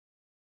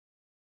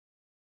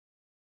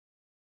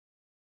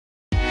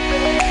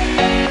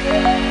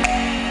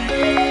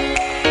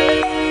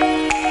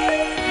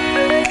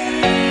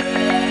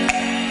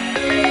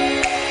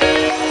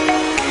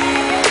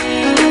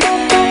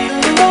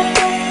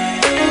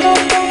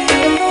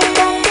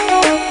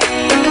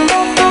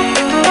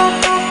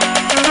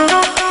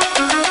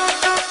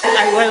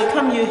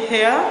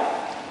here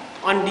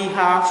on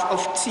behalf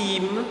of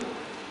Team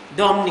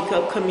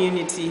Dominica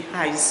Community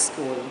High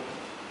School.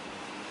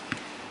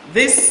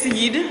 This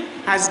seed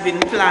has been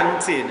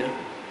planted,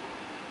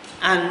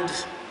 and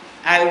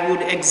I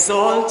would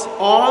exhort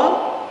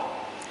all,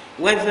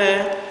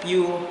 whether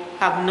you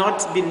have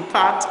not been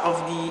part of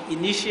the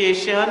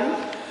initiation,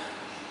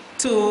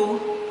 to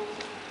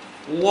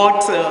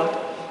water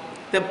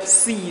the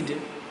seed,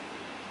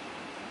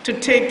 to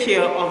take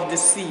care of the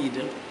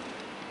seed,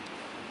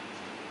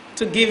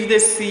 to give the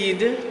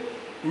seed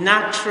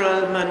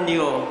natural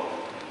manure.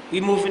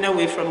 We're moving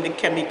away from the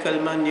chemical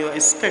manure,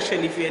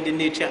 especially if you're in the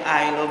nature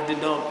isle of the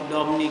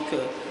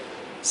Dominica.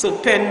 So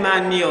pen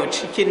manure,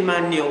 chicken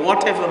manure,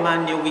 whatever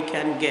manure we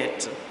can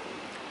get,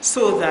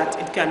 so that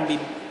it can be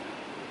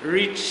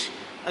reach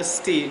a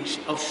stage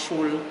of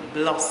full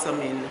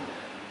blossoming,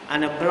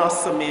 and a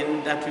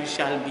blossoming that we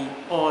shall be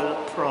all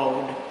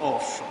proud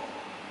of.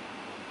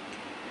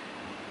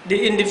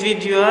 The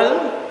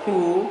individual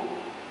who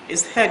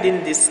is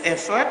heading this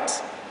effort,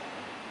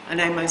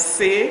 and I must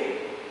say,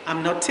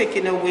 I'm not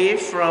taking away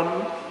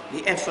from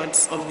the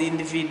efforts of the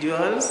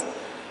individuals,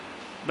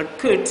 but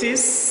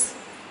Curtis,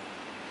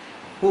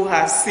 who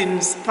has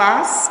since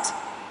passed,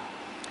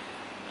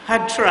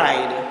 had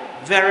tried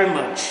very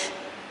much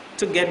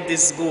to get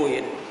this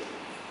going.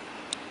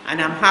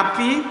 And I'm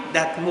happy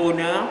that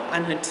Mona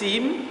and her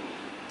team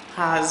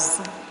has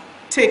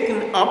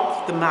taken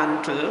up the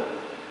mantle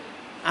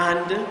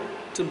and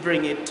to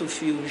bring it to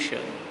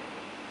fruition.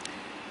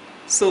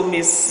 So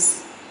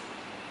Miss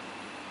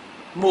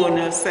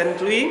Mona St.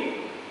 Louis,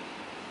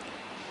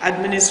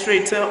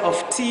 administrator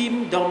of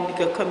Team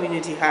Dominica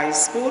Community High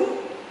School,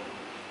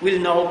 will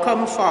now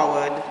come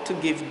forward to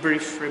give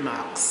brief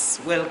remarks.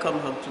 Welcome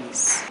her,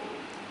 please.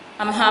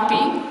 I'm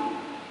happy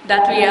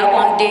that we are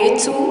on day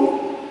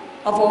 2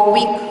 of our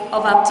week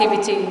of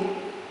activity.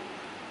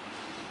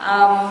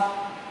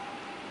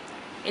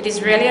 It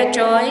is really a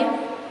joy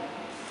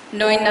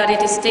knowing that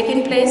it is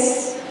taking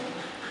place,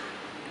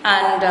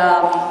 and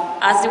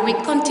as the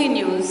week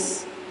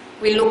continues,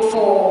 we look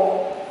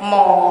for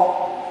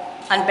more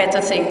and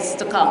better things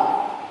to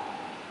come.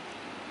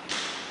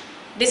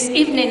 This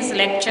evening's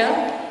lecture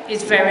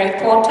is very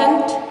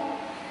important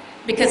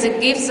because it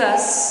gives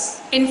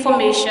us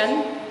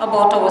information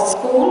about our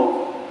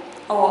school,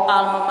 our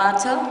alma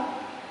mater,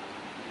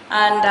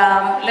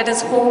 and let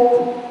us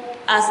hope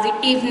as the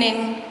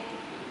evening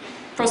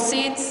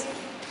proceeds,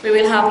 we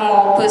will have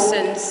more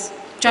persons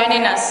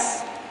joining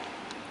us.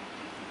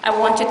 I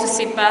want you to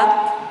sit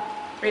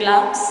back,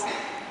 relax,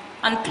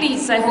 and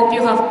please, I hope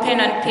you have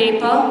pen and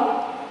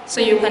paper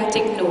so you can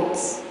take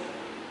notes.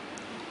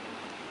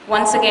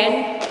 Once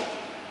again,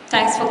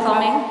 thanks for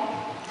coming.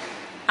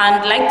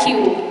 And like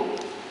you,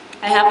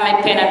 I have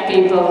my pen and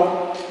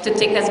paper to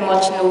take as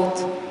much note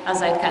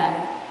as I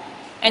can.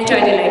 Enjoy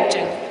the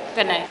lecture.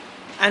 Good night.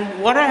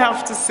 And what I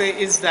have to say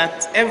is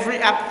that every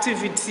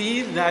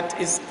activity that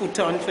is put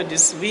on for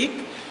this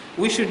week,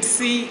 we should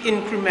see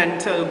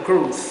incremental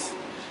growth.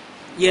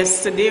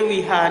 Yesterday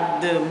we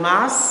had the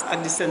Mass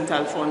at the St.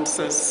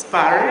 Alphonsus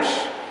Parish,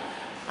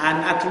 and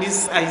at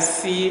least I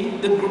see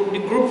the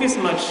group is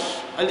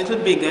a little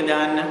bigger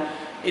than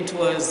it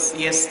was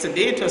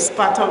yesterday. It was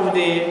part of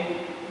the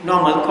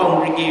normal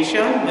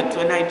congregation, but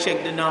when I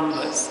check the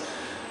numbers,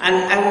 and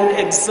I would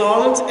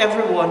exhort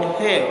everyone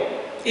here,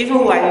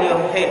 even while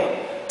you're here,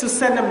 to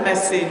send a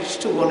message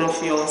to one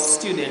of your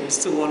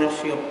students, to one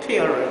of your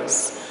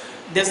parents.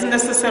 It doesn't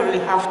necessarily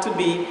have to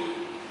be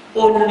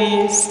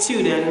only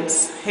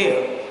students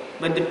here,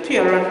 but the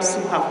parents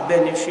who have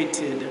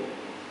benefited.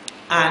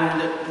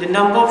 And the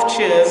number of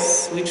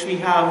chairs which we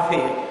have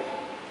here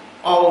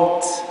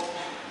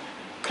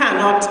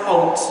cannot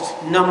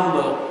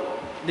outnumber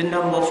the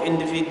number of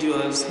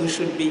individuals who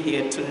should be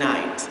here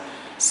tonight.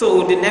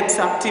 So the next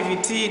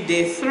activity,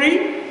 day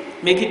 3,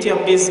 make it your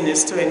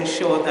business to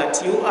ensure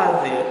that you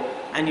are there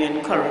and you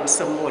encourage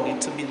somebody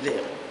to be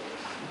there.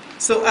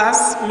 So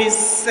as Ms.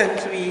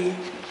 St. Louis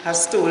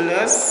has told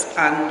us,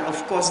 and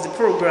of course the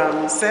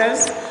program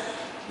says,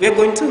 we are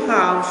going to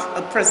have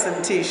a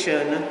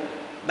presentation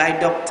by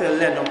Dr.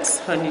 Lennox,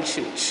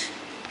 Honychurch.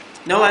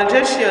 Now I'll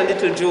just share a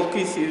little joke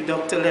with you,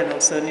 Dr.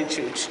 Lennox,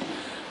 Honychurch.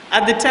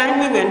 At the time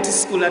we went to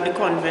school at the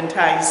convent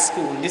high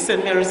school, the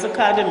St. Mary's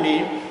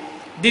Academy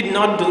did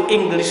not do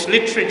English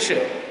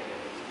literature.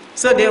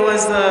 So there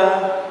was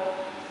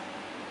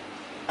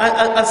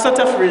a sort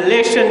of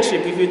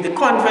relationship between the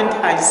convent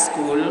high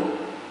school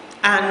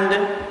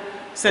and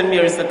St.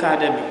 Mary's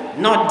Academy,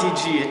 not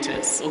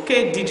DGHS,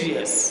 okay,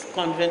 DGS,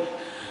 convent.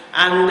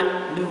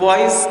 And the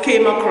boys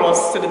came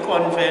across to the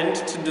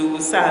convent to do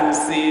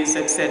sciences,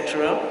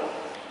 etc.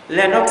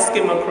 Lennox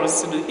came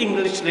across to do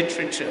English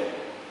literature.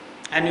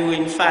 And we were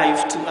in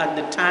 5-2 at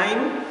the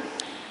time.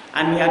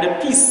 And we had a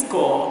Peace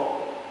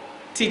Corps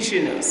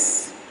teaching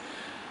us.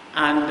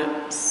 And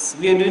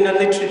we are doing a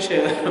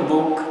literature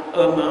book,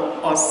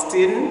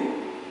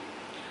 Austin.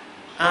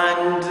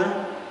 And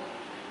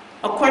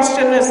a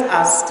question was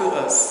asked to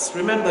us.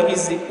 Remember,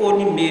 he's the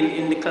only male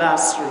in the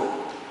classroom.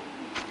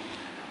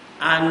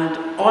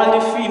 And all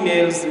the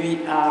females,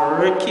 we are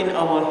working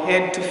our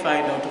head to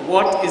find out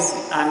what is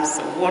the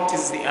answer, what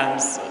is the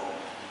answer.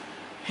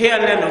 Here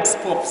Lennox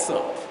pops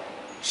up.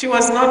 She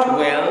was not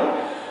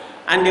well,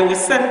 and there were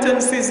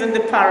sentences in the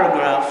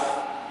paragraph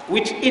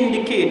which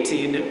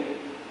indicated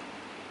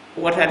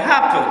what had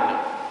happened.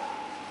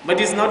 But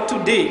it's not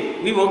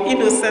today. We were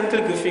innocent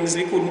little things,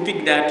 we couldn't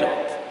pick that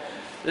up.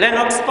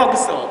 Lennox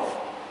pops up.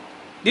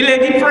 The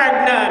lady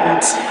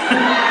pregnant.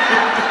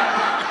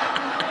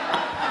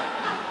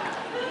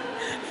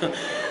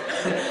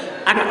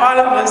 And all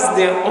of us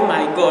there, oh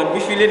my God,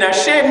 we're feeling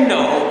ashamed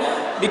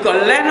now,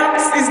 because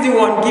Lennox is the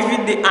one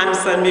giving the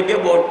answer.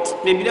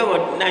 Maybe there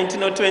were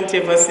 19 or 20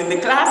 of us in the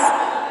class,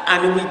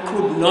 and we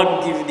could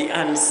not give the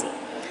answer.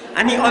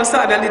 And he also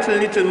had a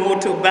little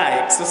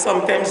motorbike, so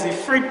sometimes the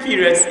free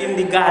periods in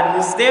the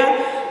gardens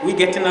there, we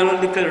get in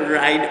a little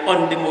ride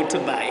on the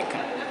motorbike.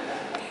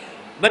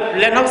 But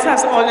Lennox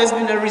has always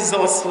been a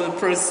resourceful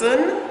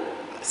person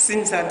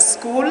since at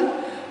school,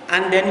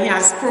 and then he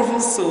has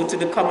proven so to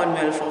the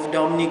Commonwealth of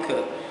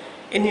Dominica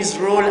in his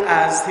role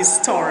as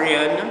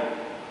historian,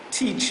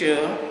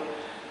 teacher,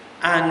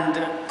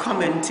 and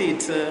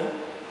commentator,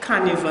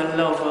 carnival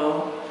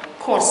lover,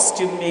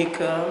 costume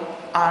maker,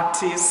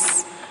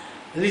 artist,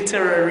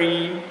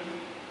 literary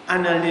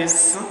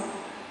analyst,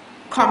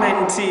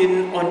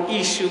 commenting on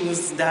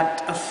issues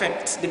that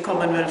affect the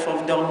Commonwealth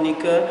of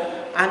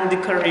Dominica and the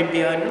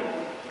Caribbean.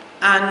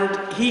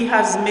 And he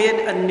has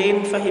made a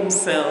name for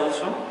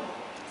himself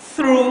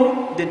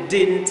through the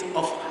dint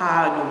of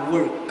hard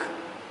work.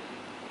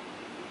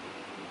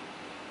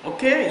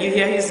 Okay, you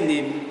hear his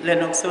name,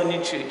 Lennox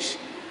Honychurch,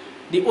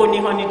 the only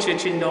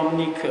Honychurch in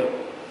Dominica.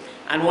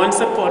 And once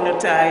upon a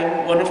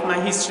time, one of my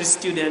history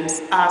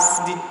students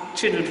asked the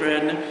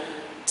children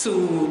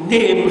to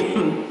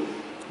name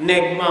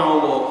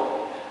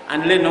Negmawa,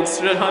 and Lennox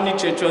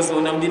Honychurch was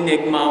one of the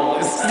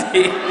Negmawas.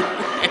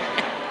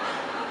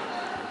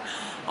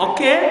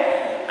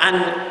 Okay, and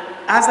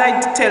as I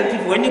tell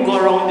people, when you go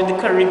around in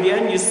the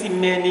Caribbean, you see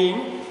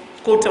many,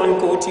 quote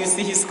unquote, you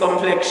see his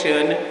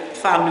complexion,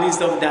 families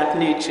of that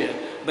nature.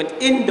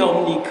 But in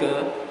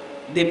Dominica,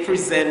 they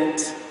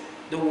present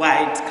the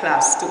white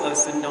class to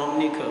us in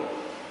Dominica.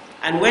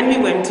 And when we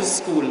went to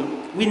school,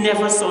 we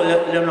never saw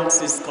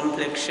Lennox's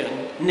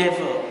complexion,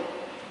 never.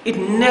 It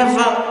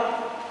never,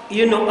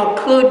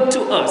 occurred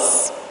to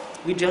us.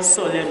 We just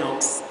saw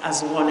Lennox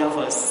as one of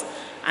us.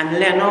 And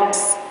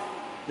Lennox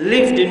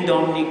lived in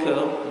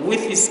Dominica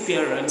with his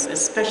parents,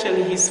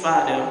 especially his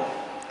father,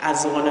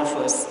 as one of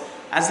us.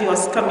 As he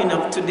was coming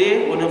up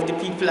today, one of the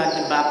people at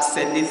the back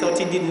said they thought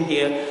he didn't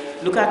hear.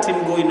 Look at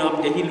him going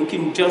up there, he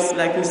looking just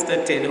like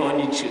Mr. Ted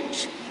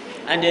Honychurch.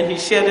 And then he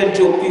shared a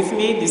joke with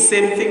me, the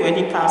same thing when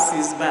he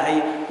passes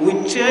by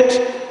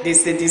Honychurch, they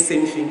said the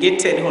same thing, get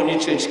Ted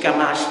Honychurch,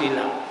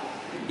 Kamashila.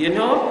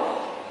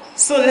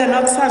 So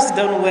Lennox has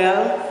done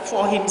well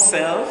for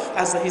himself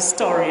as a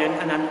historian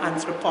and an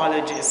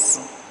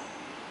anthropologist.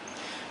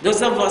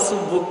 Those of us who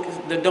book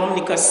the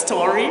Dominica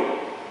story,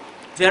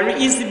 very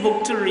easy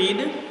book to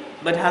read,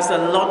 but has a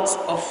lot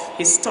of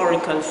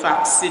historical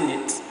facts in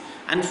it.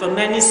 And for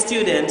many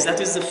students, that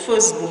is the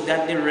first book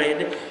that they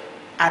read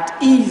at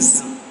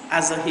ease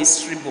as a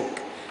history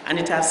book. And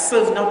it has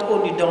served not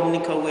only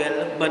Dominica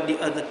well, but the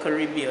other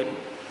Caribbean.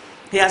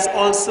 He has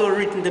also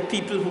written The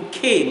People Who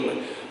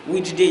Came,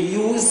 which they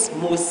use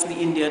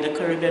mostly in the other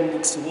Caribbean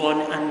books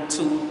 1 and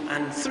 2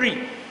 and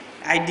 3.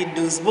 I did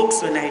those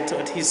books when I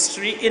taught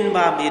history in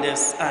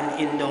Barbados and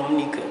in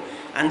Dominica,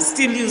 and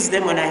still use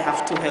them when I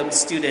have to help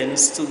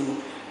students to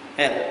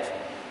help.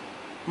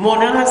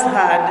 Mona has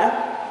had,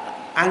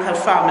 and her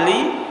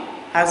family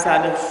has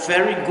had, a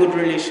very good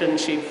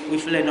relationship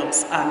with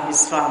Lennox and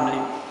his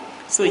family.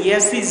 So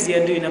yes, he's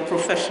there doing a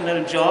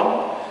professional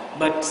job,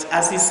 but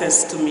as he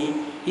says to me,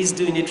 he's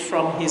doing it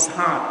from his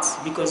heart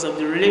because of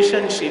the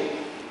relationship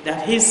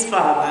that his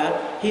father,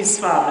 his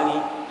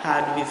family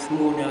had with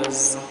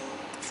Mona's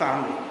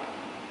family.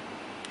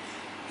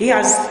 He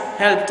has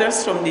helped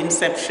us from the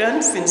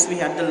inception since we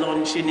had the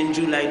launching in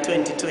July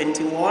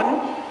 2021,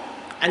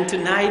 and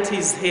tonight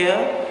he's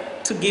here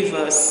to give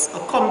us a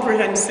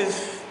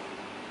comprehensive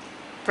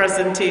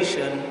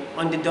presentation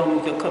on the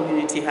Dominica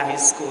Community High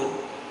School.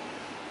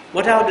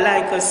 What I would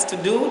like us to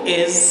do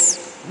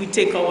is we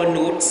take our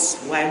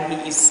notes while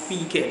he is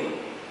speaking,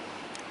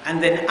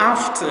 and then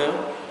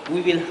after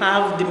we will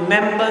have the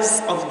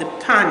members of the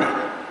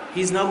panel.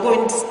 He's not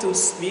going to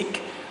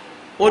speak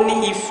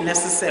only if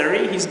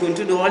necessary. He's going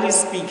to do all his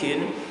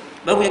speaking,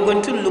 but we're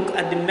going to look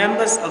at the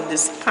members of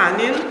this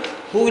panel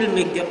who will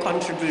make their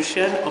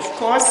contribution. Of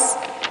course,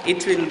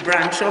 it will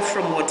branch off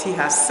from what he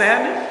has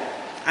said,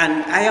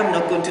 and I am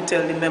not going to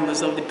tell the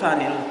members of the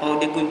panel how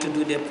they're going to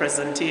do their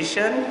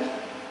presentation.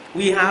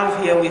 We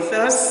have here with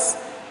us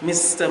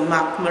Mr.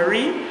 Mark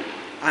Marie,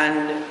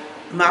 and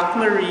Mark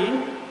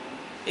Marie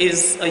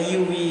is a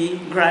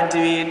UWI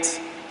graduate,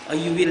 a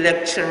UWI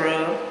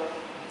lecturer.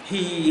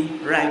 He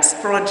writes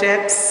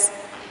projects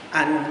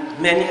and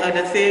many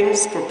other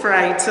things,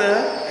 proprietor,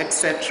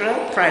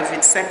 etc.,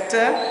 private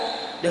sector,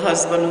 the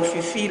husband of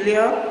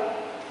Ophelia.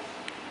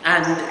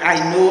 And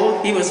I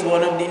know he was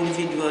one of the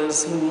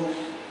individuals who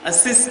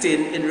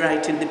assisted in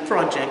writing the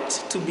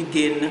project to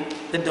begin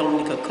the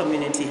Dominica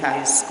Community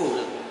High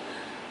School.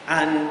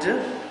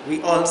 And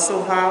we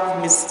also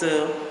have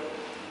Mr.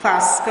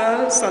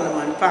 Pascal,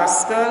 Solomon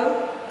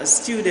Pascal, a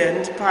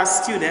student,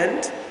 past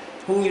student,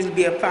 who will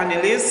be a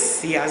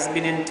panelist. He has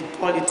been into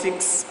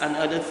politics and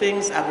other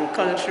things,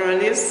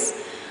 agriculturalist.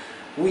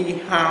 We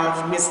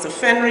have Mr.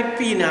 Fenric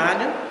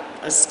Pinard,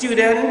 a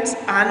student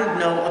and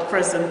now a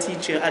present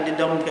teacher at the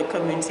Dominica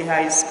Community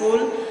High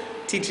School,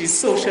 teaches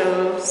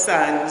social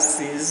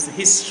sciences,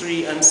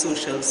 history, and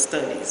social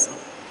studies.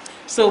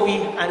 So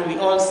we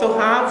also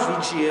have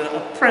Vigia, a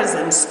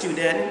present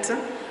student,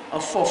 a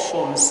fourth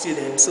form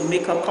student. So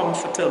make her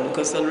comfortable,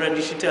 because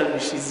already she tells me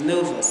she's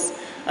nervous.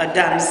 A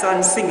dancer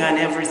and singer and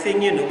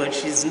everything, you know, but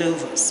she's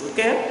nervous,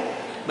 okay?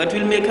 But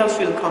we'll make her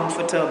feel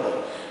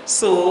comfortable.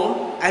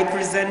 So I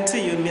present to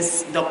you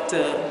Miss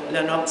Dr.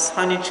 Lennox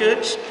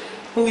Honychurch,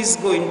 who is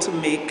going to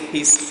make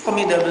his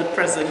formidable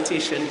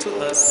presentation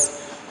to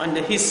us on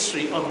the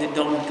history of the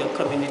Dominica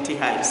Community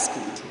High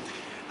School.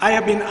 I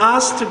have been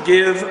asked to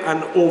give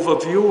an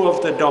overview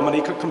of the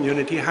Dominica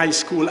Community High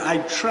School. I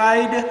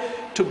tried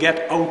to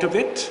get out of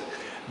it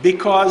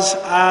because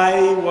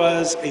I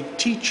was a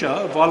teacher,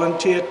 a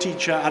volunteer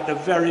teacher at the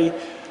very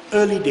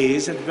early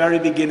days, at the very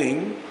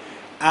beginning,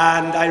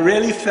 and I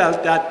really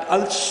felt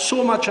that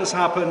so much has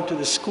happened to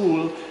the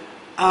school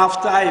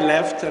after I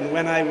left and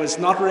when I was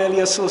not really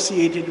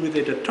associated with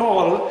it at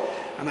all,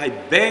 and I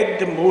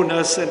begged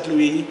Mona St.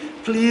 Louis,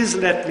 please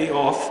let me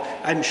off.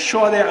 I'm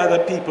sure there are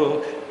other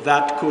people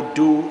that could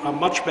do a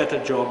much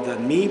better job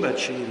than me, but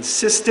she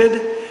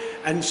insisted.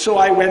 And so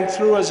I went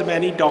through as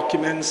many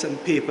documents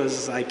and papers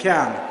as I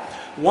can.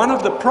 One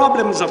of the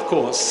problems, of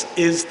course,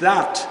 is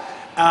that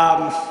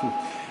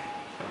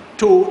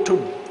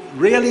to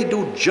really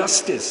do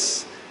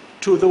justice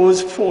to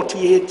those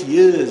 48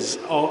 years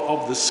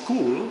of the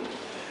school,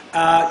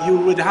 you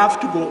would have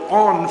to go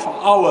on for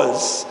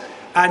hours,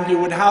 and you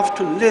would have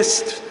to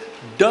list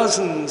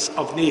dozens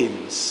of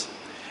names.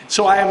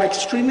 So I am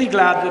extremely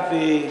glad that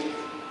the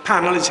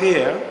panel is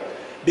here,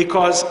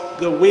 because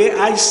the way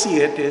I see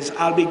it is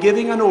I'll be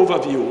giving an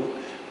overview,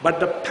 but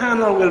the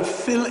panel will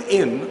fill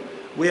in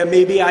where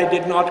maybe I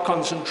did not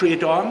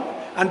concentrate on,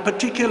 and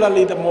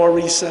particularly the more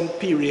recent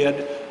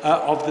period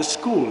of the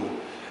school.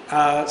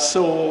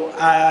 So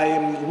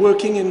I'm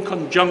working in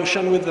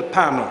conjunction with the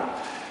panel.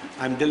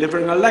 I'm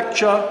delivering a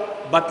lecture,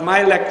 but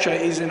my lecture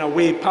is in a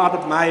way part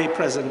of my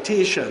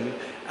presentation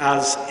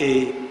as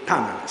a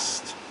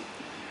panelist.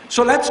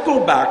 So let's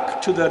go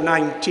back to the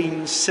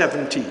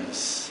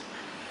 1970s.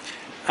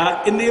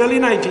 In the early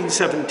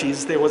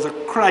 1970s, there was a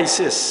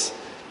crisis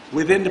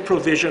within the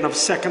provision of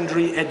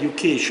secondary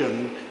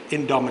education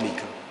in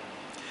Dominica.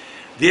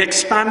 The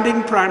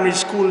expanding primary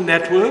school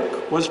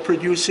network was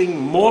producing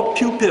more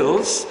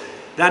pupils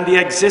than the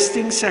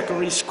existing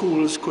secondary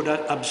schools could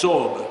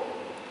absorb.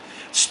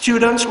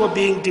 Students were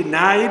being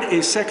denied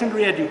a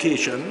secondary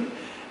education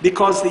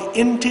because the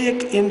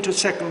intake into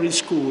secondary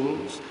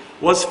schools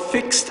was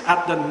fixed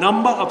at the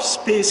number of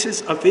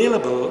spaces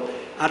available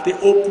at the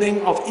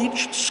opening of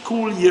each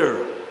school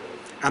year,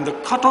 and the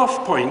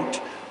cutoff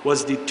point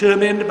was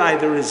determined by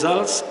the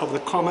results of the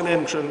common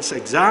entrance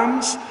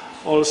exams,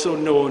 also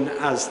known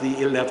as the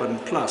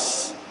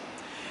 11+.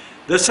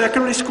 The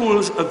secondary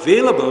schools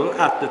available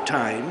at the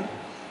time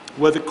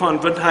were the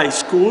Convent High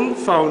School,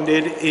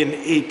 founded in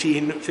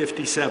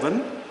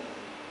 1857,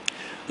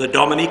 the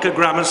Dominica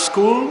Grammar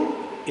School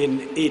in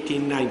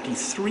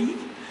 1893,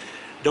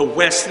 the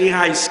Wesley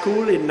High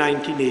School in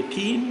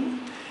 1918,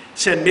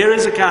 St.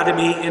 Mary's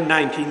Academy in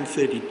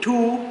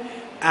 1932,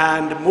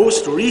 and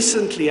most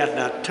recently at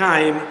that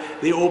time,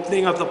 the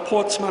opening of the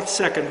Portsmouth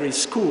Secondary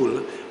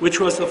School,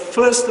 which was the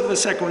first of the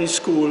secondary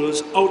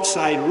schools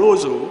outside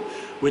Roseau,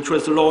 which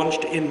was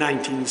launched in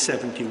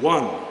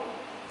 1971.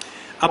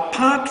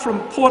 Apart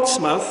from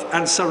Portsmouth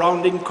and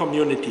surrounding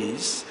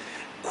communities,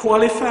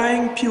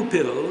 qualifying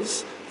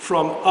pupils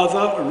from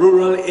other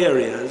rural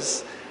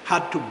areas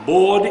had to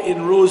board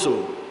in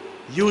Roseau,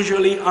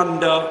 usually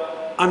under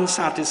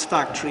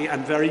unsatisfactory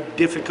and very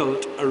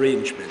difficult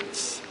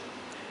arrangements.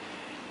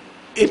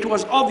 It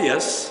was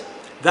obvious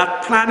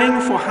that planning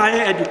for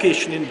higher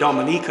education in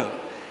Dominica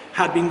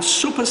had been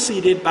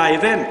superseded by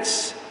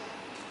events,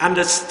 and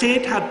the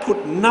state had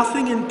put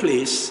nothing in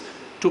place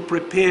to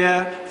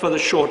prepare for the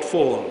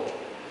shortfall.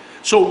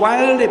 So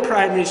while the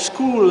primary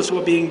schools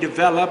were being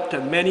developed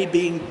and many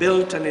being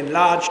built and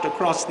enlarged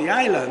across the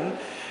island,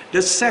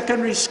 the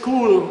secondary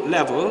school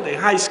level, the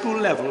high school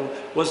level,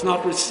 was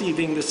not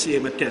receiving the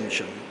same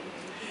attention.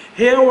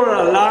 Here were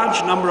a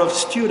large number of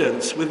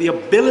students with the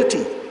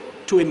ability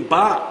to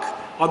embark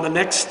on the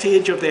next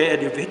stage of their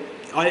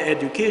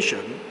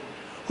education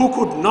who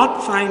could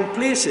not find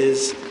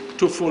places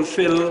to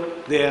fulfill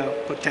their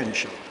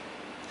potential.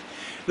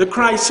 The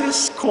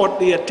crisis caught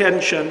the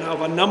attention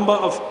of a number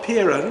of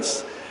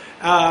parents,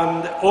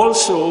 and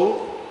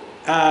also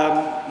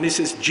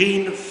Mrs.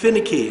 Jean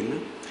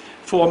Finnecane,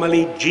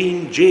 formerly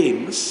Jean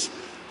James,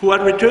 who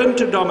had returned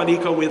to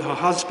Dominica with her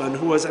husband,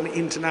 who was an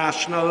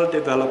international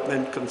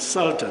development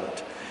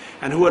consultant,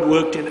 and who had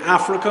worked in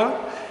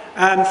Africa,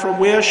 and from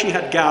where she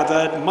had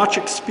gathered much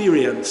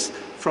experience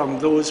from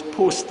those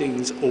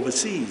postings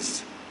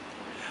overseas.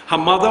 Her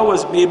mother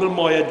was Mabel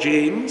Moyer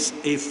James,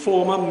 a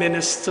former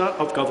minister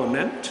of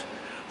government,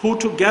 who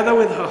together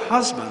with her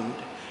husband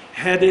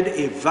headed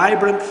a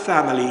vibrant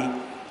family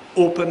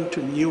open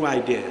to new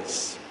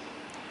ideas.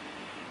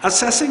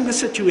 Assessing the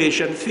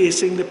situation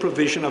facing the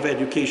provision of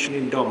education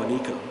in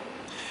Dominica,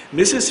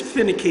 Mrs.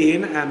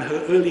 Finnecane and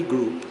her early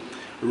group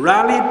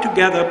rallied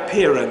together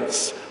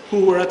parents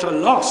who were at a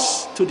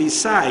loss to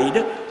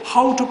decide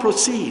how to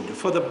proceed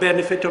for the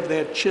benefit of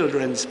their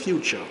children's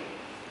future.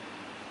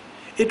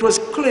 It was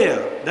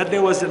clear that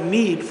there was a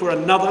need for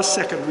another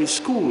secondary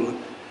school,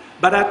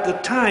 but at the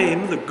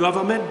time the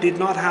government did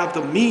not have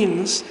the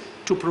means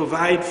to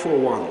provide for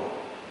one.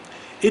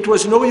 It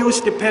was no use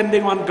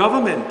depending on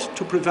government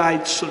to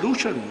provide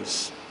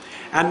solutions,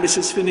 and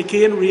Mrs.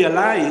 Finnecane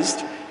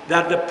realized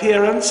that the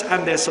parents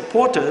and their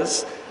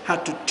supporters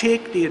had to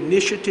take the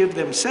initiative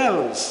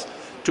themselves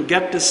to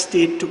get the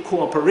state to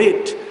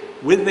cooperate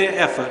with their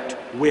effort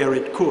where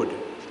it could.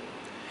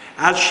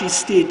 As she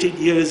stated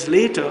years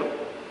later,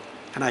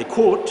 and I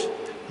quote,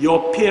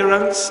 "Your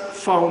parents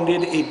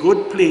founded a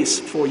good place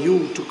for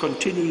you to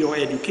continue your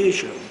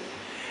education,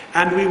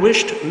 and we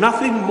wished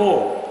nothing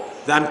more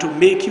than to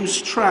make you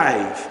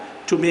strive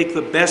to make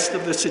the best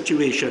of the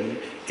situation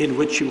in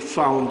which you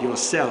found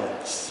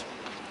yourselves."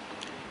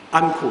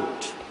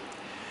 Unquote.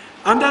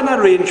 Under an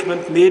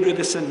arrangement made with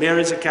the St.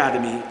 Mary's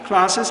Academy,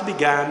 classes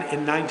began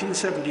in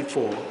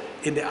 1974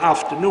 in the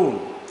afternoon,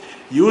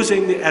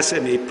 using the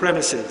SMA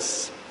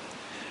premises.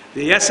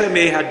 The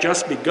SMA had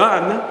just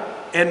begun,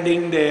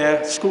 ending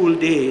their school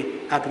day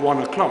at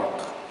 1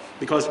 o'clock,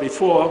 because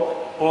before,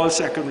 all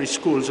secondary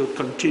schools would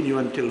continue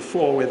until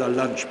 4 with a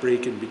lunch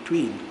break in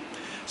between.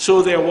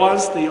 So there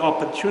was the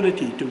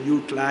opportunity to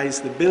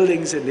utilize the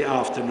buildings in the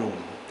afternoon.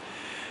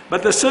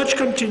 But the search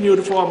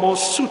continued for a more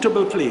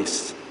suitable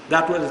place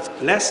that was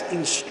less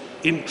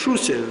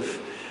intrusive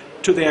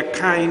to their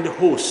kind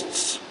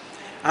hosts,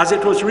 as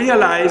it was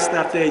realized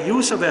that their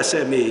use of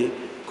SMA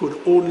could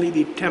only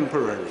be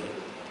temporary.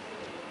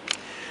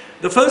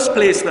 The first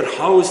place that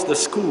housed the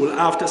school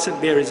after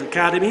St. Mary's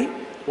Academy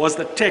was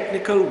the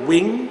technical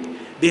wing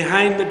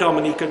behind the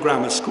Dominica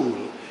Grammar School.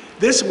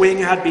 This wing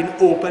had been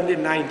opened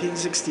in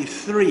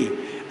 1963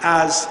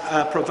 as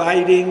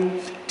providing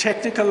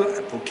technical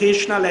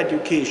vocational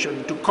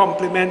education to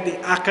complement the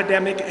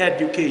academic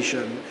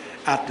education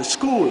at the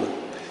school.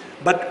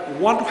 But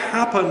what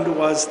happened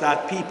was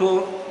that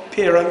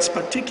parents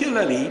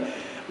particularly,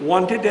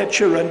 wanted their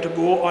children to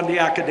go on the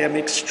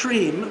academic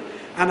stream,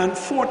 and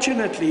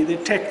unfortunately the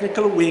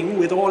technical wing,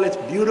 with all its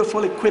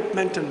beautiful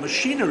equipment and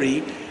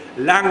machinery,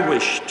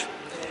 languished.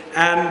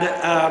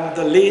 And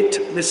the late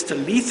Mr.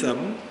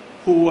 Leatham,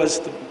 who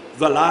was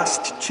the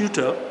last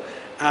tutor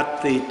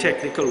at the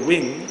technical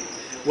wing,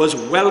 was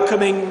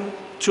welcoming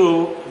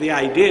to the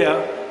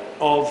idea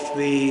of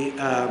the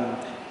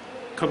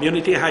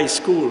community high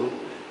school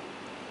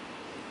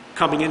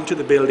coming into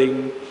the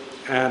building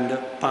and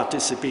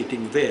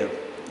participating there.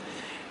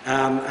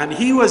 And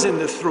he was in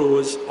the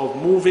throes of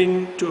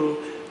moving to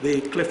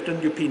the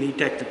Clifton Dupini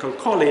Technical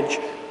College,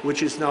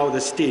 which is now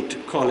the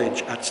State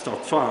College at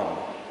Stock Farm.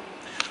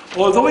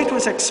 Although it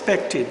was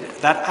expected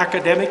that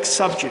academic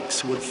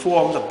subjects would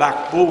form the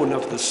backbone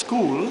of the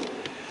school,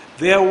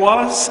 there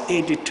was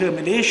a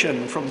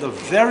determination from the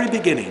very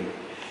beginning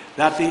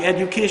that the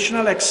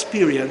educational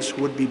experience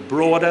would be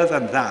broader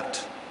than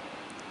that.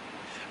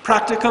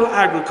 Practical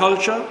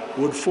agriculture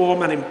would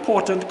form an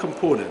important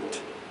component.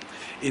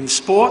 In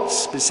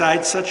sports,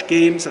 besides such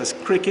games as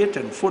cricket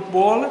and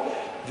football,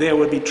 there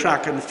would be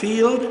track and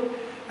field,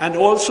 and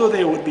also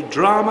there would be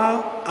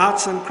drama,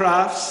 arts and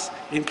crafts,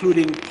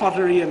 including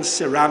pottery and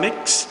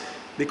ceramics,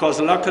 because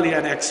luckily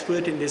an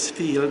expert in this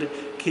field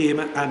came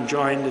and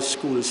joined the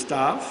school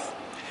staff.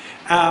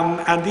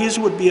 And these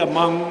would be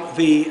among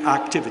the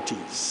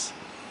activities.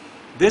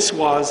 This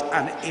was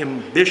an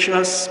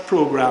ambitious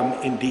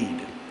program indeed.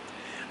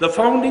 The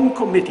founding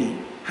committee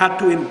had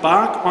to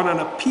embark on an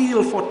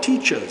appeal for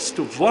teachers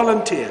to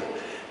volunteer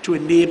to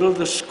enable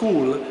the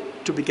school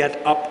to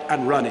get up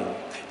and running.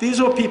 These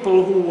were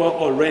people who were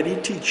already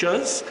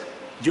teachers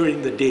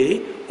during the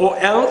day, or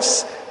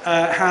else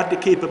had the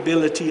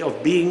capability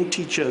of being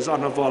teachers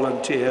on a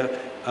volunteer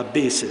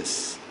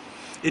basis.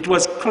 It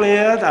was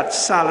clear that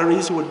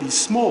salaries would be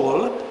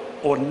small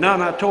or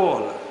none at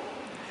all.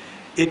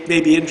 It may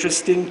be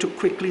interesting to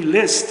quickly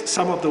list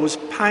some of those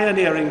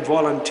pioneering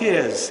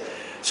volunteers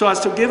so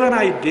as to give an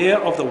idea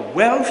of the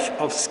wealth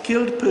of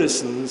skilled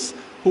persons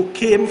who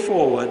came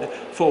forward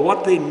for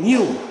what they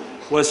knew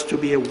was to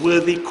be a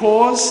worthy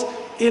cause,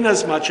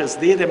 inasmuch as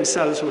they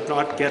themselves would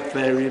not get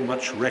very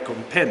much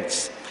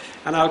recompense.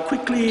 And I'll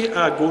quickly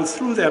go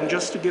through them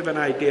just to give an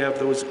idea of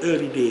those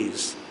early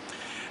days.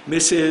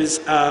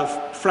 Mrs.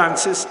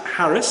 Frances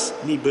Harris,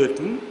 Nee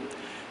Burton,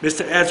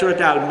 Mr. Ezra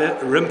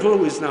Dalrymple,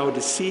 who is now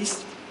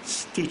deceased,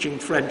 teaching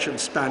French and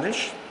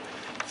Spanish,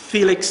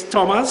 Felix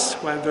Thomas,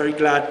 who I'm very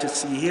glad to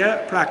see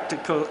here,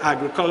 practical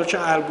agriculture.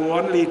 I'll go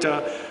on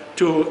later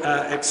to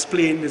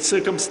explain the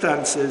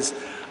circumstances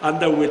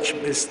under which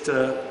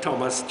Mr.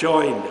 Thomas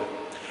joined.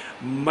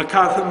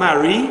 MacArthur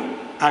Murray,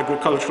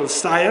 agricultural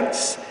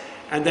science,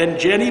 and then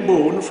Jenny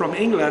Bone from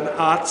England,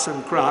 arts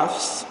and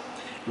crafts.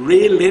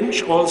 Ray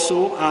Lynch,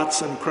 also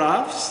arts and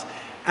crafts.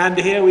 And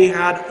here we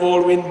had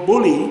Alwyn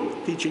Bully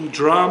teaching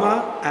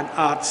drama and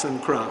arts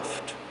and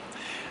craft.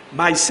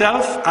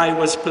 Myself, I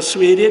was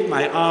persuaded,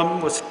 my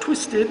arm was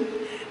twisted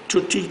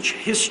to teach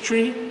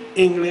history,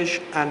 English,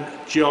 and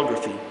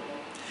geography.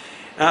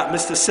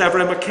 Mr.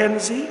 Severin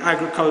Mackenzie,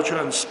 agriculture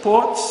and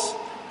sports.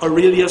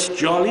 Aurelius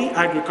Jolly,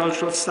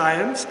 agricultural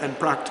science and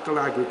practical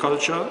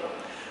agriculture.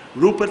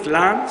 Rupert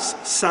Lance,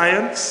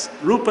 science.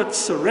 Rupert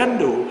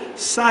Sorrento,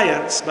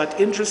 science,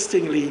 but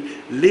interestingly,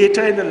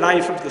 later in the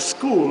life of the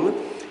school,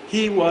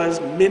 he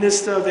was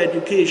Minister of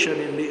Education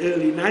in the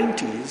early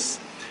 90s,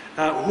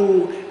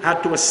 who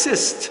had to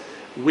assist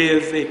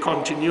with the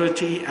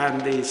continuity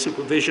and the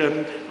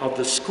supervision of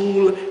the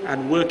school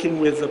and working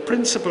with the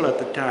principal at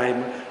the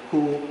time,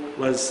 who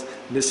was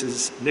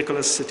Mrs.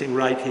 Nicholas, sitting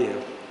right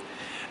here.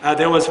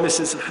 There was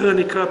Mrs.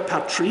 Hernica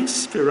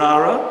Patrice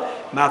Ferrara,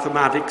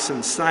 mathematics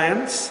and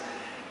science.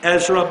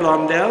 Ezra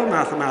Blondell,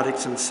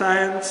 mathematics and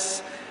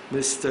science.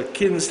 Mr.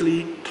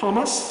 Kinsley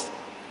Thomas,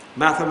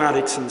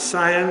 mathematics and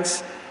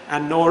science.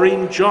 And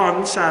Noreen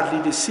John,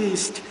 sadly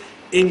deceased,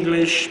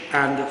 English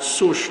and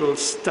social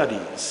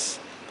studies.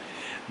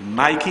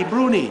 Mikey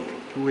Bruni,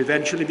 who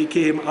eventually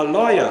became a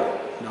lawyer,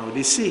 now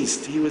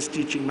deceased, he was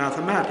teaching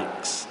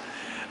mathematics.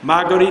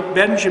 Marguerite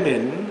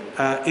Benjamin,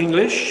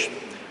 English.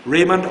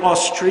 Raymond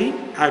Ostry,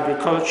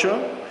 agriculture.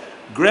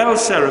 Grell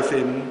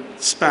Serafin,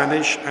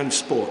 Spanish and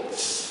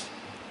sports.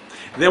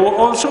 There were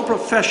also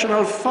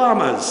professional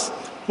farmers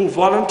who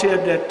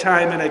volunteered their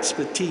time and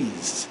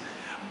expertise.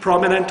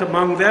 Prominent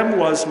among them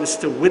was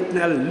Mr.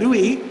 Whitnell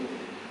Louis,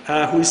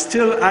 who is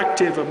still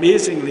active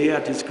amazingly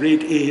at his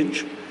great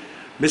age.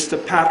 Mr.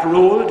 Pat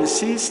Roll,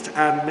 deceased,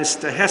 and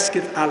Mr.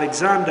 Hesketh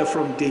Alexander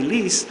from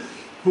Delis,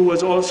 who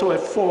was also a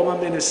former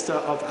Minister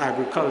of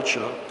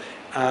Agriculture,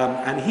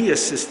 and he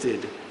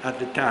assisted at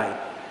the time.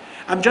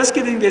 I'm just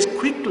giving this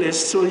quick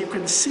list so you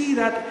can see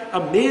that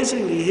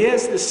amazingly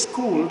here's the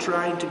school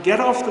trying to get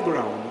off the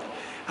ground,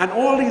 and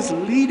all these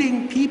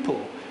leading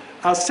people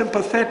are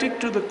sympathetic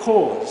to the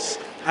cause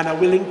and are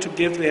willing to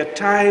give their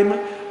time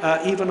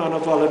even on a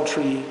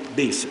voluntary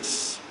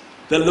basis.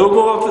 The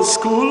logo of the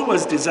school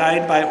was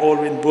designed by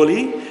Alwyn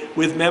Bully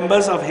with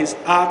members of his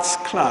arts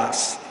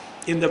class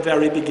in the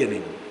very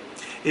beginning.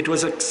 It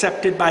was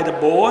accepted by the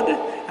board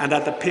and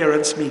at the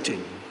parents'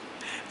 meeting.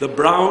 The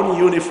brown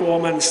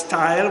uniform and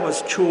style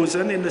was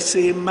chosen in the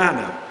same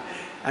manner.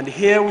 And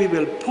here we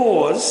will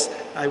pause.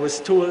 I was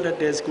told that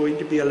there's going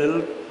to be a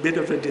little bit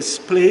of a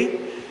display.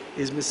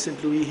 Is Ms.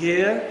 St. Louis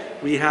here?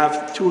 We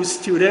have two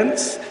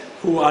students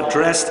who are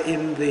dressed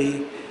in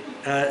the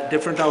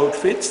different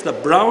outfits. The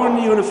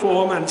brown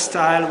uniform and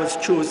style was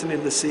chosen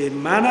in the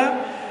same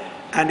manner.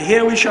 And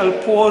here we shall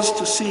pause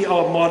to see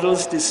our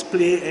models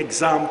display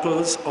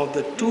examples of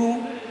the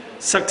two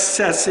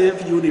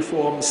successive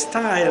uniform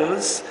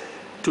styles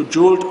to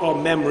jolt our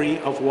memory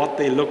of what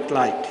they looked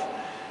like.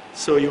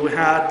 So you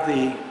had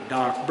the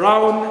dark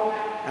brown,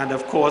 and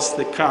of course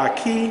the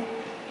khaki,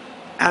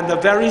 and the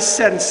very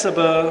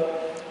sensible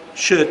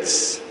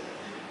shirts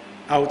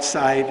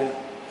outside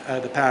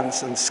the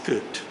pants and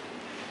skirt.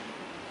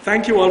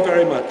 Thank you all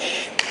very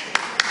much.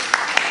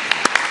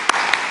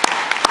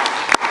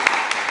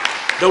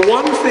 The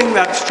one thing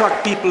that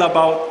struck people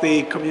about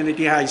the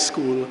community high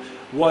school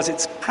was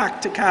its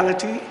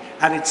practicality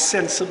and its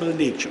sensible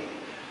nature.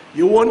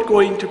 You weren't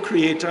going to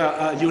create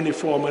a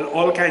uniform with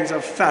all kinds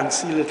of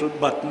fancy little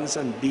buttons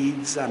and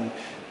beads and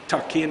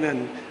tuck-in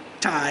and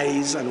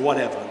ties and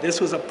whatever. This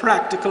was a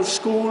practical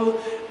school,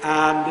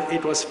 and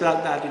it was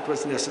felt that it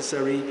was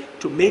necessary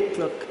to make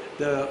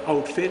the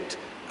outfit,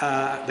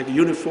 the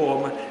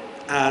uniform,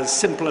 as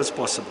simple as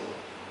possible.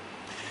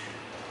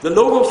 The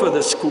logo for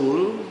the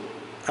school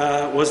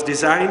was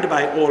designed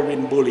by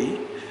Alwyn Bully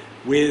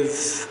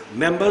with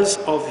members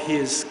of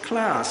his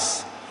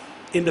class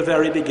in the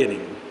very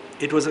beginning.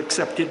 It was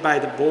accepted by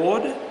the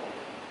board.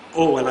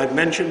 Oh, well, I've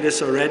mentioned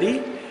this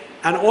already.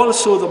 And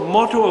also the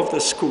motto of the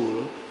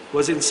school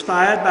was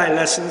inspired by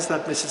lessons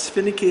that Mrs.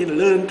 Finnecane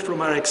learned from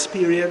her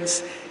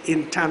experience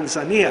in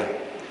Tanzania,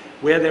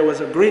 where there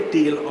was a great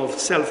deal of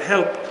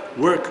self-help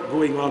work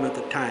going on at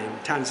the time.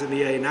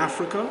 Tanzania in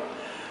Africa.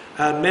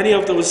 Many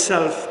of those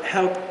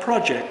self-help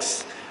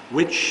projects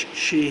which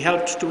she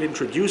helped to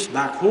introduce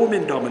back home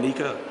in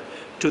Dominica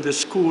to the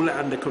school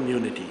and the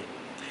community.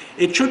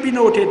 It should be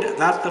noted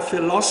that the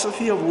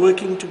philosophy of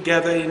working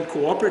together in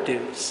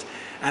cooperatives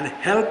and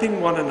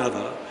helping one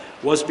another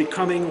was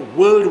becoming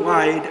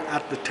worldwide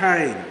at the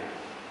time,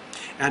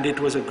 and it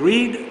was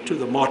agreed to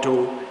the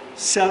motto,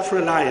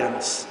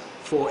 self-reliance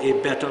for a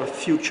better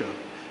future,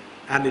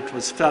 and it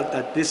was felt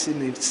that this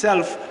in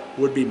itself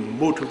would be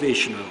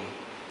motivational.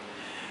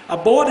 A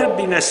board had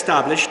been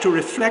established to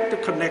reflect the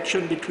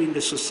connection between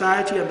the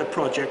society and the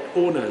project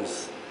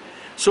owners.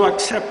 So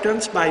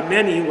acceptance by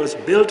many was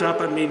built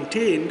up and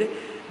maintained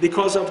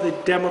because of the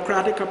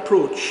democratic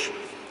approach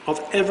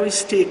of every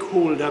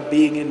stakeholder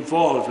being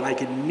involved,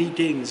 like in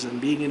meetings and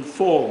being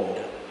informed.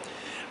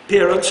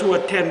 Parents who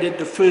attended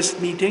the first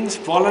meetings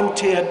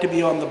volunteered to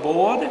be on the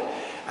board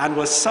and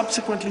were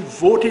subsequently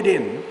voted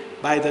in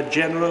by the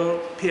general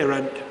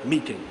parent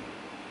meeting.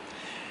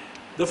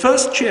 The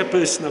first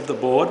chairperson of the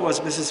board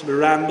was Mrs.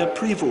 Miranda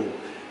Prevost,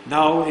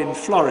 now in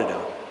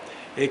Florida,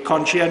 a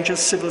conscientious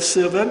civil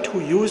servant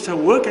who used her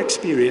work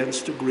experience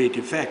to great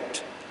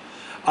effect.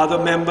 Other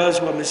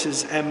members were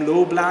Mrs. M.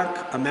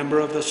 Lowblack, a member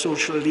of the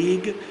Social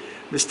League,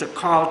 Mr.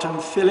 Carlton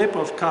Phillip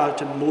of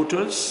Carlton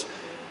Motors,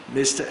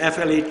 Mr.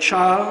 F.L.A.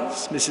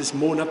 Charles, Mrs.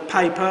 Mona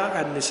Piper,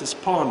 and Mrs.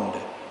 Pond.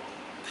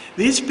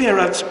 These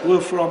parents were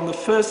from the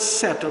first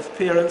set of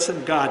parents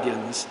and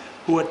guardians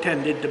who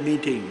attended the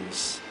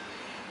meetings.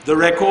 The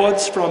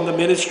records from the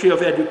Ministry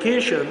of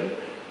Education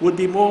would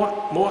be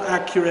more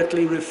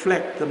accurately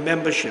reflect the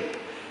membership,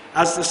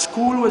 as the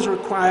school was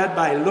required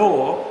by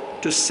law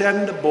to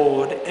send the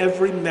board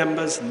every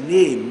member's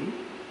name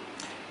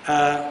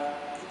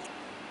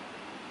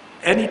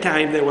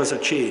anytime there was a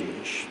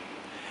change.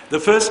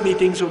 The first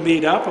meetings were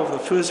made up of the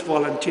first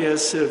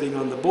volunteers serving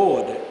on the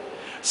board.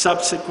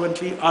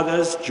 Subsequently,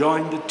 others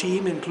joined the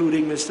team,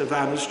 including Mr.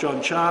 Vanus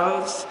John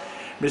Charles,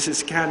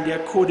 Mrs.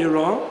 Candia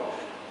Codiron,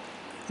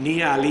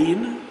 Nia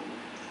Aline,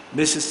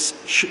 Miss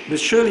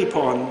Shirley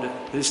Pond,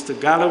 Mr.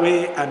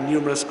 Galloway, and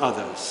numerous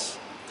others.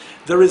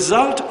 The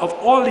result of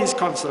all these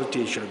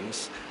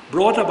consultations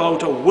brought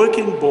about a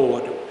working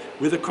board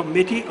with a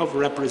committee of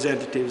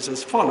representatives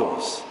as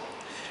follows,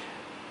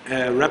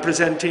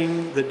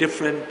 representing the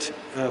different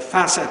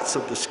facets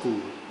of the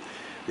school: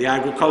 the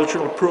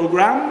agricultural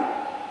program,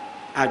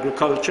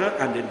 agriculture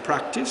and in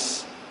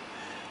practice,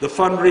 the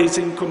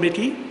fundraising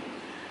committee,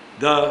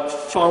 the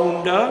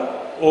founder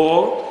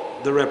or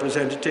the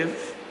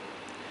representative.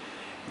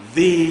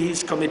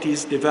 These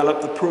committees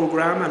developed the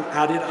program and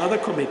added other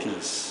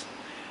committees: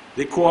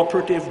 the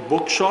cooperative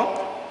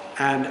bookshop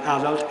and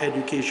adult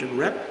education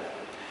rep,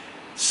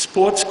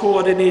 sports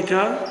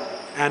coordinator,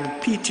 and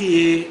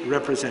PTA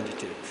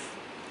representative.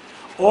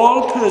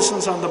 All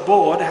persons on the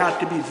board had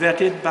to be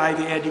vetted by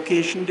the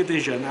Education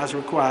Division as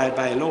required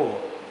by law.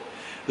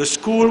 The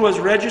school was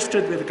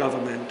registered with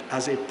government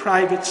as a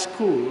private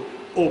school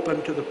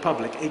open to the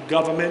public, a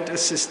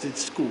government-assisted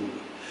school.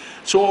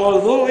 So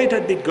although it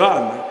had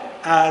begun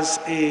as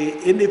an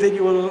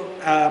individual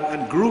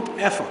and group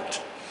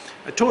effort,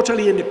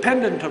 totally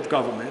independent of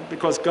government,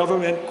 because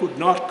government could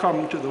not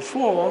come to the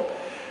fore,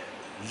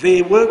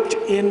 they worked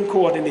in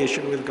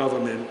coordination with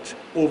government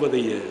over the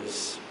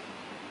years.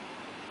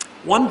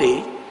 One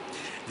day,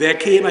 there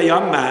came a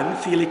young man,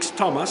 Felix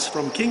Thomas,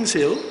 from Kings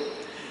Hill,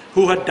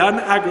 who had done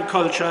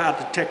agriculture at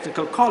the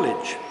Technical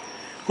College,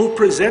 who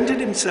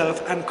presented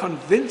himself and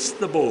convinced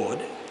the board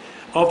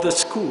of the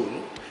school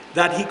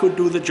that he could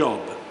do the job.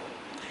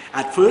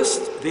 At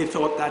first, they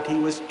thought that he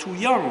was too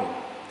young,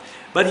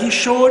 but he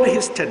showed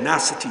his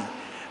tenacity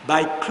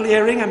by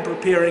clearing and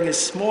preparing a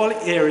small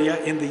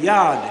area in the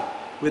yard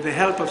with the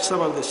help of some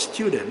of the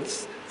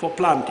students for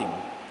planting.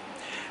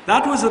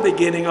 That was the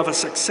beginning of a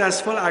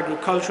successful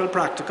agricultural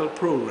practical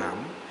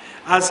program.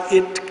 As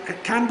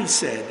it can be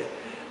said,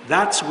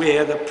 that's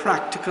where the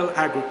practical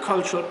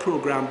agricultural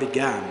program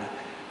began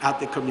at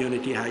the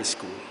community high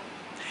school.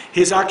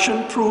 His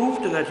action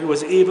proved that he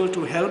was able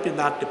to help in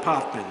that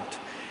department,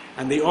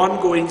 and the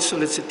ongoing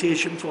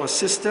solicitation for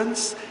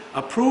assistance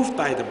approved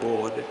by the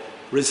board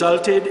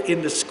resulted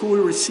in the school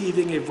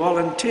receiving a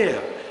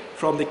volunteer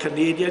from the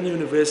Canadian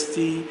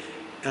University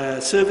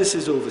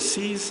Services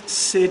Overseas,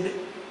 Sid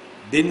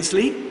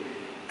Binsley,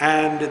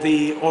 and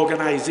the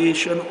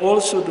organization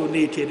also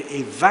donated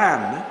a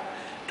van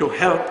to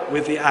help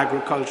with the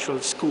agricultural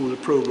school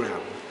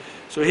program.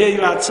 So here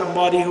you had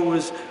somebody who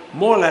was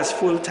more or less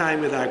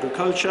full-time with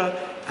agriculture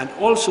and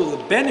also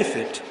the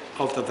benefit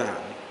of the van.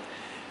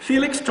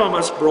 Felix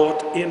Thomas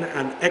brought in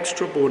an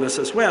extra bonus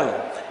as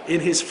well in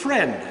his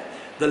friend,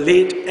 the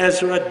late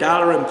Ezra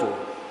Dalrymple,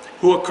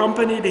 who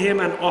accompanied him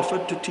and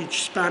offered to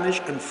teach Spanish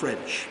and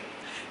French.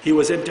 He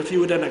was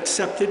interviewed and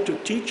accepted to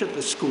teach at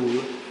the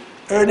school,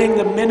 earning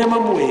the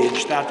minimum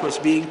wage that was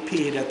being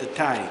paid at the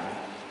time.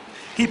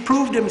 He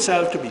proved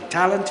himself to be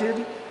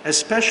talented,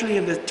 especially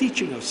in the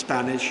teaching of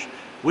Spanish,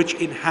 which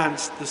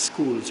enhanced the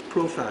school's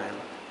profile.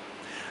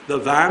 The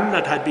van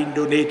that had been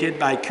donated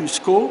by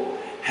Cusco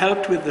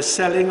helped with the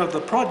selling of the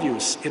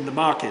produce in the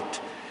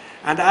market.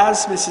 And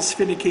as Mrs.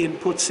 Finnecane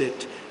puts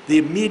it, the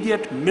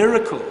immediate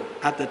miracle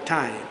at the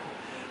time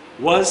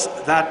was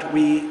that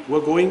we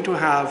were going to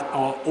have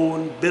our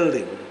own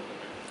building.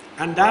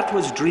 And that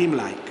was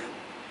dreamlike.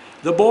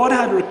 The board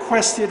had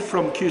requested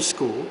from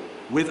Cusco,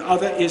 with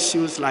other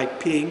issues like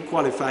paying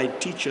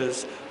qualified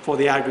teachers for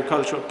the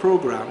agricultural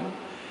program,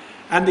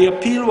 and the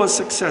appeal was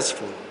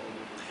successful.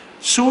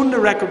 Soon the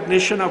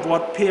recognition of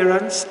what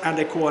parents and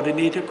a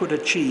coordinator could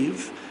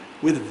achieve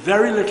with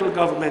very little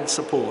government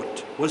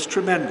support was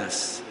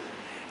tremendous.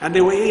 And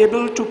they were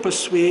able to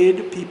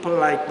persuade people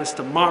like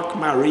Mr. Mark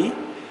Marie,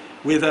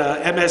 with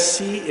a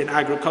MSc in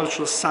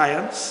agricultural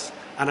science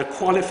and a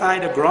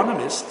qualified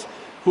agronomist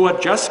who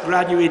had just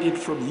graduated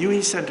from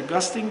UE St.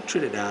 Augustine,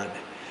 Trinidad,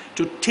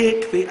 to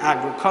take the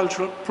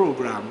agricultural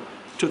program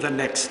to the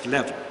next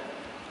level.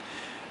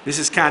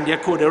 Mrs. Candia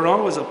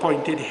Coderon was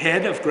appointed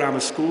head of grammar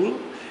school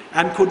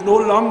and could no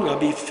longer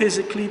be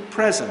physically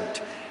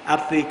present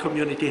at the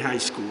community high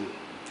school.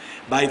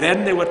 By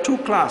then, there were 2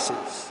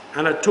 classes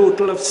and a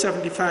total of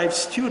 75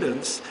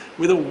 students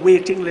with a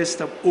waiting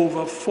list of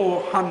over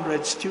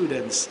 400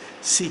 students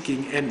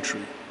seeking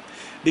entry.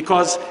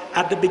 Because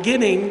at the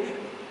beginning,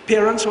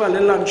 parents were a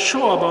little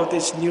unsure about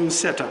this new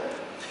setup.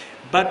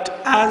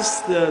 But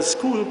as the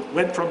school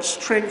went from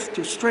strength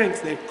to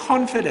strength, their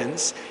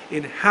confidence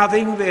in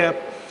having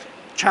their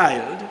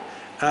child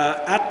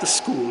at the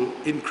school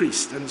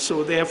increased. And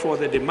so therefore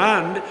the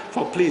demand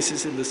for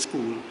places in the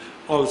school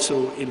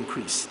also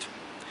increased.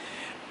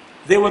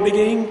 They were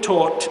being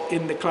taught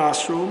in the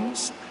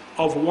classrooms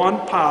of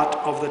one part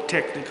of the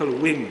technical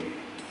wing.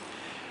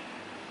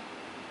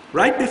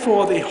 Right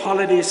before the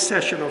holiday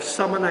session of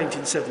summer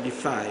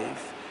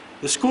 1975,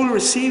 the school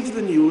received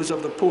the news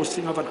of the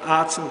posting of an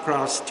arts and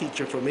crafts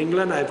teacher from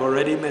England. I've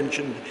already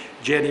mentioned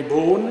Jenny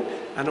Bone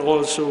and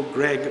also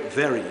Greg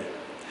Very.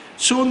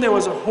 Soon there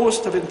was a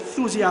host of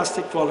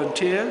enthusiastic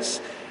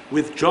volunteers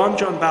with John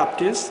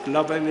Baptist,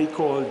 lovingly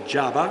called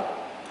Jabba,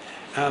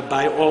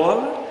 by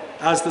all,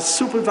 as the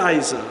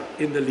supervisor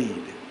in the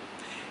lead.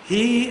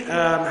 He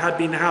had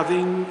been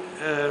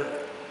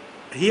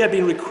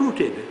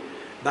recruited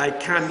by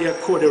Candia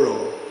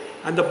Coderon,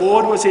 and the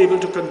board was able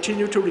to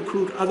continue to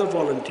recruit other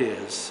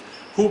volunteers,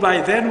 who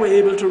by then were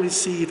able to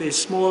receive a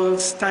small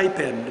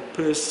stipend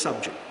per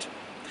subject.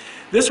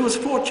 This was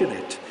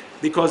fortunate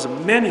because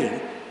many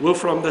were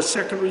from the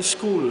secondary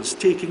schools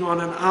taking on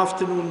an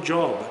afternoon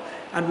job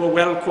and were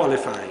well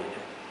qualified.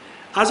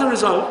 As a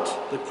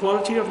result, the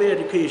quality of their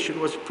education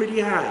was pretty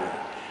high,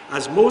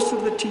 as most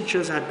of the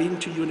teachers had been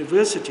to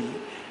university,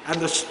 and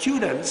the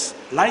students,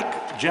 like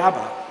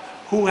Jabba,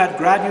 who had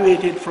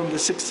graduated from the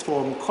sixth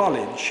form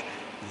college,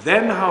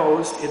 then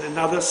housed in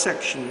another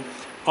section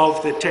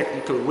of the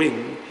technical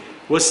wing,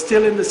 was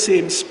still in the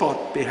same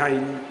spot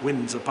behind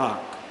Windsor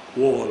Park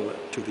wall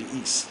to the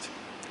east.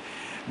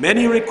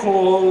 Many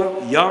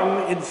recall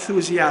young,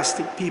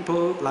 enthusiastic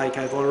people, like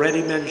I've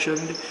already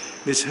mentioned,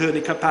 Miss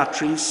Hernica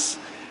Patrice,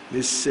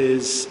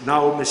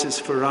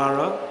 Mrs.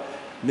 Ferrara,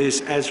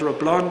 Miss Ezra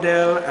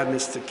Blondell, and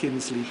Mr.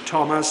 Kinsley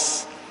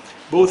Thomas,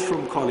 both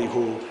from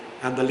Collyho,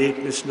 and the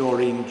late Miss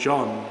Noreen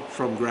John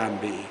from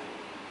Granby.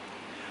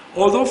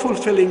 Although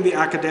fulfilling the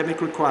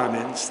academic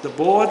requirements, the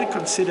board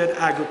considered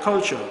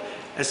agriculture,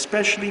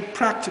 especially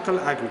practical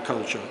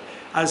agriculture,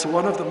 as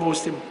one of the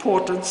most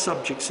important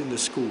subjects in the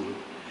school.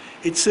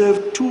 It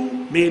served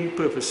 2 main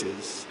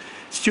purposes.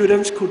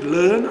 Students could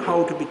learn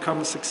how to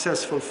become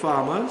successful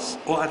farmers,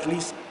 or at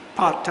least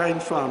part-time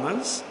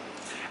farmers,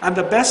 and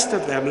the best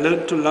of them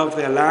learned to love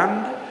their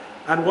land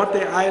and what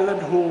their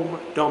island home,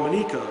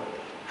 Dominica,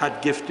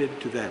 had gifted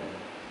to them.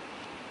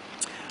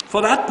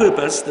 For that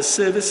purpose, the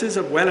services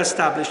of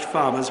well-established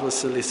farmers were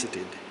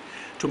solicited.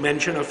 To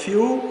mention a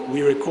few,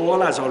 we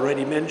recall, as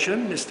already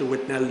mentioned, Mr.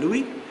 Whitnell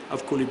Louis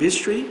of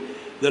Coolibistry,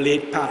 the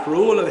late Pat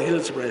Roll of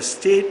Hillsborough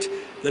Estate,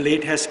 the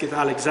late Hesketh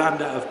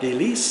Alexander of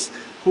Delis,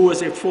 who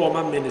was a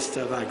former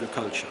Minister of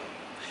Agriculture.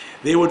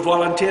 They would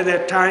volunteer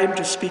their time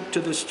to speak to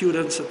the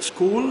students at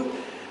school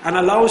and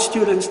allow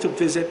students to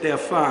visit their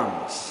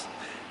farms.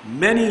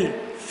 Many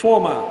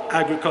former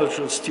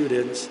agricultural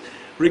students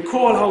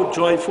recall how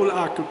joyful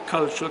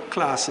agricultural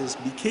classes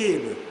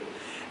became,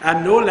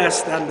 and no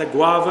less than the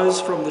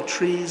guavas from the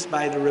trees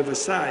by the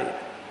riverside,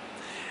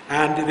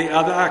 and the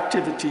other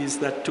activities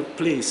that took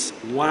place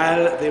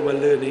while they were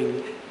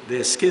learning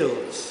their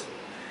skills.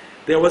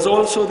 There was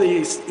also the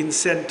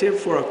incentive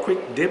for a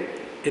quick dip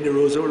in the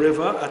Roseau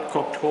River at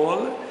Copt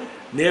Hall,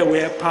 near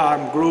where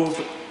Palm Grove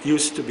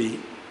used to be.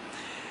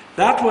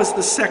 That was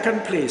the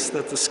second place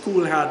that the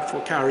school had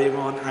for carrying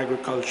on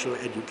agricultural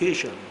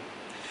education.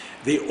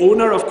 The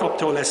owner of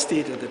Copt Hall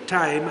Estate at the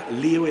time,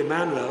 Leo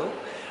Emanuel,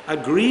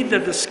 agreed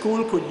that the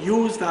school could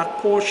use that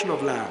portion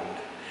of land.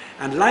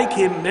 And like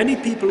him, many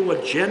people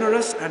were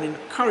generous and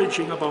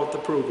encouraging about the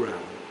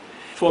program.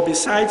 For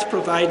besides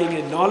providing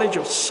a knowledge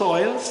of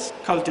soils,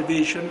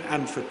 cultivation,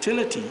 and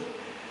fertility,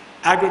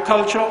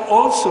 agriculture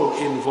also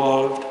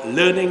involved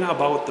learning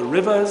about the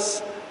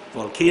rivers,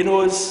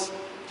 volcanoes,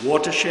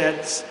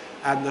 watersheds,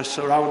 and the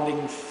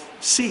surrounding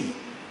sea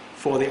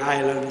for the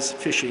island's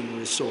fishing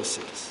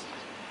resources.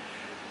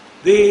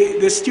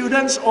 The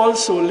students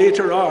also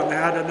later on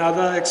had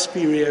another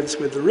experience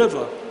with the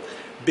river,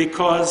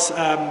 because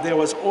there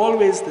was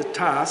always the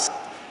task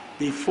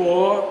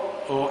before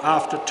or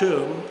after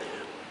term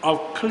of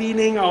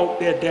cleaning out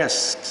their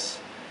desks.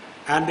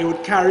 And they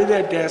would carry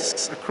their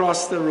desks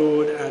across the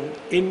road and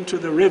into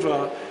the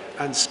river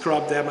and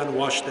scrub them and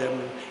wash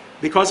them,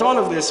 because all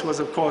of this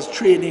was, of course,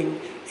 training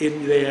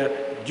in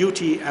their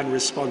duty and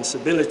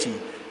responsibility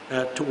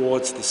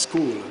towards the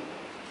school.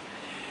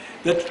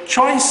 The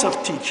choice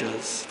of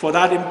teachers for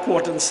that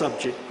important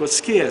subject was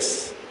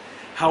scarce,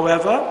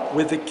 However,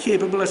 with the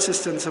capable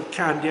assistance of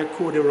Candia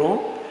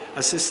Corderon,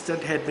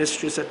 assistant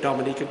headmistress at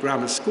Dominica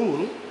Grammar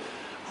School,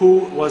 who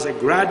was a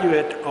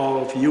graduate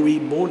of UE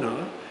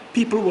Mona,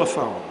 people were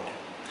found.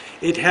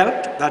 It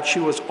helped that she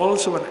was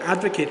also an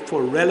advocate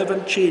for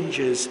relevant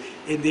changes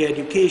in the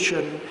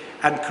education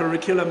and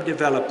curriculum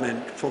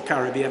development for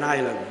Caribbean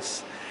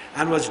islands,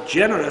 and was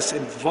generous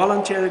in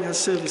volunteering her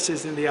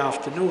services in the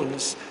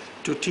afternoons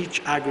to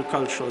teach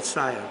agricultural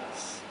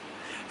science.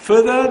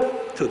 Further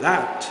to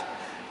that,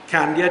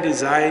 Candia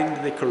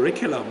designed the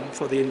curriculum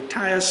for the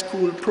entire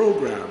school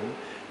program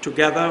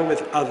together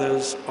with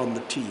others on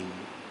the team.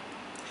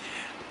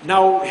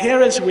 Now,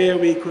 here is where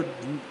we could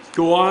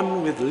go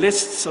on with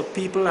lists of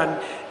people,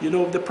 and you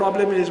know, the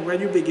problem is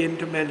when you begin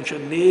to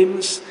mention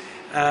names,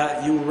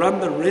 you run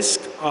the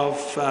risk of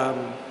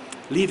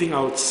leaving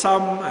out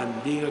some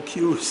and being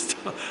accused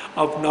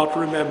of not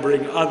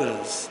remembering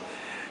others.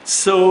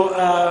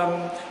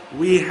 So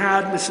we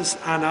had Mrs.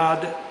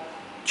 Anand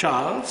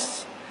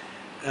Charles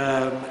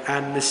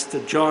and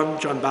Mr.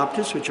 John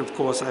Baptist, which of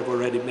course I've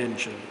already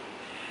mentioned.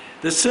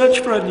 The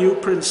search for a new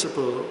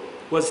principal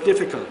was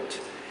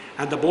difficult,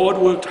 and the board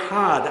worked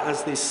hard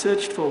as they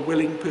searched for a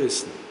willing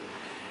person.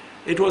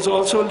 It was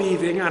also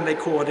leaving, and a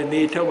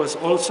coordinator was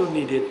also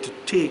needed to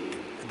take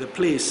the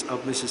place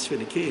of Mrs.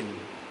 Finnecane.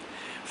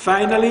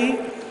 Finally,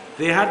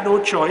 they had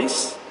no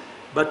choice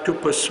but to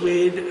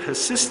persuade her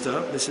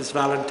sister, Mrs.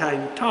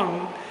 Valentine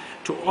Tongue,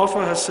 to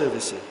offer her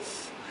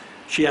services.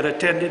 She had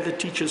attended the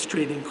Teachers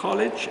Training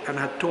College and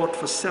had taught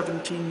for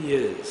 17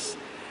 years,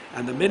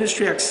 and the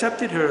ministry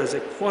accepted her as a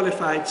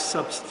qualified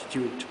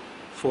substitute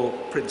for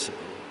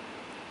principal.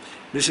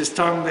 Mrs.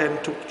 Tongue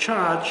then took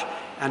charge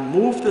and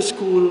moved the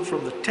school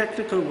from the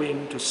technical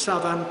wing to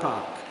Savan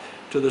Park,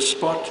 to the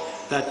spot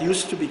that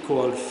used to be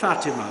called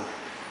Fatima,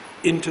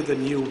 into the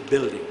new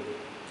building.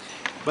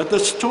 But the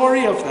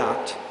story of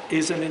that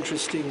is an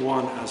interesting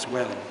one as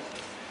well.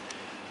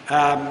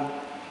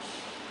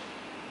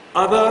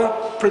 Other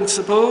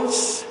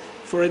principals,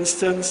 for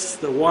instance,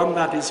 the one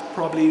that is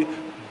probably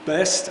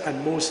best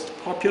and most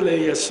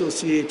popularly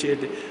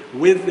associated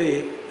with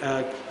the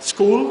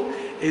school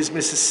is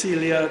Mrs.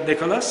 Celia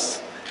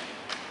Nicholas,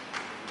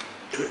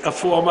 a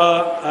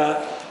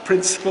former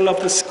principal of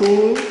the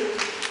school.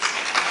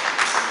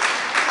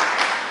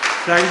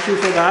 Thank you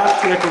for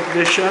that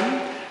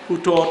recognition, who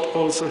taught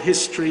also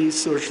history,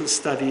 social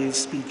studies,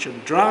 speech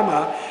and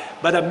drama.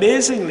 But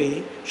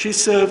amazingly, she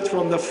served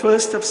from the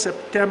 1st of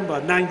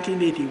September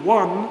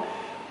 1981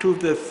 to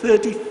the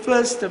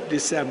 31st of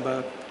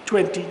December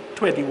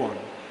 2021.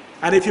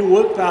 And if you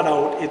work that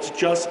out, it's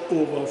just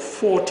over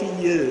 40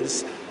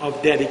 years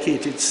of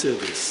dedicated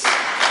service.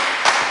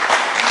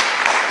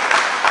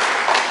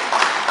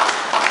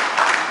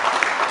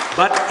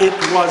 But it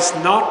was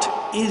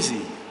not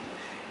easy.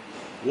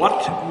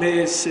 What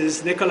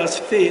Mrs. Nicholas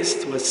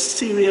faced was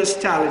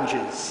serious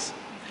challenges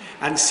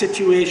and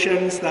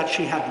situations that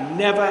she had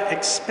never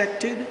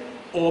expected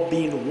or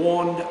been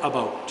warned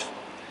about.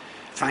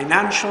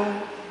 Financial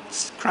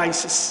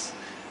crisis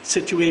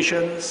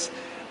situations,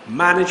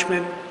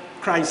 management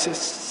crisis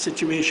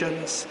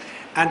situations,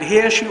 and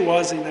here she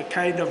was in a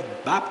kind of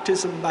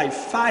baptism by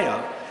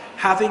fire,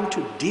 having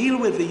to deal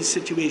with these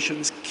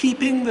situations,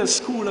 keeping the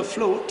school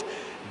afloat,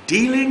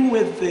 dealing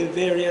with the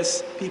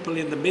various people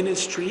in the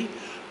ministry,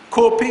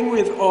 coping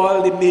with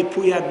all the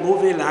mépris and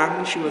mauvais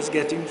langue she was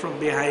getting from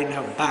behind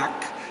her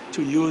back,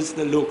 to use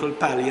the local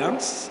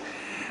parlance.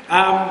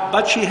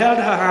 But she held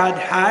her head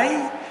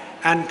high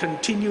and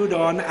continued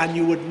on, and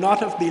you would not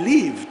have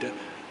believed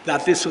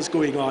that this was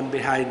going on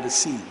behind the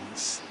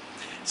scenes.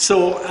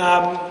 So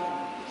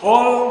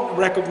all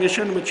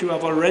recognition which you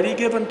have already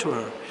given to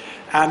her,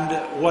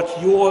 and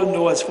what you all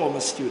know as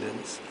former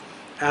students,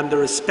 and the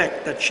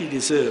respect that she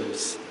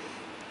deserves,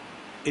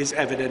 is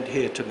evident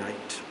here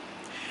tonight.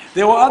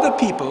 There were other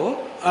people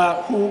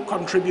who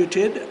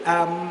contributed,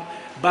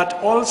 but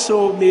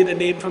also made a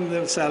name for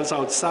themselves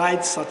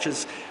outside, such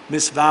as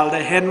Miss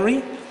Valda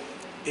Henry,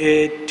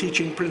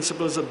 teaching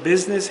principles of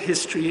business,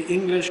 history,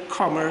 English,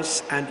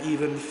 commerce, and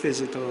even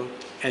physical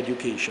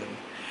education.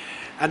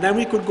 And then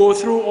we could go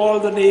through all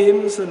the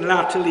names, and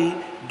latterly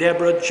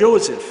Deborah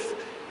Joseph,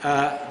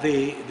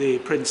 the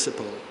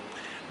principal.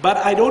 But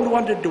I don't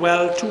want to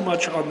dwell too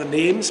much on the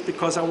names,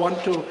 because I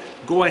want to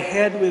go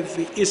ahead with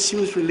the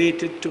issues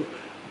related to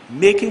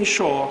making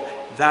sure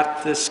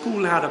that the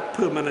school had a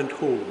permanent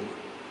home.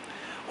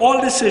 All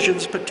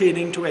decisions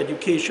pertaining to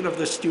education of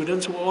the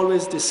students were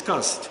always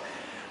discussed,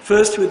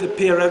 first with the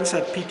parents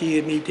at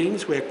PTA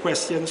meetings, where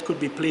questions could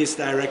be placed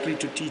directly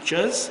to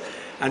teachers,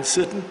 and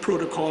certain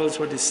protocols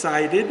were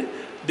decided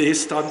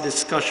based on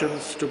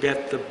discussions to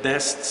get the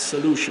best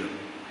solution.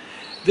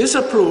 This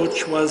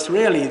approach was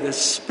really the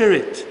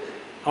spirit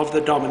of the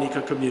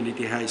Dominica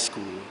Community High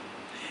School.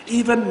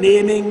 Even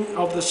naming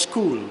of the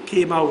school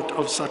came out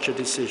of such a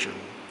decision.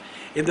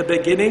 In the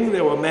beginning,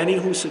 there were many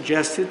who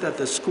suggested that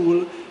the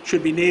school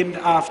should be named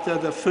after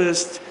the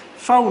first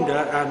founder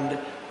and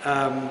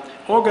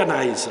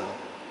organizer.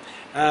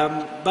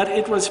 But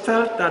it was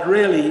felt that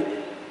really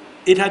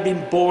it had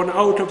been born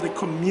out of the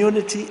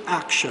community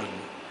action,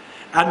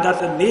 and that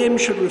the name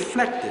should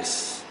reflect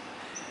this.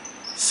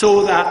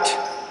 So that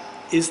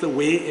is the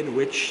way in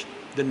which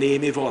the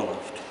name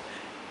evolved,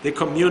 the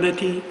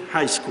Community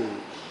High School.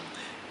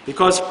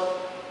 Because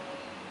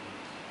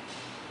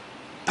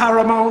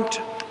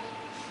paramount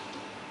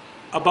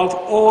above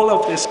all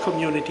of this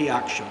community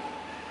action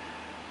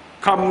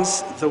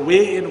comes the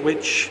way in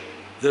which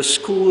the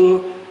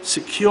school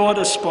secured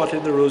a spot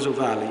in the Roseau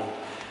Valley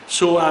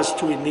so as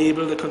to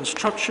enable the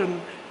construction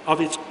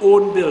of its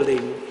own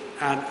building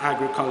and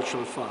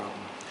agricultural farm.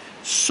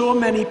 So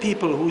many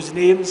people whose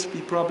names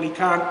we probably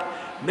can't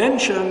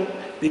mention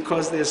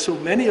because there's so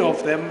many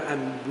of them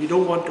and we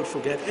don't want to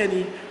forget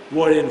any,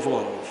 were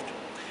involved.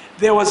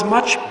 There was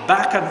much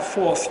back and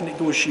forth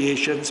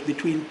negotiations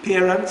between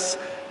parents,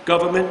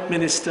 government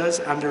ministers,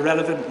 and the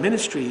relevant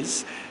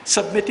ministries,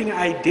 submitting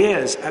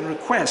ideas and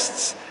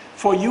requests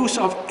for use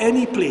of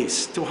any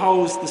place to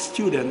house the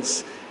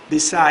students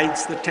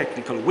besides the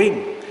technical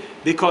wing.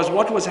 Because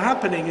what was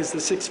happening is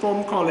the sixth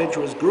form college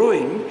was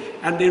growing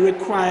and they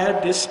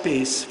required this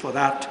space for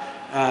that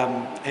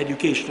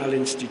educational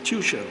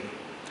institution,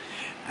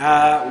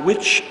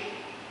 which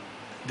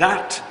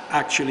that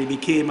actually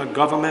became a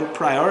government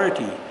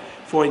priority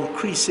for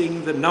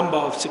increasing the number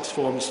of sixth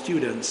form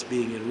students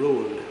being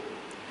enrolled.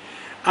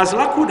 As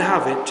luck would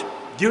have it,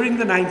 during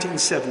the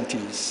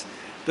 1970s,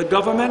 the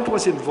government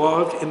was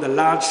involved in the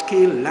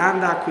large-scale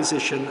land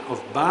acquisition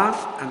of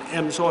Bath and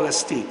Elmshall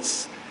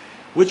estates,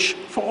 which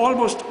for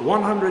almost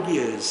 100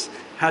 years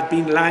had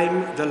been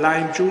the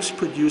lime juice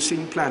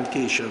producing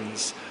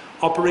plantations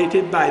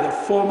operated by the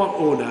former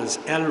owners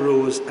L.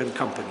 Rose and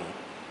Company.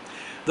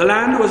 The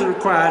land was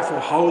required for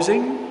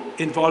housing,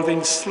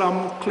 involving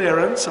slum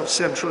clearance of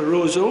central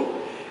Roseau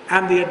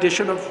and the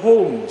addition of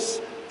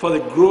homes for the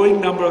growing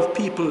number of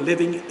people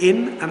living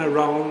in and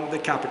around the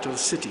capital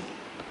city.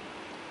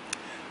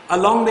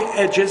 Along the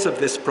edges of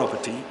this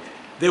property,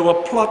 there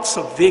were plots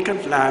of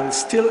vacant land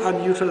still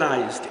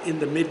unutilized in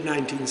the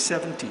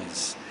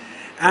mid-1970s,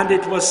 and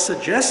it was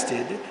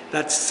suggested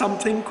that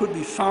something could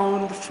be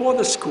found for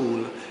the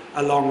school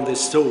along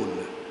this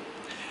zone.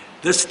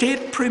 The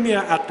state premier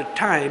at the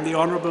time, the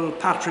Honorable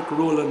Patrick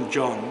Rowland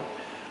John,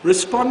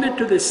 responded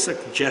to this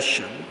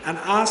suggestion and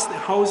asked the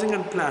Housing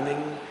and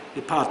Planning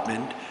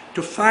Department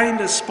to find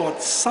a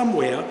spot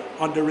somewhere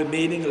on the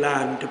remaining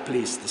land to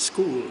place the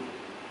school.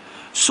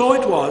 So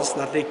it was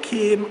that they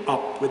came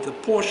up with the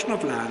portion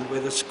of land where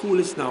the school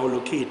is now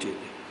located.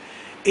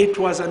 It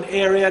was an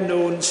area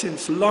known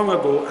since long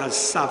ago as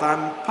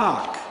Savan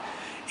Park.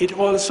 It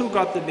also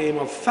got the name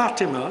of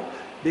Fatima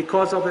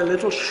because of a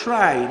little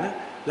shrine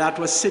that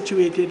was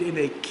situated in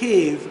a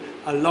cave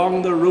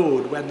along the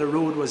road when the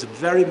road was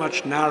very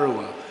much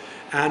narrower.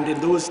 And in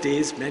those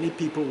days, many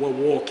people were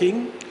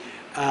walking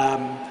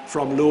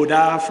from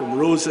Loda, from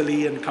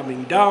Rosalie and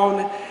coming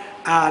down,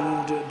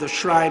 and the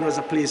shrine was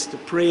a place to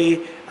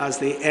pray as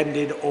they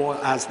ended or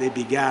as they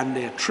began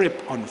their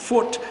trip on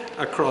foot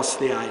across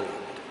the island.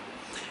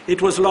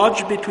 It was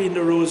lodged between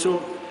the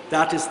Roseau,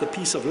 that is the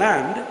piece of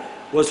land,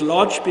 was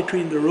lodged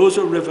between the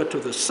Roseau River to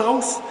the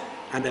south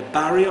and a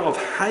barrier of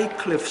high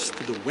cliffs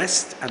to the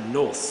west and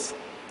north.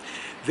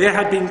 There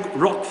had been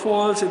rock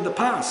falls in the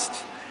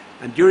past,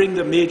 and during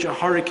the major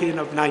hurricane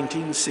of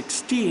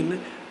 1916,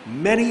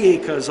 many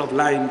acres of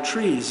lime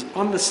trees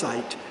on the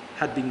site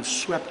had been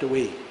swept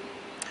away.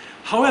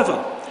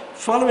 However,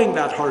 following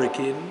that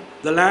hurricane,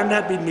 the land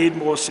had been made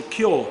more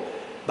secure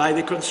by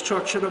the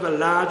construction of a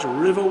large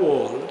river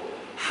wall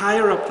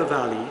higher up the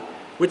valley,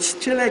 which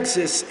still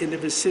exists in the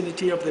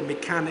vicinity of the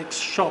mechanics'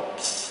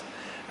 shops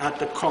at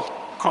the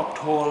Copt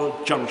Hall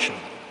Junction.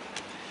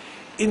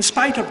 In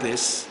spite of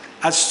this,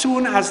 as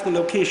soon as the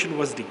location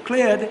was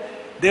declared,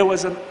 there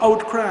was an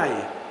outcry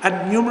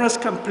and numerous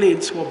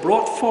complaints were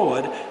brought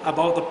forward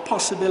about the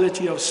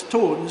possibility of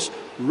stones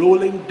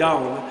rolling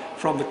down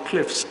from the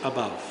cliffs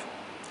above.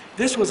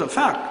 This was a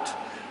fact,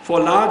 for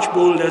large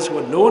boulders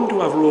were known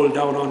to have rolled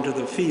down onto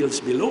the fields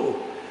below,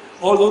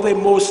 although they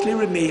mostly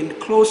remained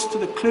close to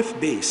the cliff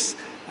base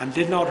and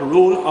did not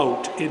roll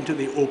out into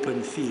the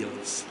open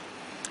fields.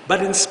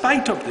 But in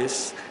spite of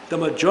this, the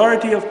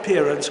majority of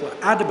parents were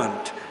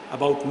adamant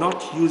about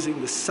not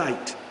using the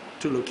site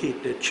to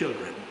locate their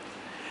children.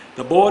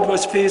 The board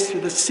was faced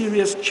with a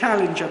serious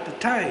challenge at the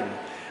time,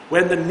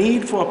 when the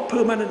need for a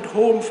permanent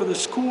home for the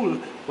school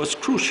was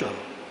crucial.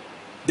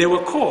 They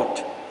were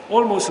caught,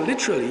 almost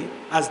literally,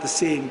 as the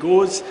saying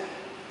goes,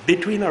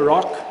 between a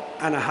rock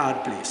and a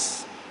hard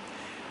place.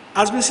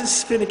 As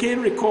Mrs.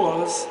 Finnegate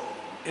recalls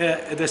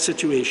the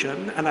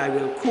situation, and I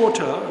will quote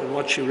her in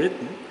what she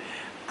written,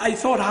 I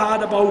thought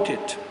hard about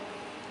it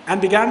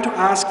and began to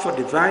ask for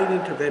divine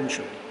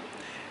intervention,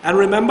 and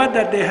remembered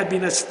that there had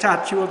been a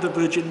statue of the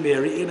Virgin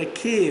Mary in a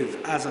cave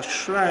as a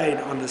shrine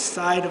on the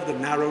side of the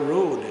narrow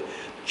road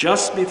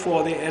just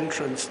before the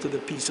entrance to the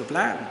piece of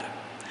land.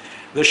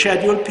 The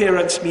scheduled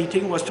parents'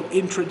 meeting was to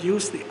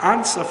introduce the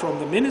answer from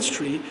the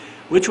ministry,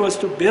 which was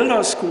to build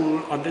our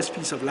school on this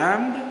piece of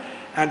land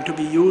and to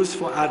be used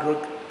for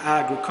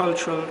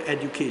agricultural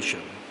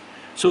education.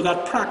 so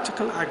that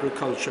practical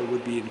agriculture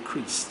would be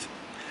increased.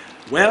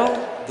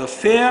 Well, the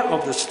fear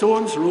of the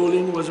stones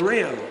rolling was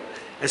real,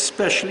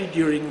 especially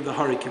during the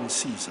hurricane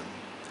season.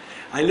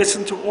 I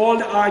listened to all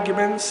the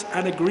arguments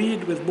and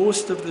agreed with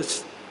most that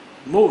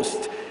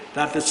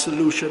the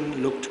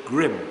solution looked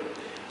grim,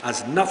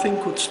 as nothing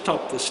could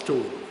stop the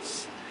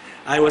stones.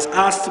 I was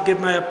asked to give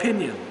my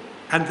opinion,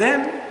 and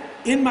then,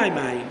 in my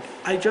mind,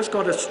 I just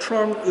got a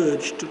strong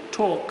urge to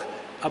talk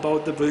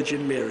about the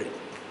Virgin Mary,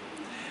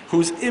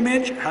 whose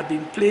image had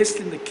been placed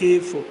in the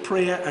cave for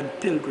prayer and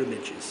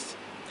pilgrimages.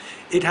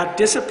 It had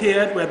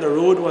disappeared when the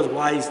road was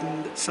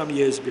widened some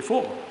years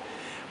before.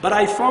 But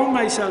I found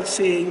myself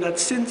saying that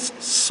since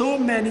so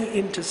many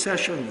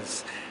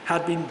intercessions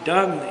had been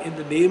done in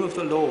the name of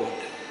the Lord,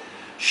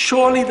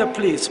 surely the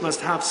place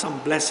must have some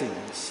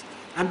blessings.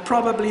 And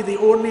probably the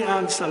only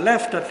answer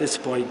left at this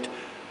point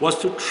was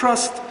to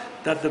trust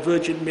that the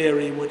Virgin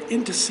Mary would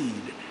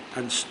intercede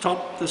and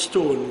stop the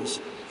stones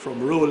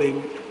from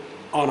rolling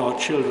on our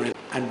children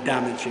and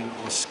damaging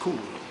our school,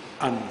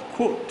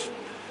 unquote.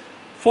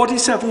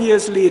 47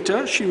 years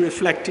later, she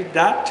reflected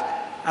that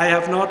I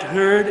have not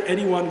heard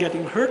anyone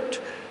getting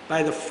hurt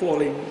by the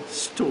falling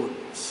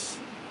stones.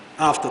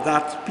 After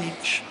that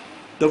speech,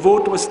 the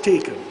vote was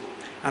taken,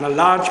 and a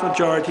large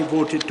majority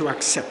voted to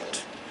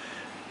accept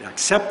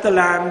the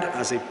land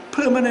as a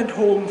permanent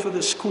home for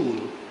the school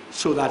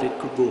so that it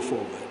could go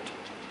forward.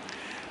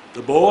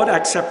 The board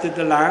accepted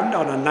the land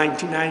on a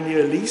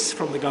 99-year lease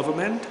from the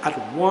government at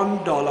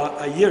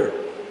 $1 a year.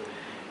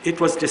 It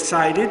was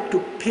decided to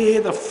pay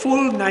the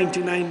full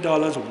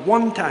 $99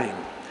 one time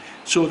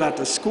so that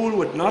the school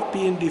would not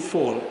be in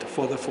default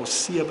for the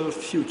foreseeable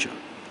future.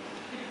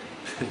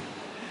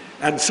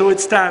 And so it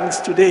stands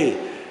today.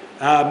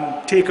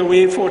 Take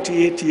away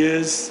 48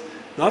 years,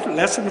 not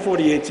less than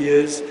 48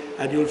 years,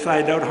 and you'll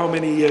find out how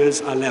many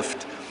years are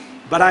left.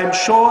 But I'm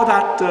sure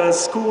that the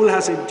school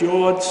has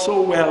endured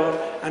so well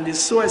and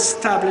is so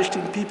established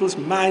in people's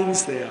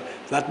minds there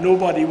that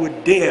nobody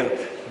would dare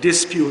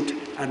dispute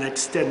an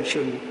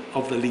extension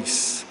of the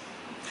lease.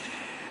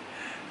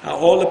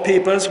 All the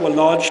papers were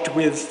lodged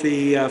with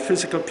the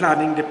physical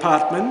planning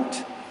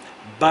department,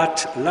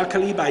 but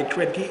luckily by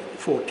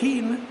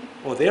 2014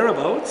 or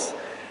thereabouts,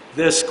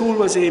 the school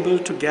was able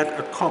to get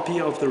a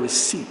copy of the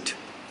receipt,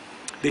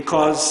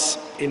 because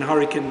in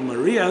Hurricane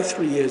Maria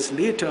 3 years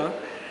later,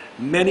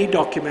 many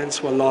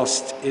documents were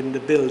lost in the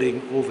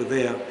building over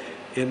there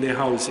in the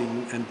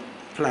housing and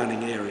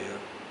planning area.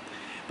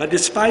 But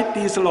despite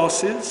these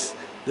losses,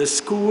 the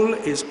school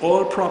is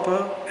all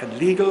proper and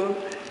legal,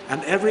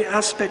 and every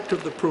aspect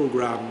of the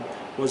program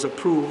was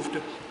approved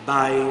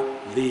by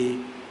the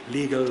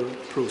legal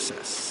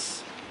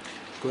process.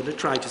 I'm going to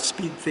try to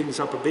speed things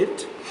up a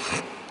bit.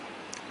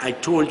 I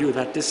told you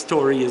that this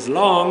story is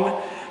long,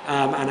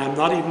 and I'm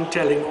not even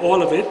telling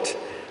all of it,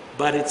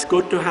 but it's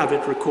good to have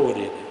it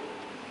recorded.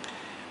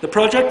 The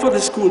project for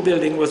the school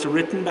building was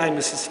written by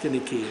Mrs.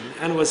 Finney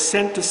and was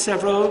sent to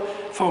several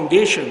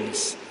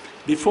foundations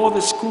before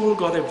the school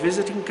got a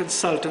visiting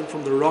consultant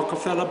from the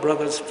Rockefeller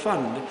Brothers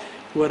Fund,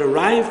 who had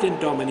arrived in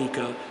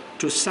Dominica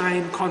to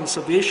sign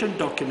conservation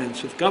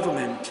documents with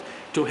government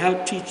to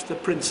help teach the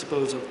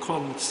principles of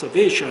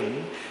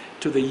conservation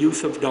to the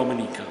youth of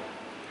Dominica.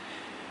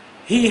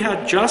 He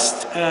had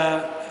just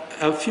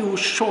a few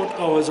short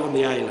hours on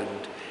the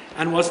island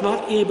and was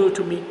not able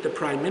to meet the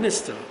Prime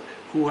Minister,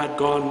 who had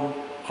gone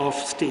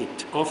off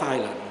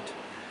island.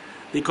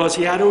 Because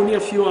he had only a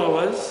few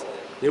hours,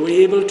 they were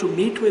able to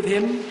meet with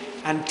him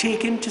and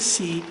take him to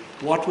see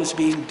what was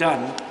being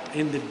done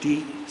in the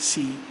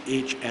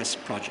DCHS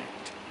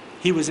project.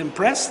 He was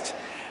impressed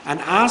and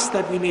asked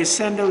that we may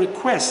send a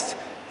request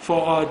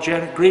for our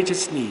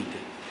greatest need.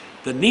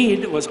 The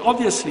need was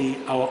obviously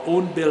our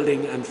own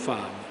building and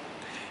farm.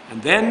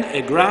 And then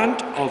a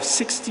grant of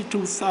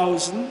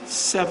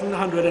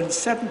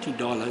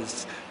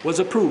 $62,770 was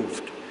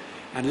approved.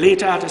 And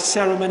later, at a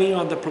ceremony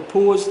on the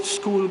proposed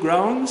school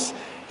grounds,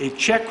 a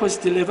check was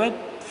delivered,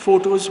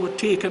 photos were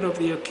taken of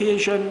the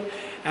occasion,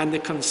 and the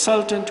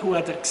consultant who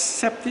had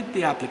accepted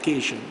the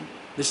application,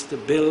 Mr.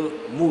 Bill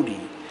Moody,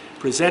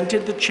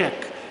 presented the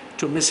check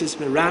to Mrs.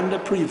 Miranda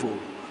Prevost,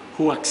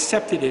 who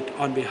accepted it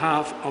on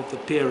behalf of the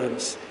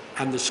parents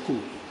and the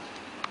school.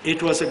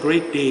 It was a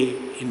great day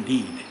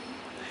indeed.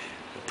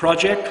 The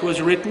project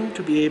was written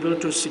to be able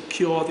to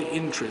secure the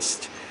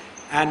interest,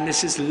 and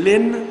Mrs.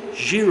 Lynn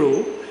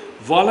Giraud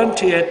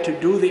volunteered to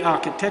do the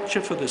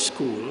architecture for the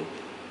school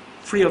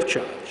free of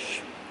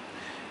charge.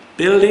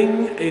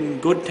 Building in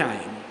good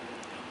time.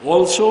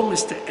 Also,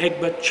 Mr.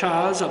 Egbert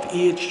Charles of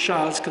E.H.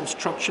 Charles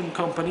Construction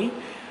Company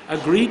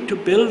agreed to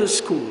build a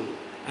school,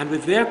 and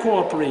with their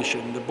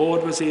cooperation, the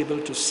board was able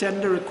to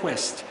send a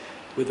request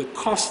with the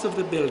cost of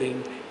the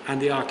building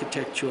and the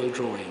architectural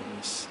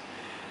drawings.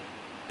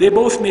 They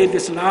both made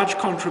this large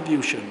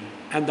contribution,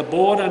 and the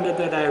board, under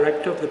the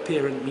director of the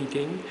parent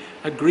meeting,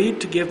 agreed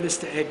to give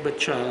Mr. Egbert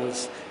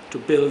Charles to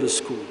build the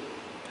school.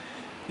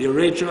 The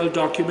original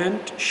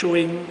document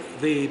showing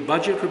the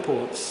budget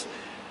reports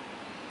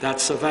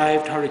that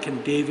survived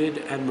Hurricane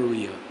David and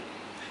Maria.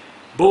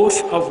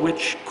 both of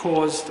which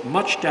caused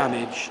much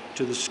damage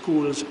to the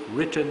school's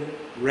written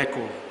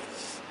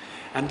records.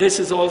 And this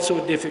is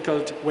also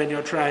difficult when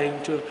you're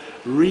trying to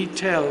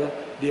retell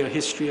the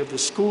history of the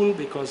school,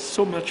 because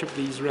so much of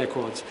these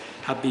records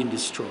have been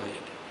destroyed.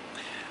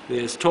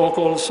 There's talk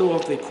also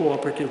of the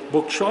cooperative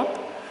bookshop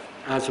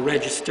as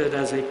registered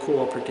as a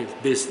cooperative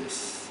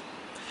business.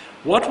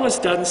 What was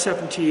done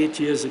 78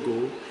 years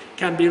ago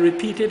can be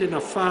repeated in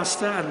a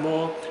faster and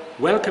more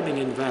welcoming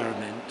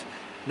environment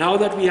now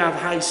that we have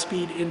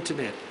high-speed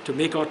internet to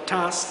make our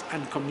tasks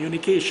and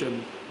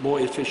communication more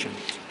efficient.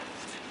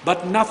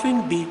 But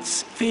nothing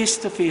beats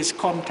face-to-face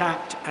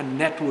contact and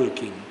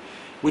networking,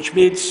 which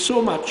made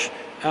so much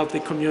of the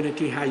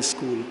community high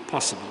school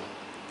possible.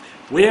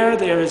 Where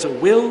there is a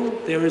will,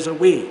 there is a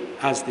way,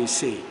 as they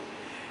say.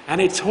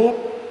 And it's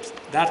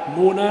hoped that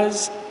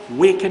Mona's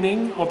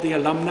Wakening of the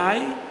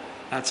Alumni,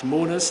 that's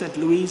Mona St.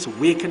 Louis'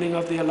 Wakening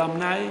of the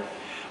Alumni,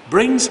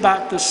 brings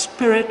back the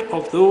spirit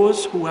of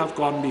those who have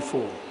gone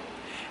before,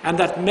 and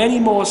that many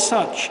more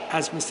such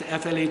as Mr.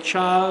 F.L.A.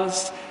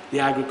 Charles, the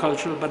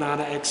agricultural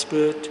banana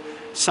expert,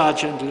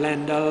 Sergeant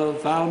Lendell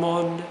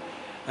Valmond,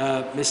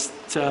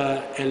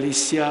 Mr.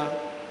 Alicia,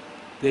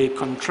 the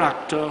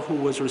contractor who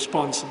was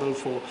responsible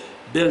for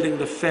building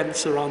the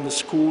fence around the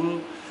school,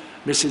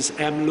 Mrs.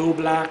 M.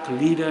 Loblack,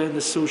 leader in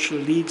the Social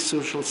League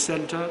Social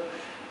Center,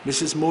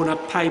 Mrs. Mona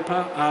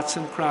Piper, arts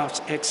and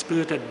crafts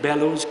expert at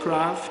Bellows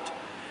Craft,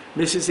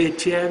 Mrs.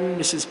 Etienne,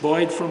 Mrs.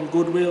 Boyd from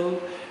Goodwill,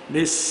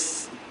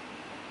 Mrs.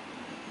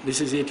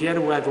 Etienne,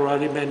 who I've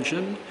already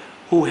mentioned,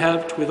 who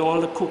helped with all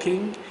the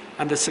cooking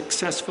and the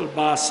successful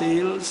bar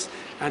sales,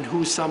 and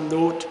who, some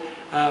note,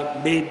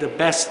 made the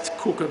best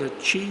coconut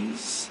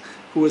cheese,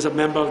 who was a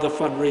member of the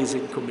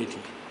fundraising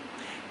committee.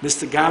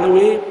 Mr.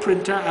 Galloway,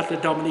 printer at the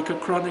Dominica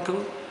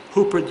Chronicle,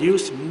 who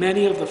produced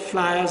many of the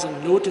flyers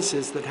and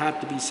notices that had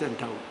to be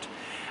sent out.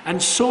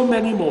 And so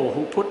many more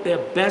who put their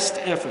best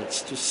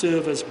efforts to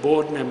serve as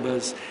board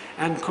members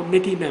and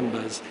committee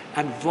members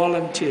and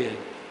volunteered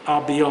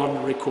are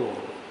beyond recall.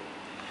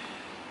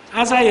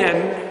 As I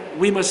end,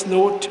 we must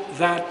note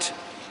that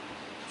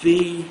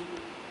the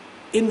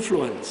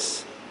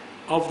influence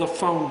of the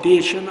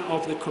foundation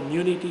of the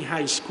community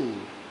high school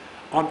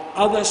on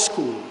other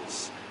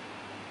schools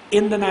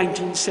in the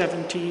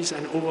 1970s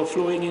and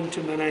overflowing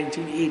into the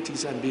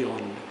 1980s and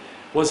beyond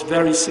was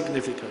very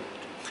significant.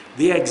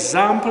 The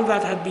example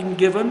that had been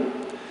given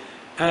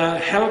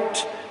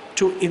helped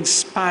to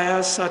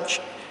inspire such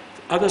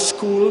other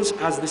schools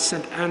as the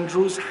St.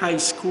 Andrew's High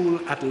School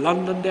at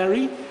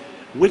Londonderry,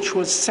 which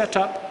was set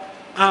up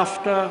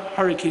after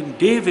Hurricane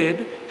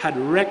David had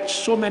wrecked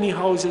so many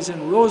houses in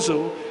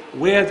Roseau,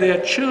 where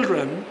their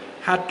children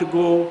had to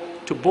go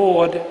to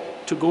board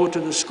to go to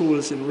the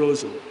schools in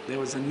Roseau. There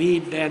was a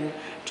need then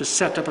to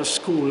set up a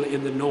school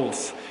in the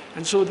north.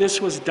 And so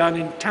this was done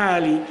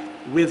entirely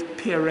with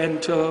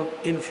parental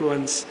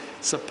influence,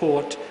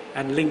 support,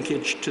 and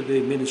linkage to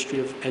the Ministry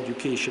of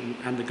Education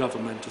and the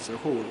government as a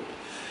whole.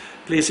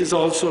 Places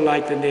also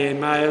like the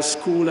Nehemiah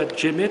School at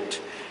Jimmet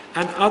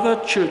and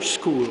other church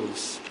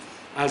schools,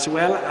 as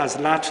well as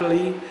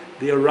latterly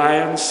the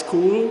Orion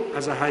School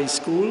as a high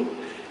school,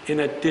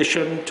 in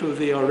addition to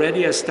the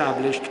already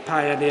established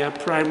Pioneer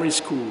Primary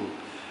School,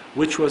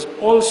 which was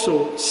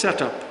also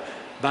set up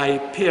by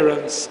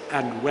parents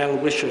and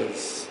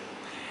well-wishers.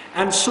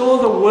 And so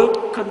the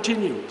work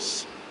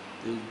continues.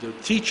 The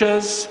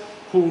teachers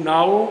who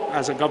now,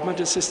 as a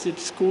government-assisted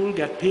school,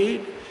 get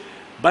paid,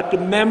 but the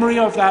memory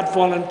of that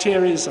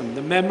volunteerism,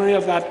 the memory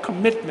of that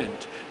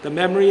commitment, the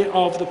memory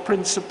of the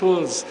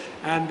principals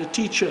and the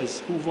teachers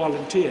who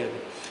volunteered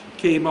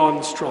came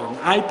on strong.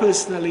 I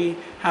personally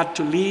had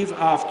to leave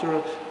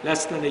after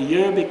less than a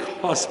year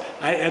because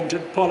I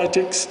entered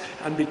politics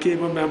and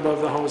became a member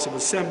of the House of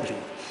Assembly.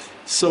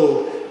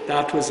 So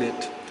that was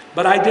it.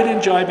 But I did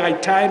enjoy my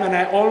time, and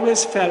I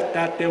always felt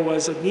that there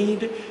was a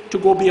need to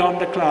go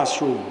beyond the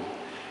classroom.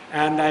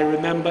 And I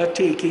remember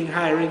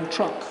hiring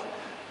truck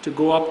to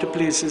go up to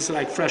places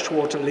like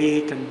Freshwater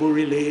Lake and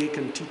Bury Lake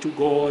and T2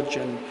 Gorge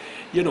and,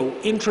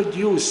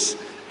 introduce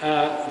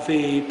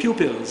the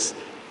pupils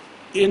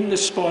in the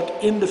spot,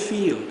 in the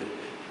field,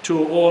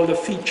 to all the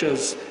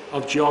features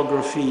of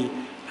geography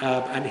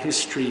and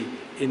history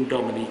in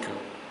Dominica.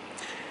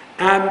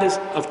 And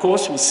of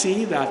course, we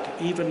see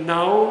that even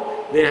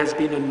now there has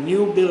been a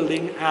new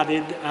building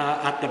added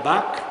at the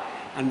back,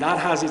 and that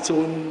has its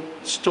own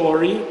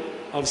story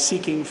of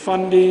seeking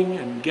funding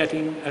and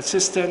getting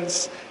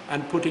assistance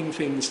and putting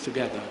things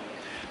together.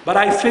 But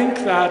I think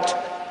that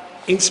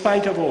in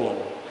spite of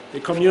all, the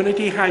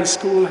community high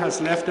school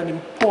has left an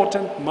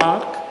important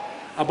mark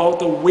about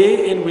the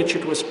way in which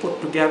it was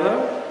put together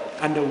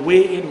and the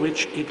way in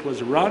which it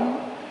was run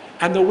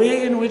and the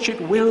way in which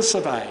it will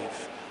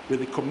survive, with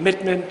the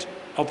commitment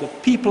of the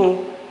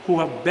people who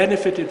have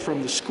benefited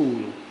from the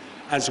school,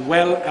 as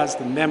well as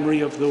the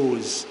memory of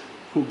those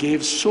who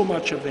gave so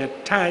much of their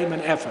time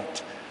and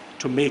effort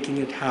to making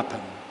it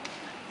happen.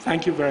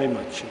 Thank you very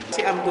much.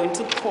 I'm going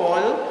to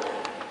call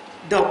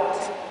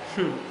Dr.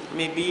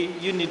 Maybe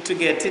you need to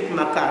get it,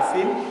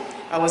 McCarthy.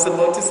 I was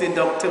about to say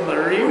Dr.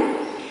 Marie,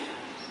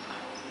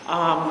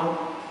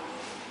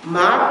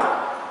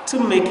 Mark to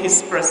make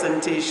his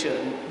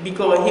presentation,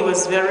 because he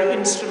was very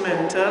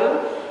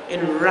instrumental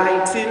in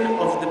writing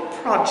of the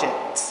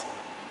project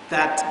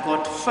that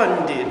got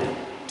funded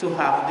to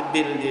have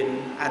the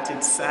building at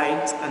its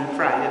site and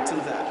prior to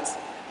that.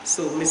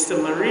 So,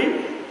 Mr.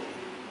 Marie.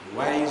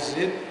 Why is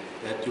it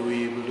that you were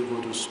able to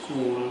go to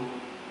school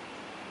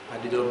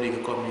at the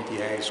Dominica Community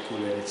High School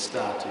when it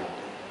started?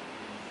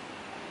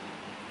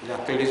 It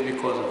actually is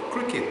because of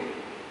cricket.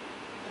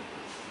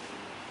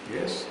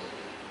 Yes?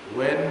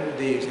 When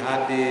they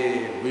had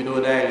the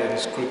Windward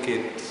Islands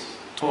cricket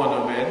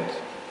tournament,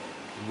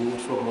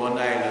 moved from one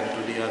island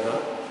to the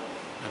other,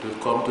 and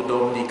would come to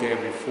Dominica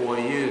every 4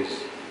 years.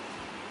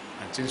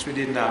 And since we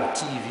didn't have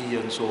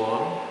TV and so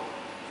on,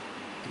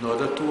 in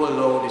order to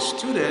allow the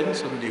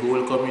students and the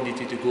whole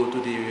community to go to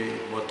the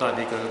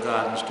botanical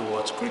gardens to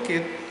watch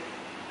cricket,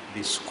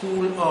 the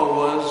school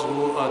hours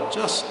were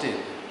adjusted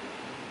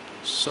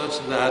such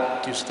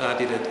that you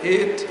started at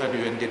 8 and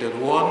you ended at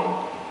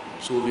 1,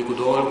 so we could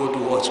all go to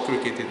watch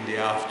cricket in the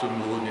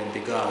afternoon in the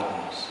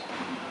gardens.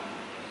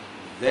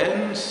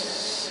 Then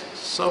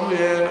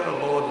somewhere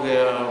about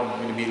there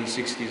in the middle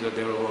 60s or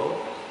thereabout,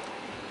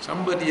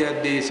 somebody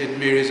at the St.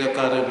 Mary's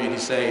Academy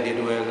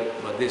decided, well,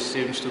 but this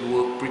seems to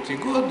work pretty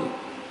good.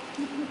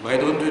 Why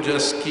don't you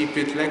just keep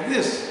it like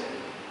this?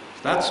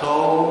 That's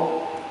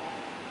how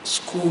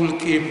school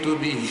came to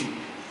be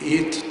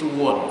 8 to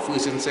 1,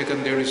 first and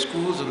secondary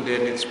schools, and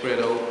then it spread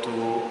out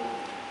to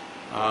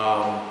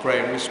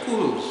primary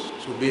schools.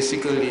 So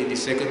basically the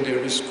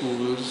secondary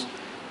schools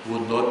were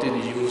not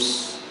in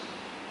use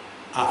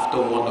after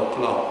 1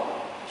 o'clock.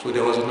 So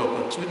there was an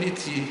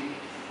opportunity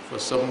for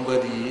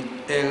somebody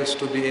else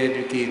to be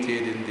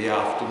educated in the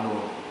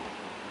afternoon.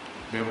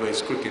 Remember,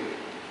 it's cricket.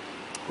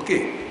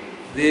 Okay,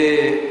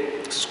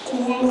 the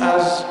school,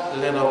 as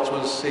Lennox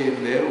was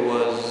saying there,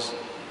 was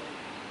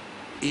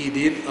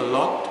aided a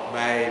lot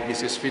by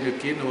Mrs.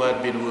 Finucane, who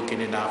had been working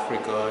in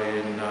Africa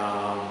in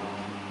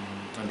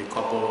the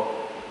copper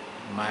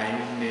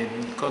mine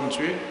in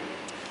country,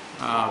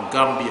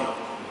 Gambia,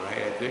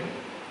 right, I think.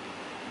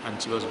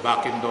 And she was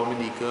back in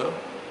Dominica,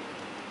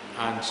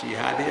 and she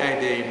had the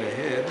idea in her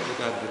head that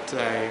at the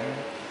time,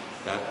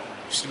 that,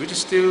 which is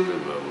still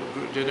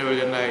generally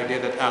an idea,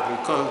 that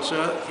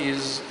agriculture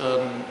is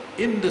an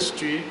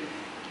industry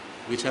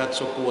which had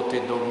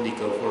supported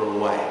Dominica for a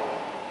while.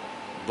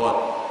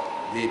 But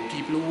the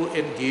people who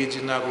engaged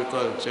in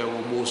agriculture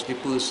were mostly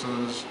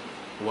persons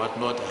who had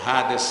not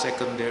had a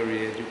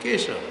secondary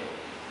education.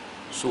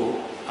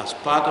 So, as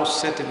part of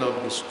setting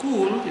up the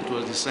school, it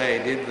was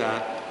decided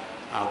that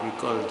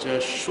agriculture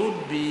should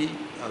be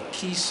a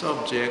key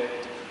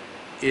subject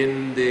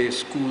in the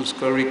school's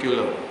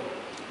curriculum.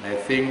 And I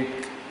think,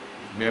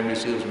 if memory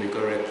serves me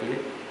correctly,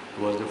 it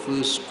was the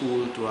first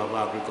school to have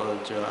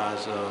agriculture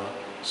as a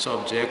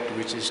subject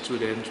which the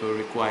students were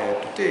required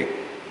to take.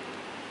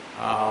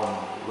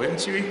 When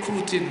she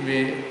recruited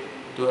me,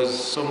 it was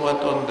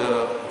somewhat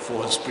under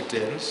false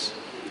pretense.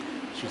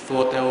 She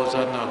thought I was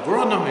an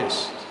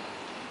agronomist,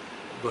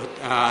 but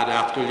I had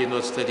actually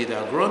not studied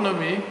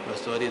agronomy. I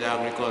studied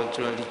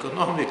agricultural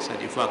economics at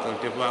the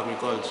Faculty of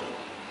Agriculture.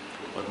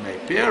 But my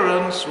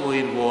parents were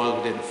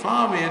involved in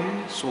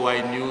farming, so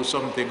I knew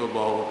something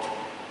about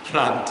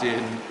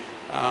planting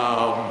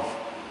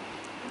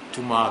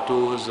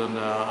tomatoes and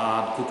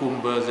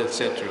cucumbers,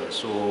 etc.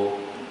 So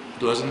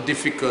it wasn't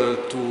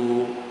difficult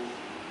to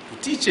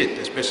teach it,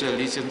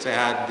 especially since I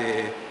had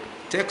the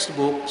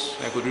textbooks.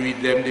 I could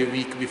read them the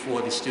week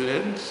before the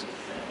students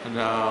and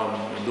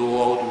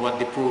know what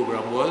the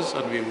program was,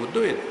 and we would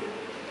do it.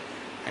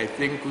 I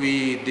think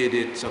we did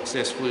it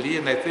successfully,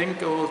 and I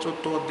think I also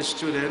taught the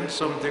students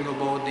something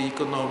about the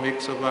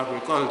economics of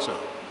agriculture,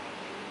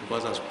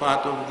 because as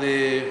part of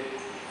the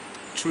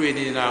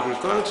training in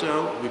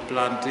agriculture, we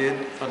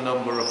planted a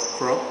number of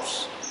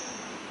crops,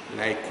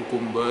 like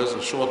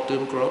cucumbers,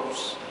 short-term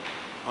crops,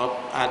 up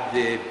at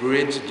the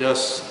bridge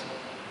just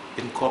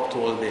in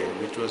Copthall there,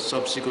 which was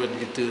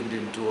subsequently turned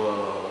into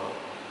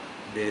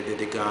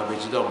the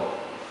garbage dump.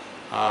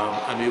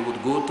 And we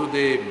would go to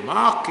the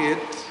market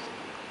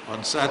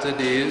on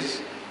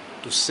Saturdays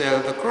to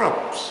sell the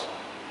crops.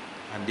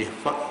 And the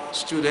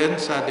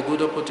students had the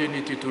good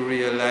opportunity to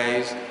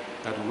realize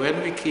that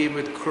when we came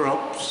with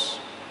crops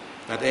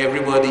that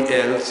everybody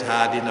else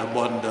had in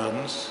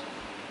abundance,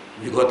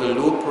 we got a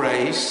low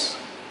price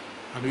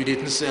and we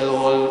didn't sell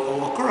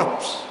all our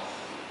crops.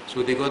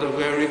 So they got a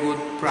very good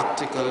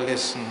practical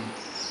lesson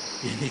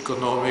in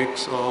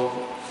economics of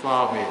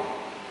farming,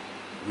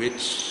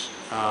 which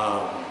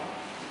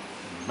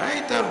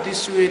might have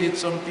dissuaded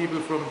some people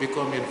from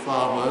becoming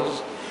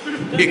farmers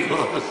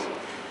because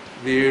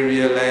they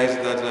realized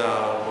that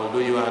although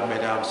you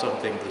might have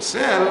something to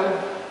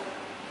sell,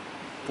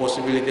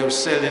 possibility of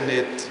selling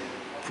it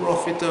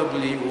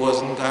profitably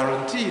wasn't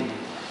guaranteed.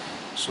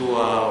 So,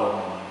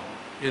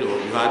 you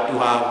had to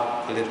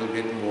have a little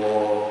bit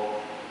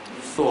more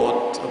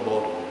thought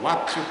about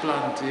what you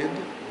planted,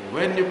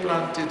 when you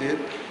planted it,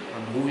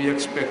 and who you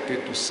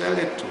expected to sell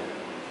it to.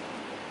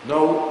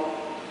 Now,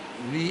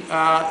 we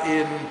are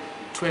in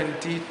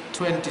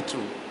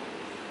 2022,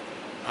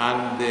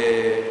 and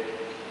the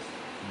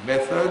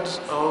methods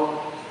of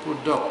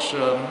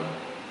production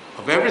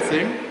of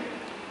everything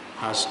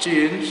has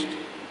changed,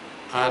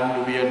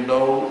 and we are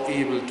now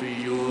able to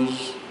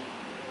use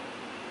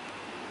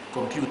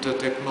computer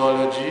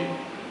technology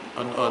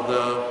and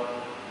other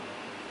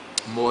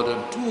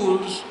modern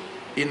tools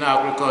in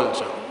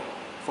agriculture.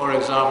 For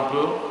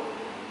example,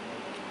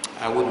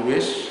 I would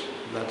wish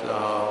that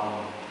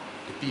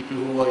the people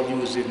who are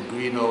using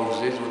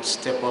greenhouses would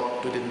step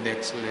up to the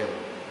next level.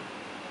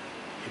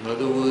 In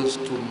other words,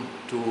 to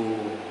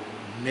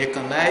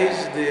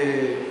mechanize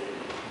the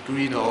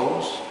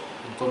greenhouse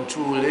and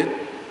control it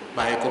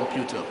by a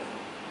computer.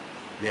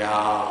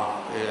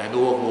 I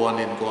know of one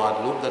in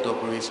Guadeloupe that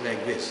operates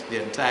like this.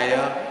 The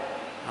entire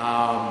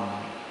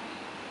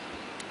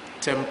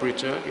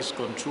temperature is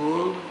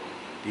controlled,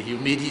 the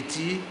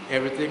humidity,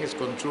 everything is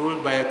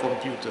controlled by a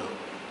computer.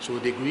 So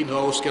the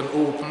greenhouse can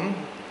open,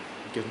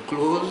 it can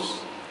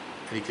close,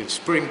 and it can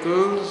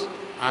sprinkle,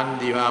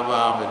 and you have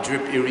a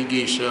drip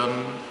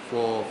irrigation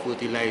for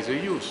fertilizer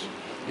use.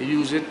 They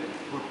use it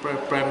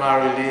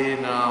primarily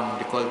in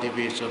the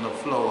cultivation of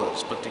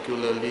flowers,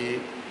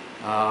 particularly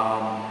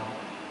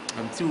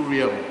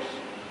anthuriums.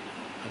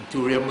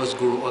 Anthurium must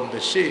grow under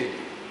shade,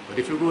 but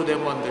if you grow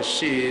them under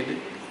shade,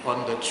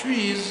 under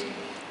trees,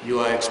 you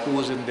are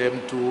exposing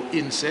them to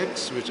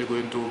insects which are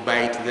going to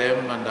bite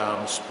them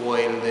and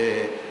spoil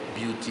the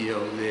beauty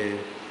of the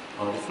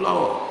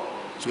flower.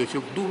 So if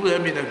you do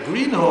them in a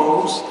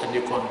greenhouse and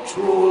you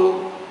control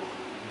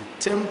the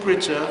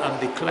temperature and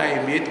the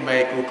climate,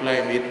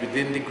 microclimate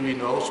within the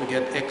greenhouse, you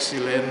get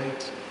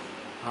excellent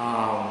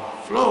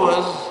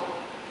flowers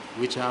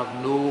which have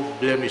no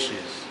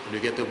blemishes. You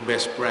get the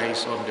best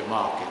price on the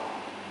market.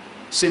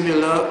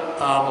 Similar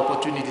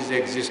opportunities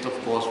exist, of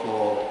course,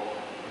 for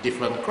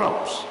different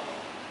crops.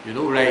 You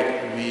know,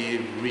 like we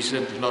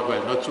recently,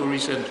 not so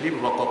recently, but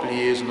a couple of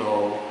years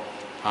now,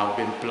 have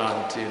been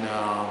planting,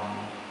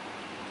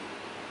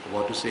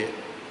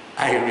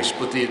 Irish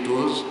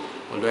potatoes,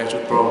 although I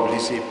should probably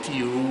say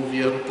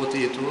Peruvian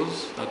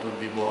potatoes, that would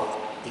be more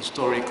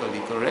historically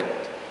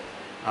correct,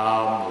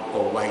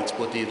 or white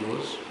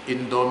potatoes,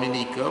 in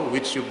Dominica,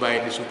 which you buy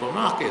in the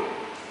supermarket.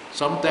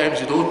 Sometimes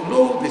you don't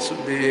know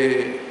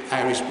the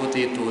Irish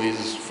potato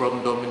is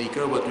from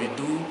Dominica, but we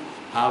do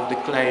have the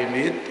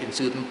climate in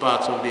certain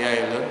parts of the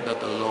island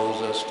that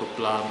allows us to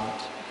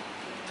plant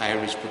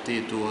Irish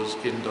potatoes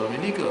in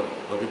Dominica.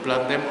 But we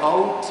plant them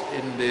out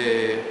in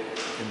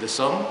the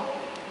sun,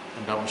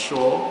 and I'm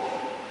sure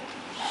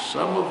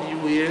some of you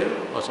here,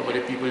 or some of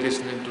the people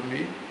listening to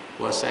me,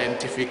 who are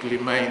scientifically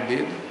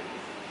minded,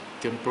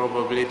 can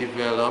probably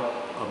develop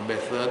a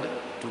method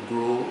to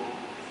grow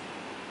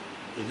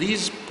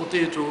these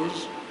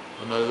potatoes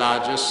on a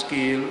larger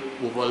scale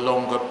over a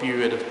longer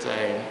period of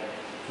time,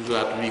 so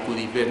that we could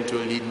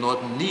eventually not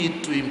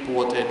need to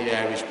import any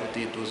Irish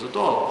potatoes at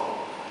all.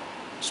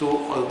 So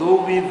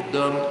although we've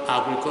done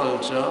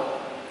agriculture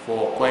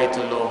for quite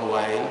a long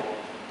while,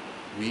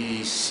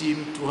 we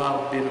seem to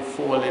have been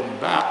falling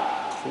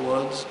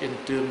backwards in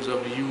terms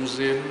of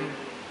using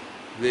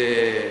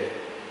the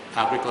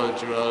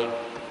agricultural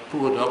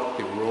product,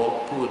 the raw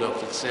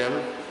product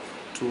itself,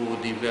 to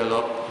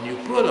develop new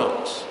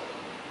products.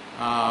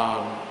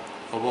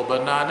 Our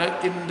banana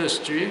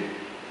industry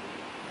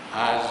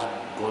has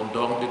gone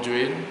down the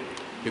drain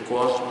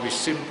because we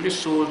simply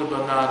sold the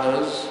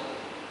bananas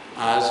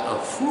as a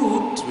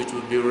fruit which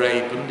would be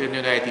ripened in the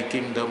United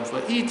Kingdom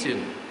for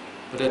eating.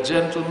 But a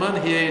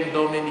gentleman here in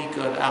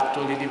Dominica had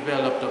actually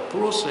developed a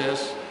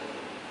process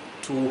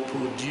to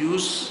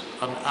produce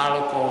an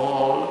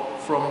alcohol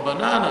from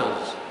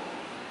bananas,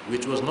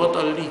 which was not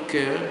a liquor,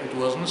 it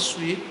wasn't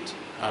sweet.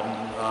 And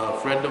a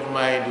friend of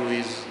mine who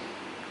is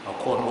a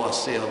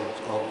connoisseur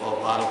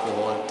of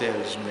alcohol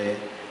tells me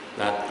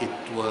that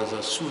it was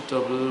a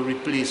suitable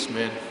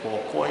replacement for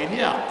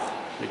cognac,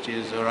 which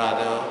is a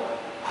rather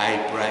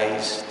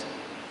high-priced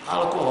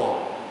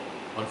alcohol.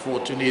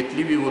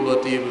 Unfortunately, we were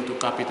not able to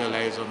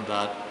capitalize on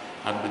that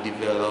and we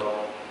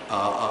developed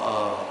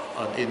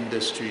an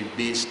industry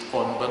based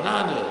on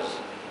bananas.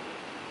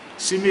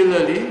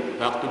 Similarly,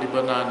 back to the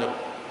banana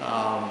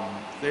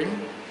thing,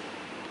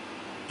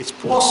 it's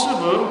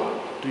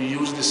possible to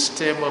use the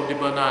stem of the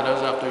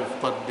bananas after you've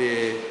cut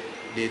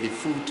the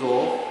fruit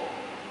off,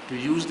 to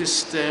use the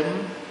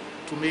stem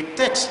to make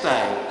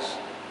textiles,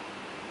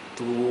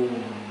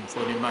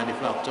 for the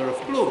manufacture of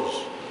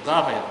clothes,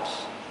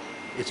 garments.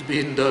 It's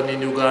been done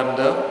in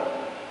Uganda,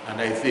 and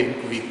I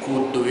think we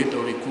could do it,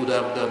 or we could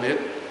have done it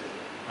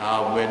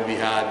when we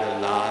had a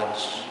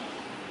large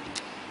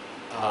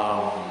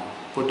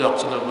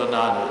production of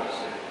bananas.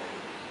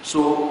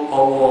 So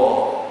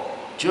our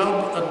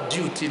job and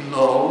duty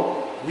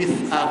now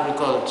with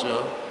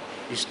agriculture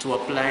is to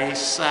apply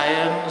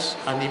science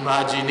and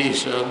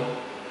imagination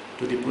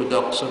to the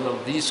production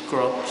of these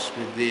crops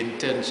with the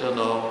intention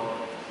of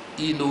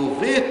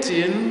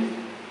innovating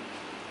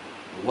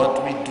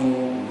what we do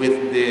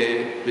with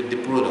the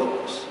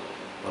products.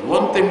 But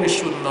one thing we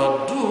should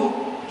not do,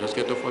 just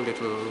get off a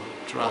little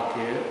track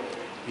here,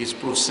 is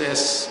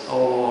process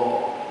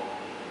our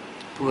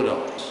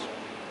products.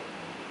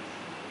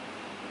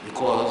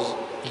 Because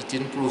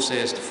eating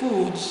processed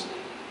foods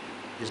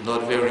is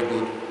not very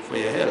good for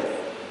your health,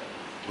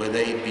 whether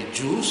it be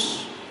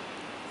juice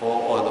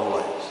or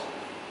otherwise.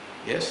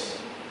 Yes?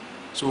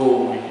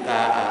 So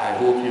I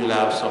hope you'll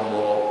have some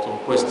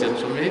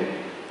questions for me,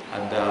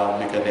 and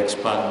we can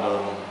expand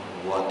on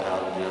what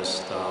I've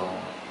just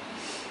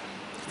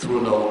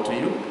thrown out to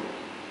you.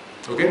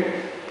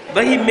 Okay?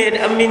 But he made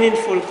a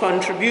meaningful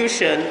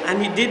contribution,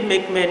 and he did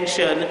make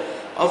mention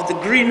of the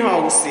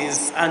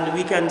greenhouses, and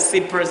we can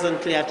see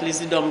presently at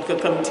least the Dominica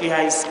Community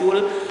High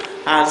School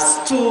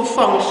has 2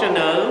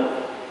 functional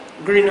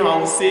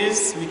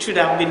greenhouses, which should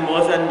have been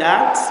more than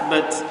that,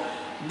 but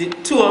the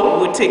 2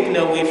 were taken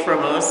away from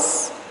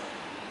us,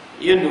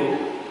 you know,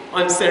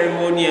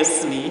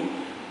 unceremoniously,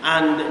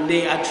 and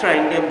they are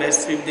trying their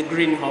best with the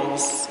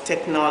greenhouse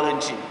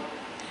technology.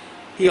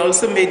 He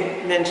also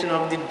made mention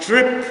of the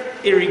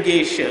drip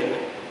irrigation,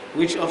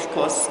 which of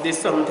course they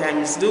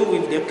sometimes do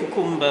with their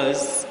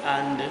cucumbers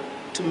and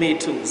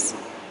tomatoes.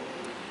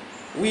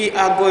 We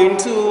are going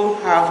to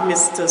have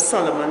Mr.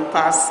 Solomon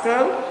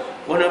Pascal,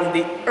 one of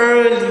the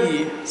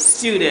early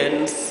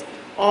students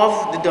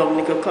of the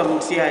Dominica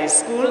Community High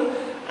School,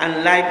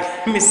 and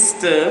like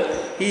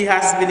Mr., he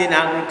has been in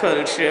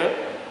agriculture,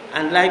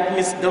 and like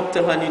Miss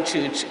Dr.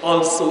 Honychurch,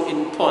 also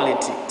in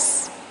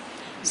politics.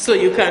 So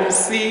you can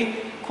see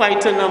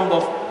quite a number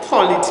of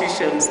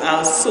politicians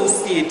are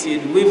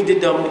associated with the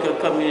Dominica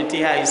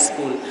Community High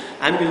School,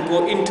 and we'll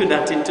go into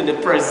that into the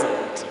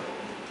present.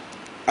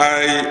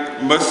 I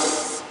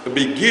must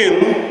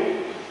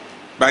begin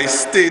by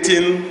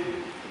stating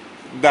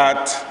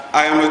that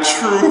I am a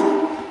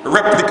true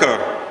replica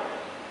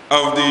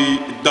of the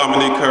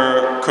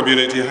Dominica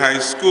Community High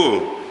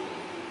School.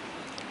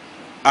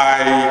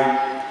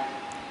 I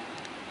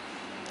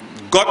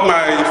got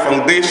my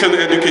foundation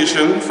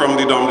education from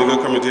the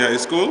Dominica Community High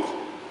School,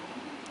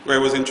 where I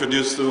was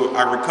introduced to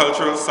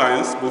agricultural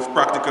science, both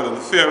practical and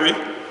theory.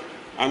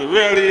 And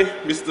really,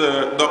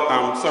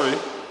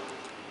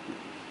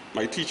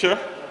 my teacher,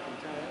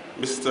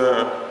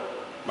 Mr.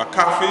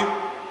 McAfee,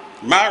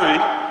 Mary,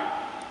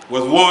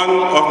 was one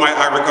of my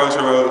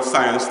agricultural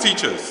science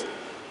teachers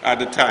at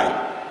the time.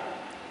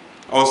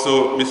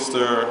 Also,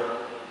 Mr.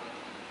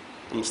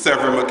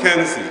 Severin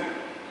Mackenzie.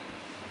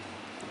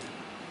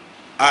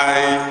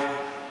 I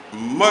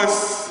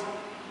must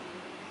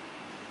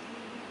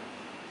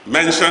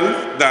mention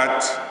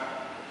that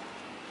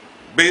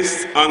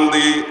based on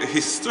the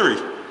history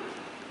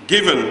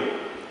given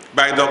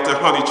by Dr.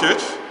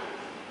 Honychurch,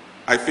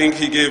 I think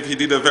he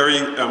did a very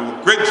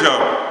great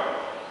job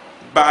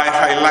by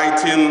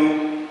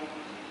highlighting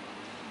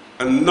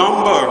a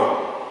number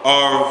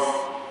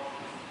of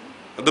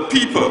the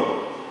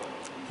people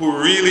who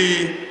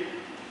really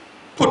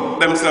put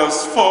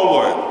themselves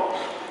forward,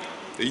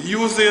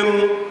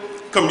 using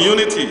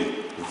community,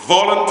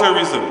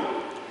 volunteerism,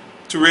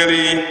 to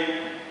really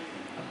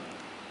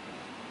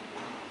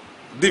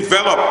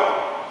develop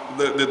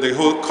the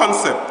whole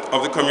concept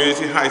of the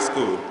community high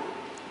school,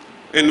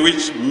 in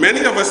which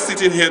many of us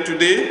sitting here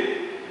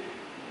today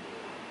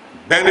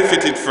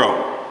benefited from.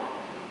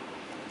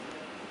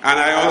 And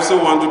I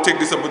also want to take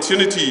this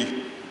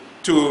opportunity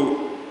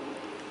to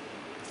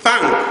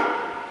thank,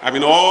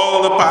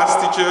 all the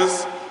past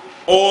teachers,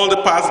 all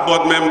the past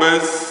board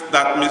members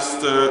that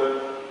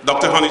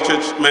Dr.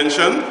 Honychurch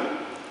mentioned,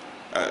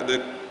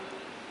 the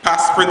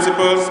past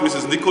principals,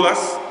 Mrs.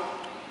 Nicholas,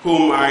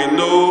 whom I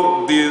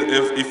know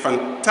did a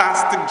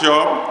fantastic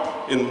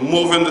job in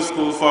moving the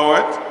school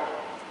forward,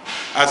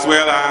 as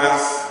well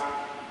as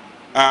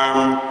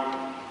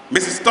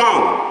Mrs.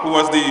 Tong, who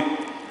was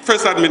the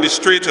first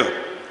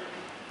administrator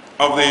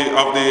of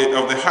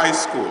the high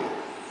school,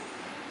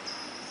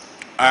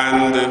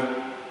 and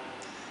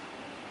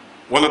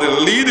one of the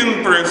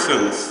leading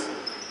persons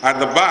at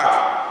the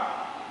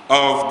back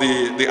of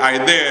the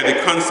idea,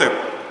 the concept,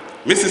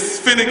 Mrs.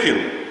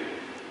 Finnegan,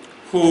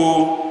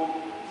 who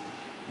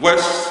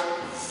was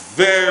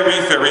very,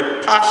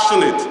 very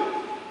passionate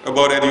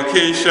about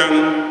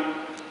education,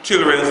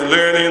 children's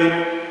learning,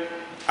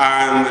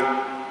 and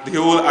the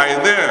whole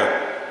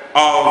idea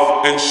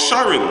of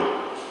ensuring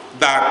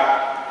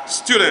that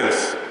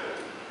students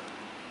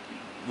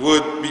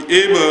would be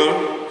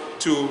able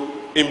to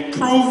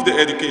improve the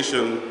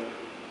education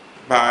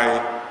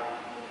by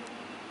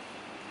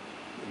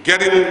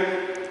getting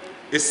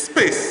a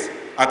space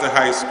at the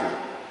high school.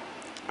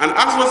 And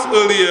as was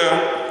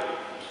earlier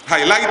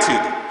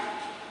highlighted,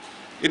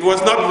 it was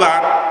not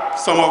that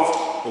some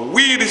of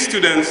we, the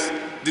students,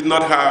 did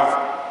not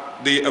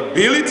have the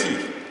ability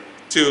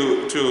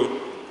to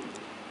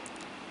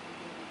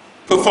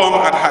perform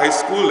at high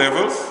school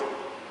levels,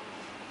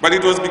 but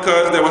it was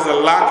because there was a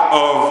lack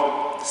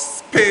of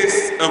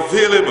space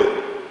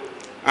available.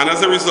 And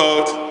as a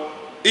result,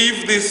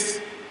 if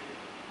these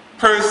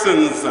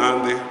persons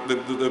and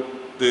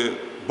the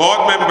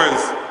board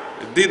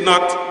members did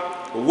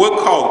not work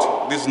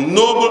out this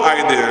noble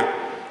idea,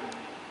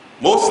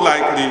 most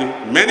likely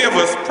many of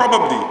us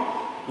probably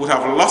would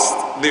have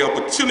lost the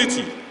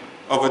opportunity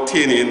of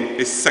attaining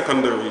a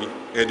secondary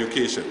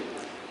education.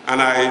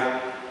 And I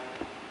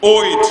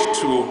owe it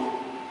to,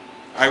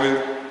 I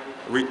will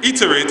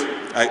reiterate,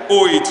 I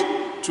owe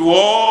it to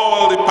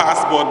all the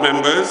past board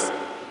members,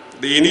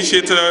 the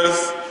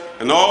initiators,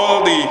 and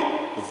all the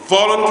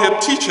volunteer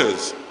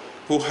teachers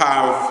who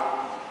have,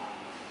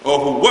 or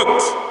who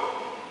worked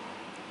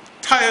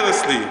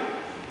tirelessly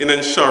in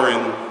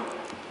ensuring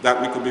that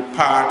we could be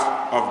part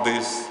of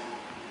this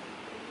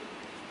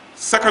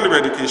secondary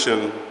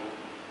education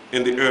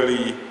in the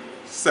early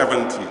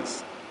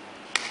 70s.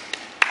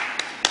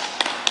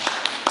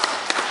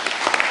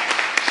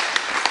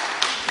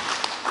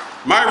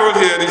 My role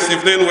here this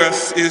evening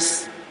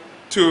is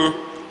to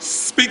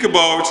speak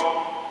about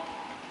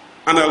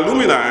an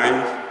alumni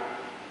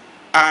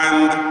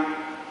and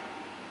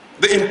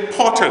the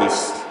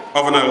importance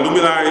of an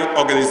alumni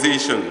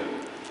organization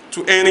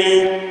to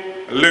any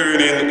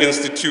learning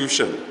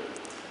institution.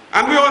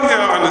 And we all here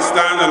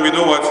understand and we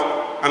know what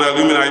an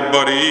alumni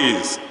body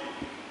is.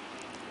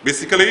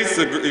 Basically, it's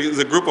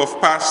a group of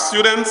past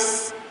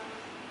students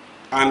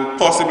and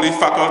possibly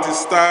faculty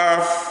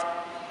staff,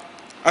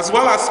 as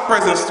well as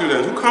present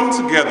students who come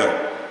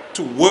together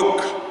to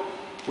work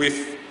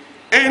with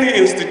any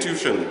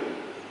institution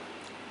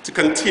to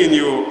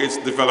continue its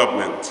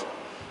development.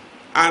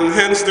 And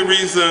hence the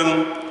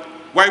reason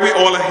why we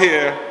all are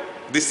here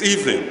this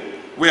evening.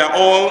 We are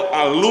all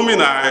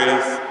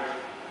alumni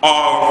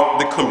of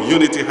the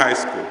community high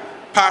school.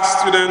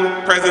 Past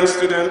student, present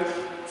student,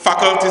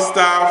 faculty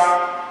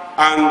staff,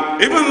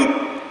 and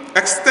even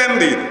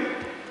extended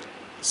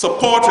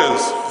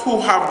supporters who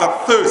have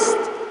that thirst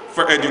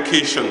for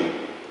education.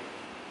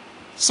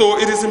 So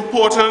it is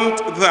important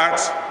that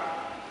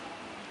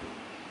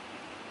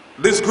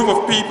this group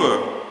of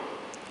people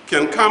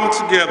can come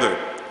together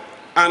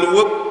and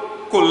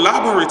work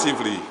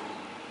collaboratively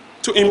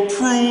to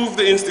improve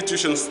the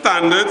institution's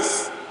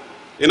standards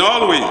in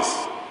all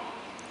ways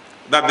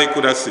that they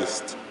could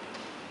assist.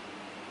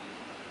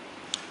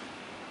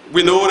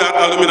 We know that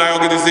alumni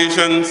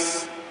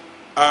organizations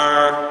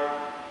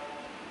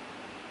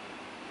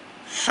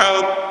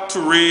help to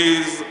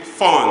raise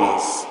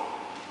funds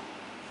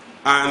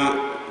and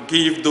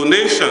give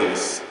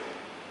donations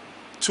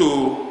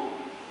to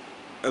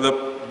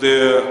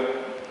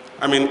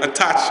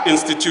attached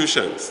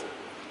institutions.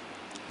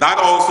 That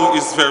also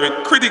is very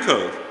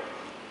critical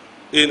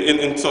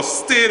in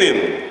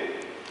sustaining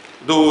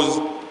those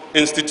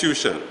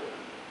institutions.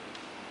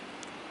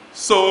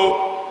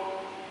 So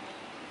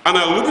an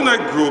alumni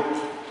group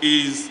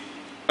is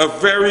a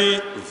very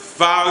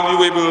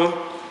valuable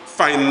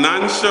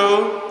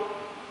financial,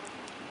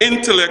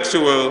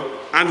 intellectual,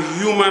 and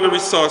human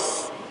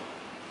resource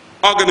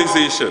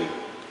organization.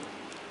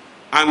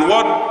 And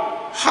what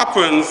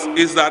happens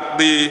is that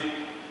they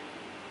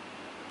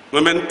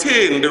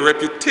maintain the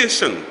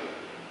reputation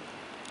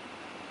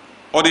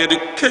or the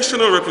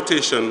educational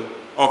reputation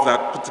of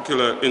that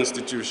particular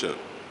institution.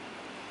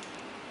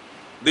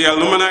 The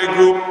alumni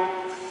group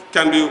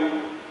can be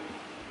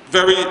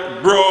very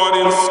broad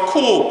in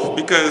scope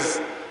because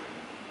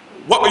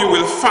what you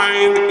will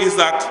find is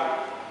that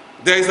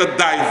there is a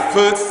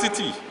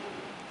diversity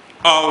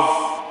of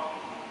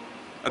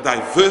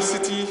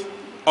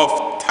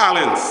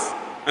talents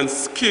and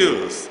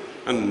skills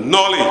and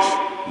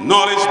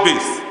knowledge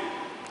base.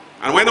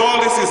 And when all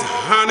this is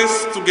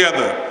harnessed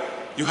together,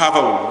 you have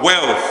a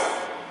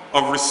wealth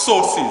of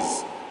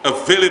resources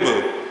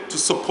available to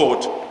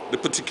support the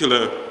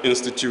particular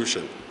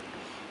institution.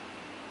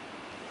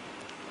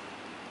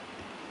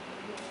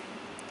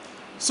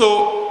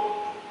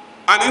 So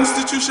an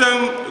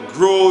institution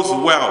grows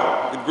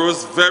well. It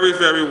grows very,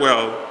 very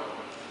well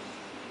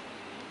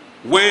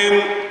when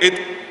it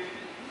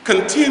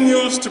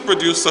continues to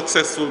produce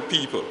successful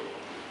people.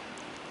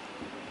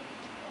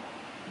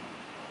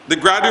 The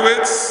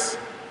graduates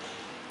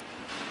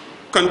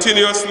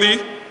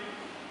continuously,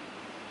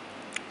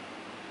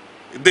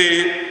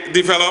 they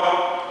develop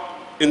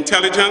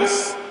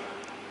intelligence,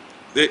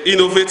 they're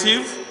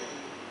innovative,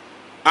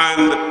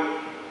 and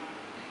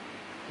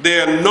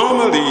they are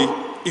normally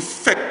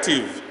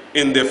effective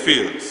in their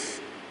fields.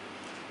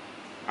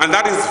 And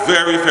that is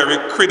very, very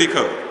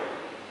critical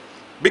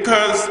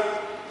because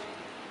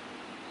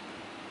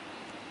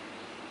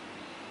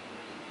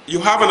you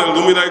have an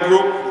alumni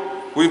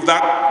group with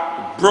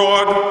that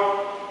broad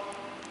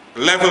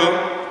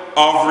level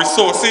of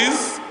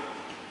resources,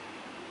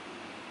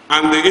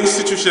 and the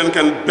institution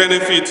can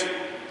benefit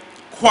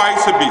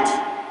quite a bit.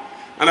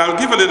 And I'll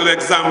give a little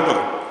example.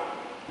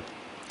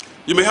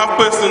 You may have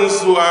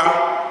persons who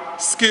are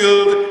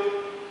skilled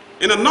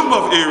in a number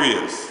of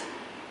areas,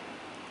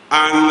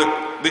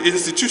 and the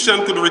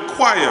institution could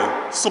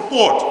require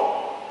support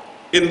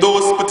in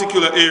those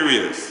particular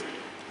areas.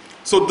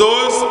 So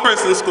those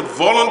persons could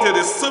volunteer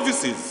their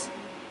services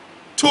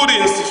to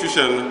the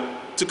institution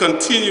to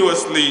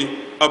continuously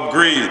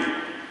upgrade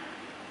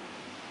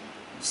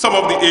some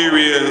of the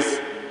areas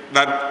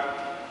that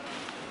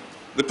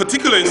the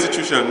particular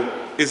institution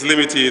is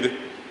limited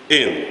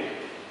in.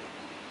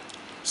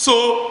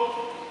 So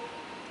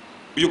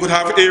you could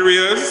have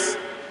areas,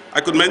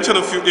 I could mention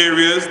a few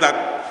areas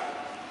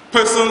that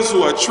persons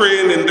who are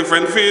trained in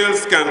different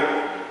fields can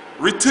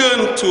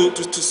return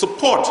to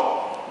support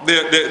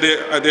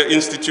their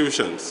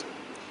institutions.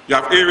 You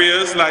have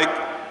areas like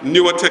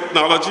newer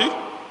technology,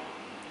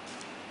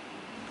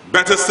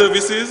 better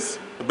services,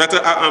 better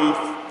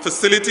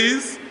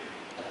facilities,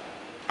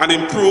 and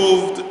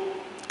improved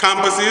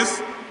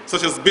campuses,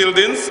 such as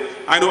buildings.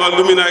 I know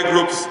alumni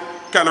groups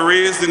can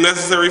raise the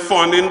necessary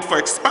funding for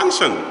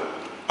expansion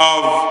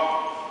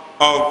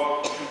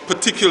of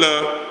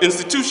particular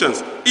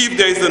institutions if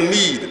there is a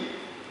need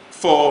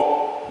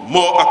for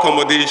more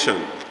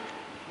accommodation.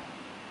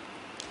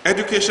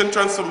 Education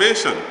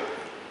transformation.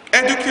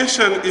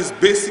 Education is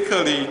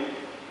basically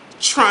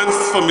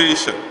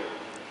transformation.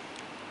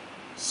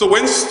 So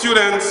when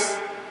students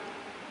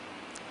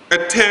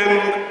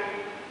attend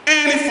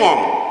any form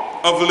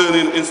of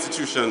learning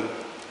institution,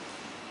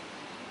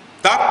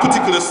 that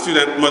particular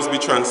student must be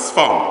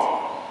transformed.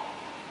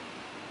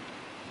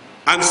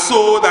 And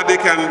so that they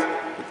can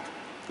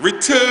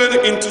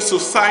return into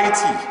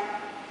society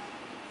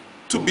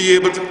to be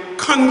able to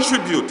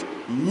contribute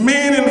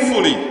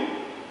meaningfully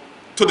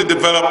to the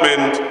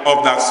development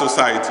of that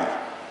society.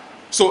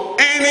 So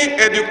any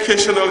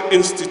educational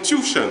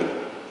institution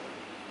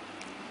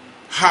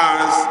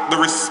has the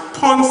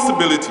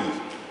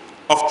responsibility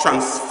of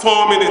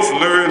transforming its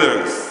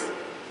learners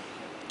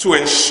to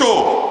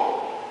ensure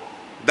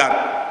that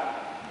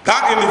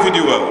that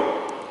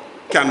individual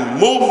can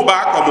move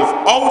back or move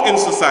out in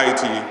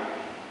society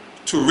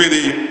to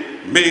really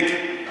make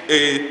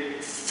a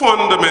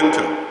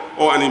fundamental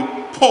or an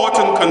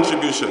important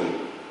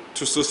contribution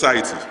to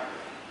society.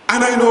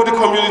 And I know the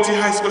community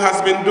high school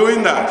has been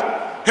doing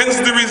that. Hence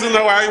the reason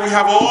why we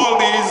have all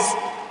these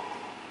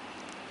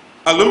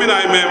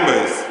alumni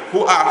members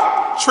who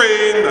are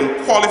trained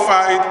and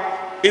qualified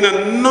in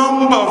a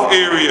number of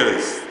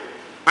areas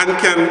and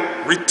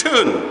can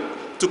return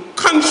to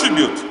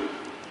contribute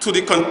to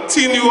the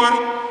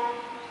continuation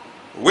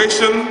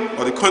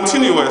or the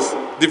continuous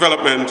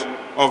development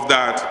of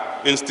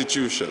that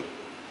institution.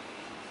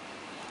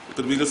 It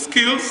could be the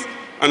skills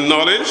and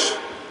knowledge,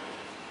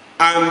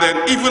 and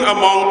then even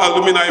among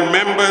alumni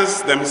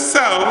members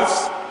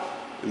themselves,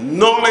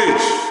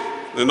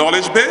 the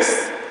knowledge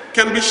base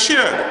can be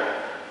shared.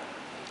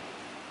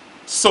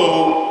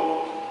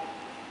 So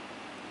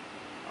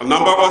a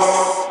number of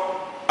us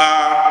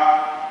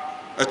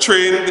are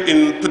trained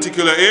in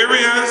particular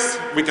areas.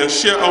 We can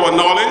share our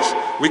knowledge.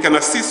 We can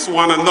assist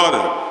one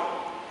another.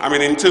 I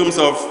mean, in terms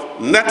of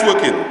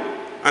networking.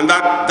 And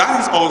that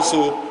is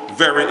also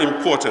very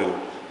important.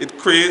 It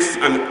creates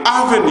an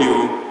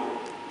avenue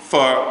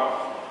for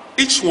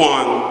each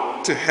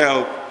one to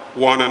help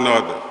one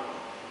another.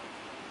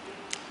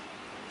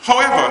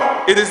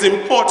 However, it is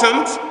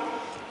important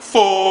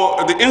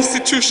for the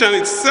institution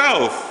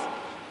itself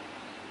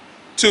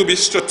to be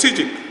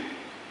strategic.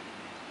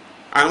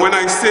 And when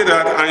I say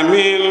that, I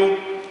mean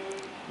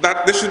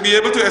that they should be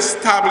able to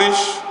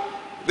establish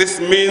this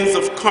means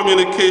of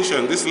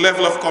communication, this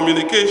level of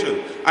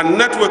communication and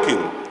networking.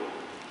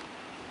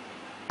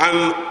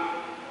 And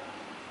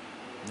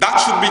that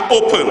should be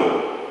open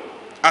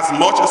as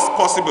much as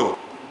possible.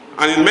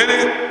 And in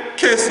many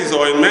cases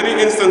or in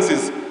many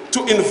instances,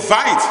 to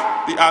invite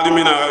the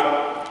alumni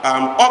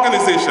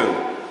organization,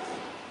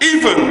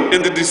 even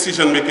in the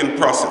decision-making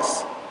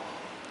process.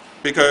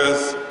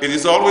 Because it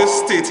is always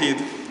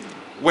stated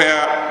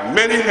where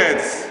many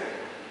heads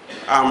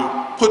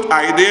put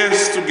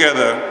ideas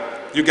together,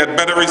 you get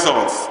better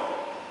results,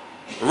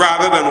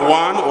 rather than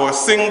one or a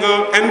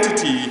single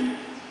entity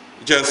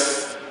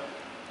just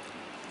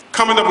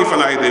coming up with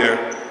an idea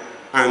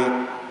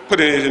and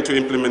putting it into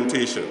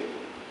implementation.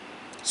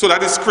 So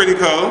that is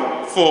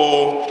critical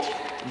for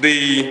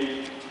the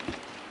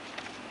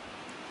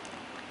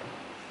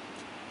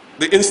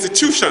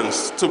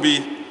institutions to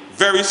be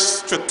very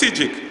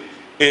strategic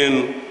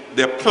in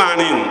their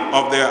planning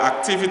of their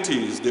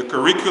activities, their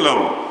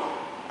curriculum,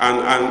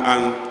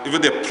 and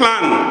even their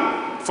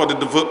plan for the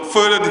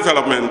further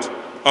development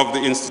of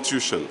the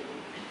institution.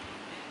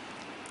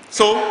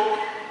 So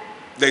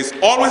there's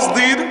always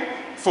need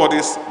for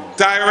this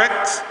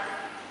direct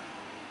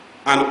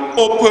and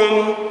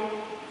open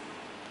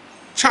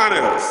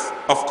channels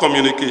of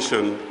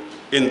communication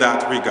in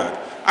that regard.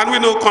 And we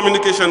know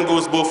communication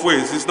goes both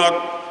ways. It's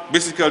not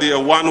basically a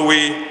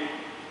one-way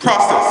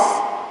process.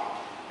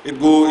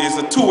 It's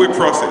a two-way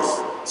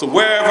process. So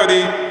however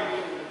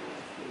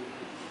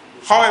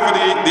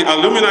the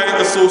Alumni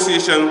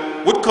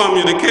Association would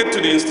communicate to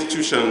the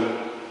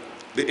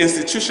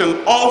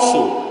institution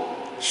also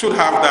should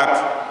have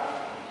that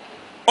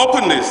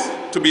openness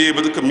to be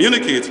able to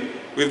communicate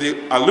with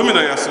the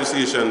Alumni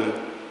Association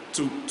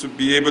to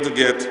be able to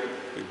get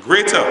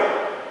greater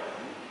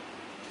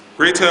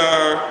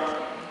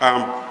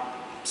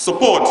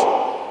support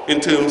in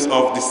terms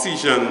of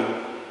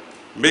decision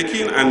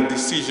making and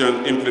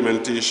decision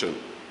implementation.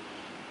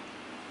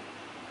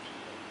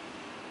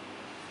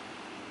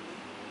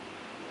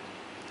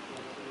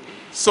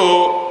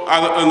 So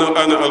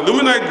an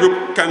alumni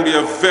group can be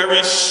a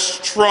very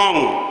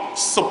strong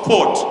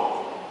support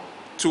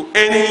to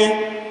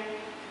any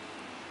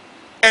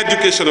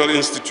educational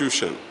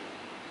institution.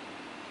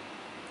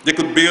 They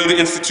could build the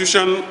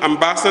institution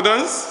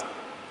ambassadors.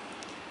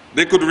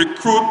 They could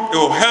recruit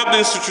or help the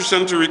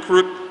institution to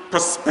recruit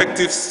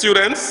prospective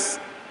students.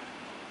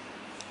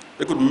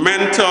 They could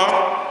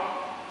mentor.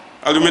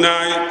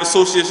 Alumni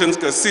associations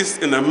can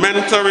assist in the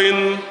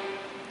mentoring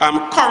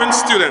current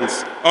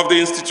students of the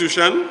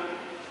institution.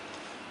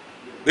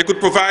 They could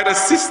provide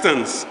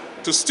assistance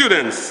to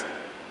students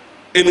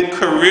in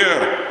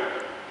career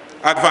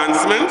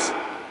advancement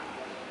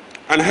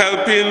and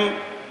helping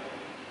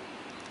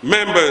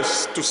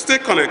members to stay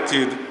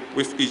connected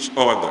with each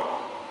other.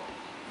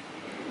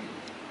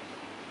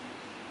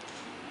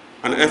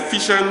 An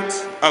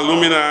efficient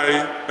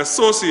alumni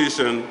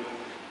association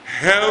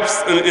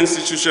helps an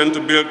institution to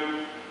build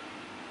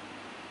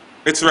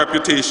its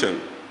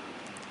reputation.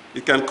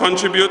 It can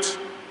contribute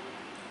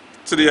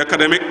to the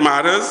academic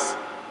matters,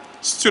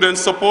 student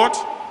support,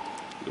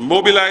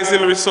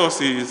 mobilizing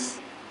resources,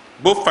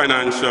 both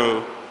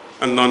financial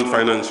and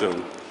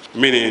non-financial,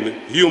 meaning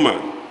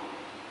human.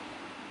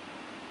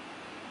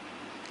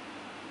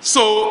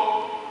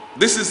 So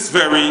this is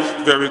very,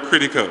 very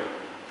critical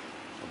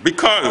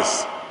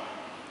because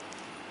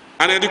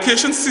an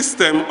education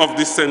system of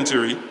this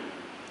century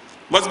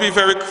must be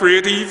very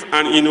creative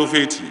and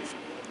innovative.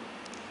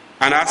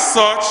 And as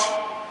such,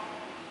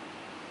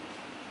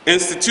 the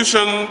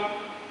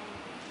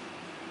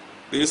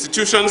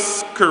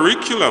institution's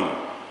curriculum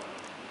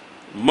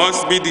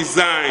must be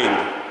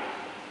designed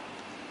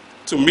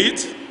to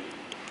meet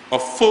or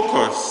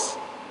focus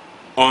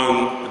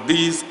on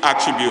these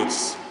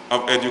attributes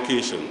of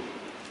education.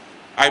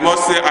 I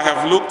must say I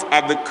have looked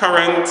at the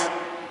current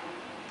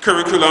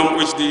curriculum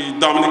which the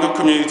Dominica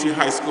Community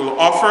High School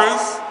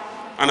offers,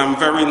 and I'm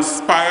very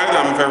inspired,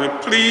 I'm very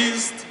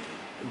pleased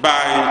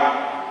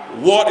by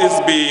what is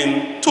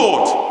being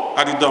taught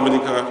at the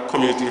Dominica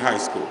Community High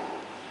School.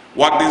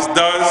 What this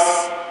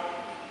does,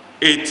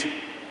 it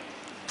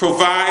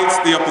provides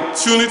the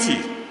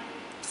opportunity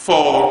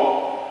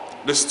for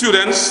the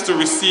students to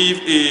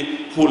receive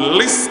a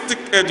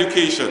holistic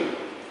education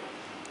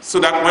so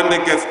that when they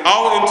get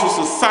out into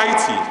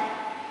society,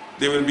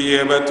 they will be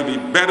able to be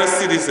better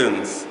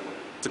citizens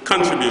to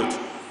contribute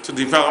to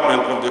the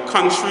development of the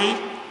country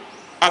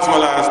as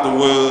well as the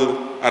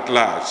world at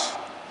large.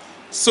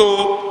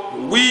 So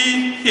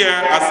we here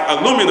as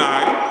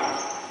alumni,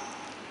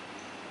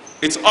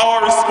 it's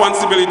our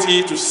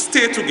responsibility to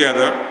stay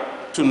together,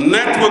 to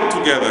network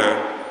together,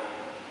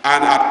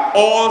 and at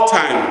all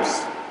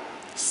times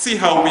see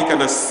how we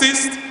can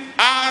assist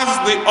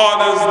as the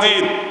others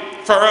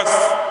did for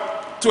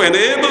us to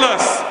enable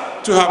us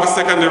to have a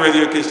secondary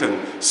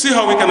education. See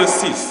how we can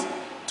assist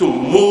to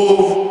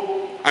move,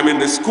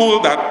 the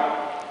school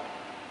that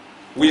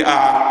we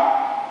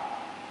are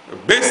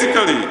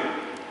basically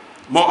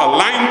more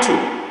aligned to,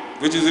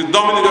 which is the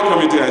Dominica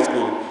Community High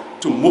School,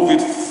 to move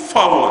it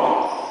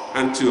forward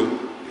and to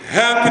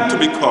help it to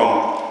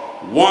become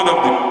one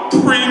of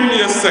the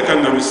premier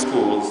secondary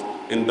schools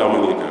in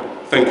Dominica.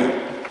 Thank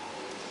you.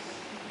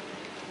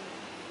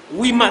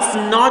 We must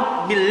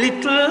not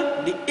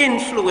belittle the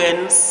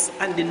influence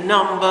and the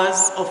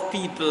numbers of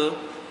people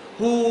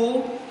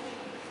who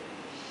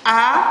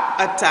are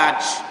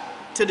attached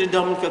to the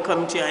Dominica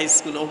Community High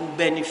School or who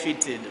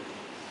benefited.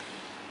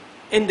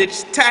 In the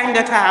time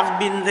that I have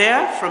been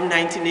there, from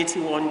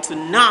 1981 to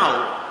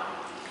now,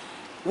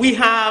 we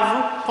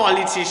have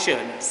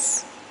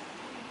politicians.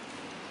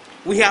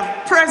 We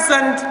have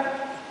present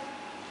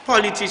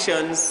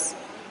politicians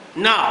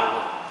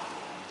now.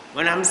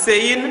 When I'm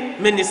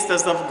saying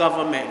ministers of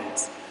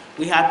government,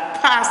 we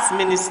have past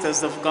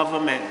ministers of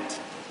government,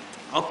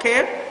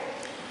 okay?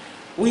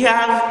 We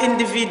have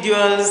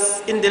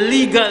individuals in the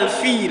legal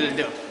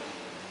field,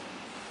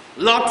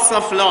 lots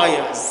of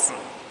lawyers.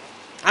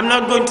 I'm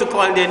not going to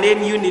call their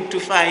name, you need to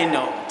find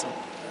out.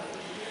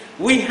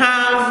 We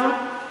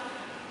have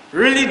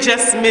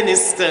religious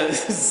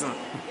ministers,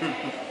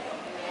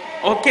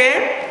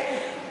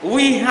 okay?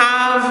 We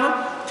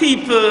have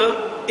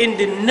people in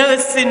the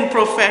nursing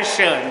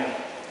profession.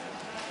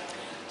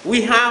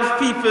 We have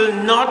people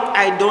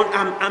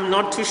I'm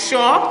not too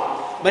sure,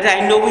 but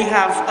I know we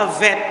have a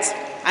vet,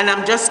 and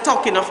I'm just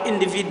talking of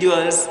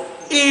individuals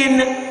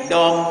in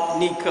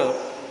Dominica.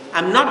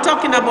 I'm not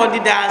talking about the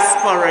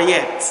diaspora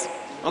yet,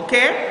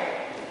 okay?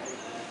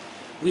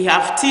 We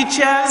have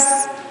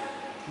teachers,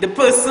 the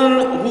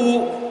person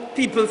who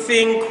people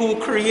think who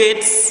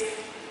creates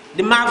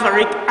the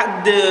Maverick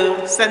at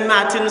the St.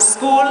 Martin's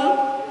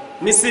School,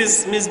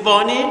 Miss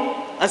Bonnie,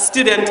 a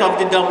student of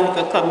the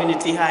Dominica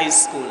Community High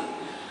School.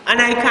 And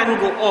I can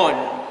go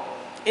on.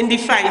 In the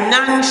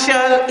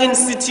financial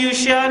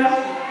institution,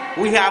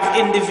 we have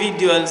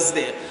individuals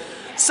there.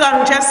 So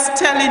I'm just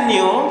telling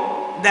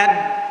you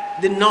that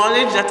the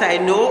knowledge that I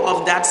know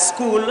of that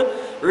school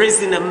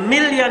raising $1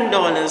 million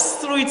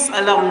through its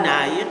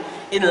alumni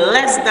in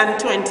less than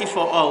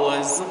 24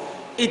 hours,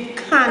 it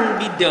can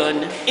be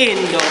done in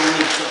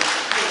Dominica.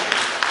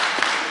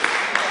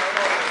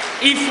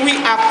 if we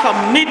are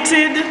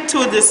committed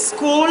to the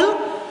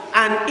school,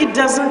 and it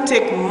doesn't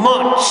take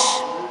much.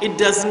 It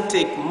doesn't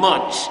take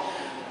much.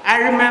 I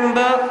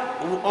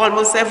remember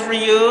almost every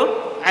year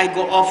I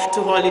go off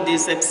to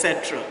holidays,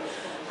 etc.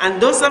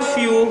 And those of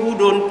you who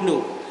don't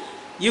know,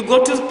 you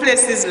go to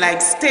places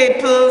like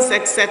Staples,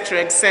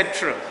 etc.,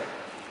 etc.,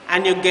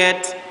 and you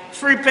get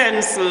free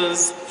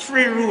pencils,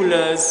 free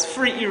rulers,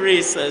 free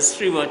erasers,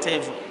 free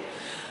whatever.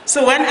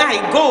 So when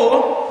I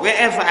go,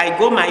 wherever I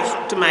go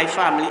to my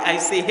family, I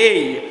say,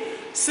 hey,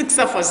 6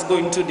 of us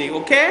going today,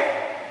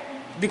 okay?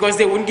 Because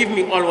they won't give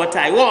me all what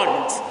I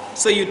want.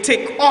 So you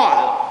take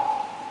all.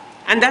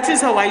 And that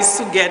is how I used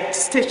to get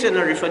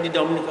stationery for the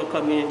Dominica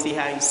Community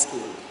High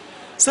School.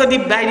 So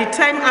by the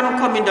time I'm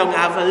coming down, I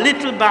have a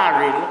little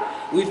barrel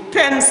with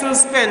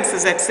pencils,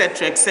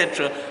 etc.,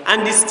 etc.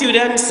 And the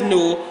students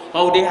know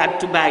how they had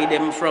to buy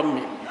them from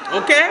me.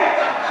 Okay?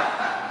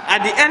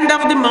 At the end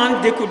of the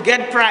month, they could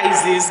get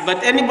prizes,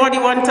 but anybody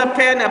want a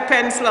pen, a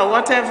pencil, or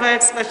whatever,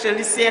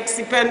 especially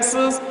CXC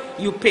pencils,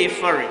 you pay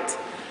for it.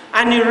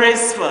 And you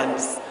raise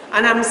funds.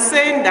 And I'm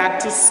saying that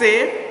to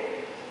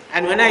say,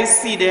 and when I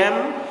see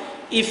them,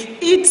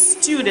 if each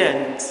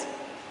student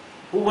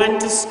who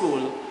went to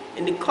school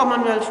in the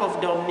Commonwealth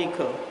of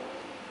Dominica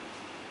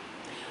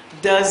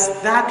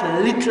does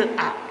that little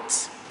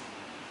act,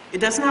 it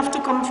doesn't have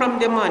to come from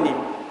the money,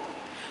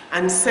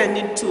 and send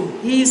it to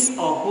his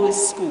or her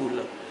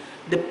school,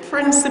 the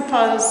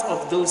principals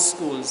of those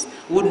schools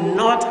would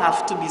not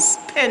have to be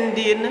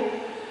spending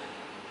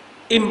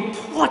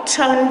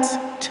important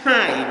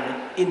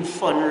time in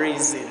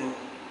fundraising.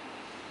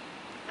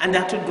 And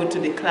that would go to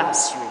the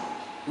classroom,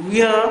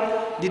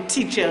 where the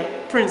teacher,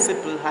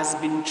 principal has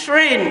been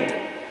trained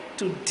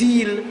to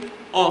deal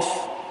of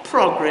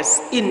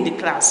progress in the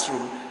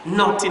classroom,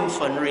 not in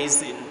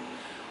fundraising.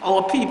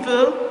 Our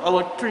people,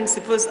 our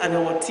principals and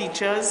our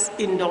teachers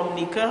in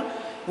Dominica,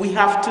 we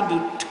have to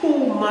do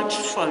too much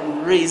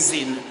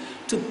fundraising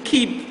to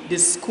keep the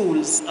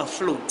schools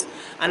afloat.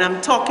 And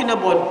I'm talking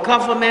about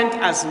government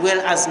as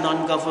well as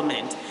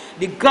non-government.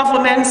 The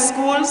government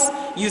schools,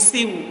 you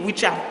see,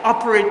 which are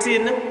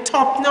operating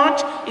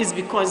top-notch, is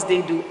because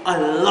they do a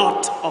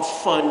lot of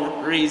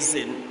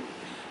fundraising.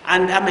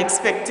 And I'm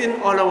expecting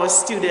all our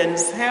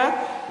students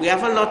here, we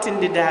have a lot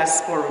in the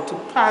diaspora, to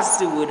pass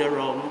the word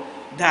around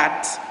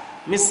that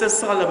Mr.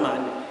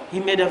 Solomon, he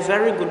made a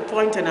very good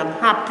point, and I'm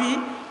happy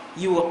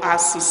you were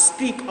asked to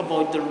speak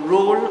about the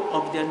role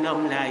of the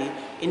alumni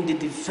in the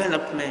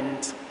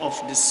development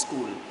of the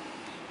school.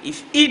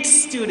 If each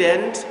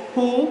student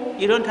who,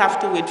 you don't have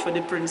to wait for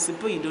the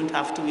principal, you don't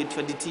have to wait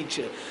for the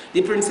teacher.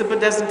 The principal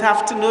doesn't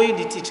have to know you,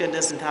 the teacher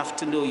doesn't have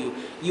to know you.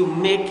 You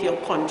make your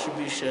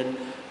contribution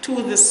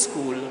to the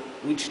school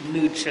which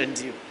nurtured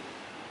you.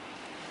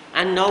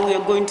 And now we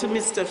are going to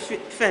Mr.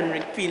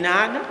 Fenric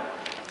Pinard,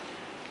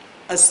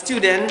 a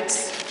student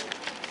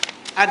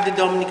at the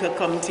Dominica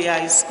Community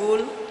High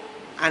School,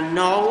 and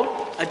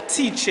now a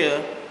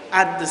teacher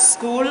at the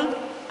school,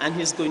 and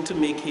he's going to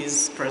make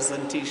his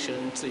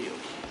presentation to you.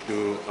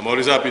 I'm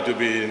always happy to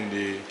be in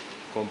the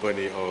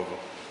company of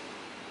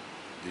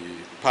the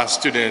past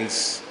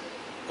students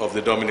of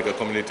the Dominica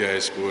Community High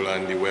School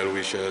and the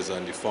well-wishers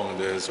and the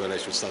founders. Well, I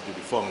should start with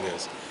the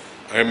founders.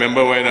 I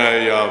remember when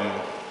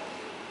I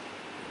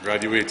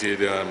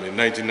graduated in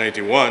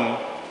 1991,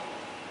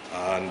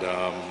 and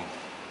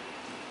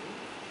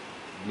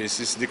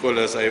Mrs.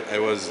 Nicholas, I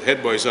was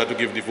head boy, so I had to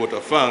give the vote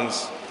of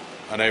thanks.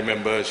 And I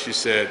remember she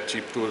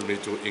told me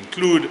to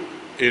include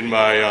in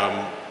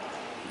my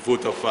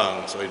vote of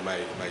thanks, or in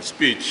my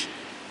speech,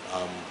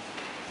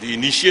 the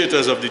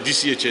initiators of the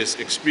DCHS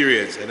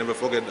experience. I never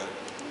forget that.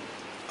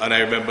 And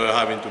I remember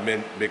having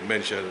to make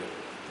mention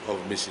of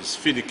Mrs.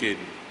 Finnegan.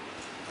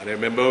 And I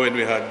remember when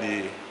we had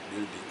the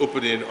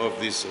opening of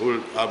this whole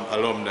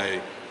alumni,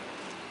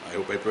 I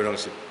hope I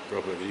pronounce it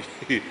properly.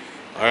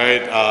 All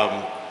right,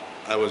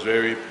 I was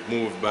very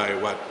moved by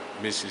what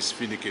Mrs.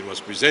 Finnegan was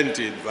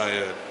presented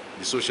via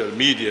the social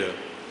media,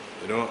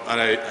 you know,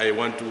 and I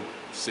want to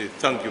say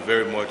thank you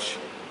very much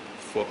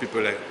for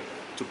people like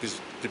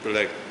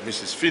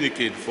Mrs.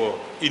 Finnegan for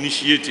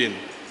initiating,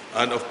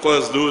 and of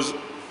course those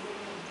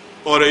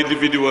other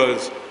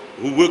individuals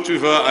who worked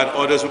with her and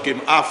others who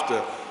came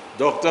after.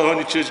 Dr.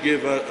 Honychurch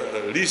gave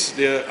a list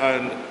there,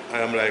 and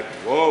I'm like,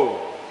 whoa,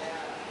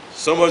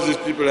 some of these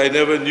people I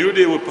never knew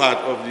they were part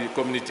of the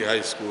community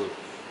high school.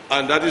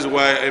 And that is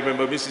why I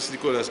remember Mrs.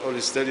 Nicholas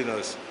always telling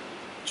us,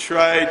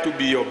 try to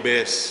be your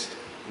best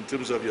in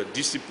terms of your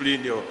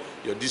discipline, your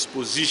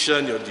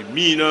disposition, your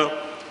demeanor,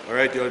 all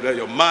right,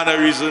 your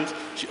mannerisms.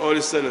 She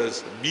always tells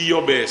us, be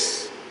your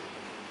best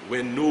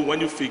when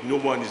you think no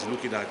one is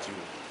looking at you.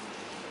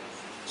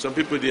 Some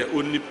people, they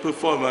only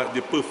perform at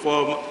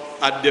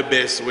their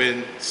best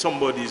when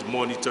somebody is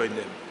monitoring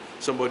them.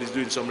 Somebody is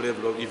doing some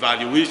level of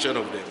evaluation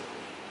of them.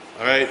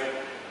 All right?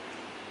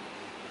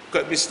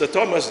 Got Mr.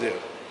 Thomas there.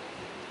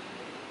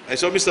 I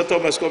saw Mr.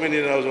 Thomas coming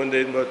in, and I was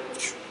wondering, but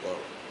wow,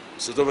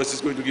 Mr. Thomas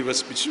is going to give a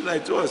speech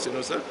tonight to us, you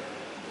know, sir.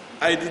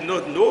 I did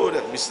not know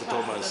that Mr.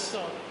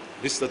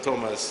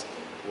 Thomas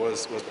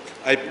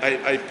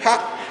I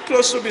parked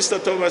close to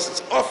Mr.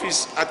 Thomas's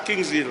office at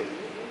Kings Hill.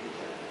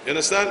 You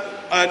understand?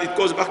 And it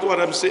goes back to what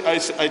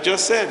I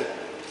just said.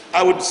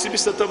 I would see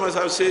Mr. Thomas,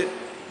 I would say,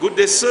 good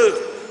day, sir.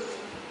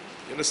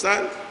 You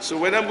understand? So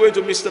when I'm going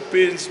to Mr.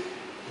 Payne's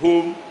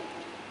home,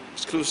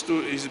 it's close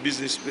to his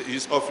business,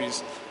 his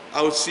office,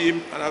 I would see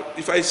him, and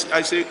if I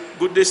say,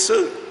 good day,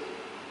 sir.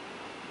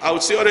 I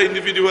would see other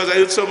individuals, I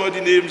heard some of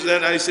the names,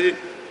 and I say,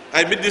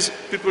 I meet these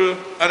people,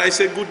 and I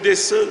say, good day,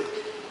 sir.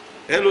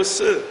 Hello,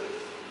 sir.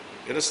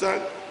 You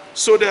understand?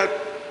 So that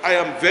I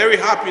am very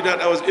happy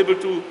that I was able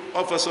to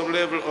offer some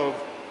level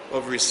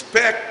of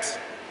respect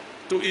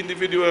to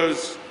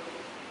individuals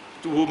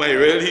to whom I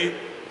really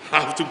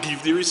have to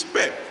give the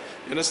respect.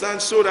 You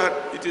understand? So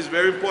that it is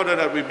very important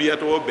that we be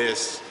at our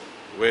best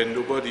when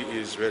nobody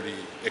is really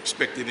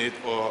expecting it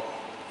or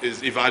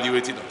is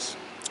evaluating us.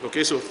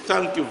 Okay, so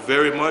thank you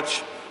very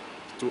much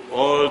to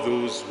all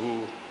those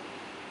who,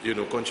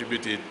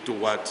 contributed to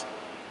what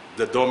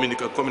the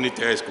Dominica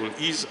Community High School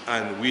is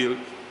and will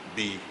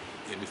be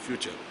in the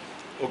future.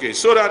 Okay,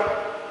 so that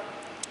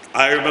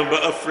I remember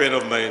a friend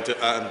of mine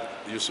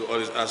used to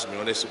always ask me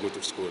when I used to go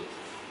to school,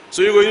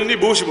 so you're going in the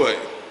bush, boy?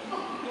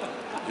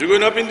 You're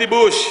going up in the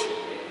bush?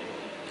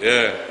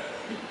 Yeah.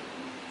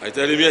 I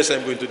tell him, yes,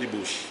 I'm going to the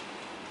bush.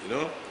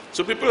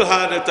 So people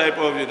had a type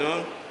of,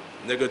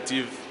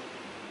 negative,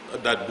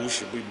 that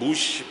bush,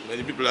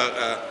 many people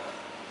are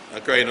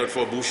crying out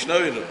for bush now,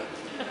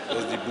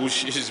 because the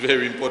bush is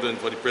very important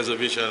for the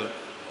preservation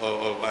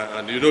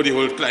and the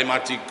whole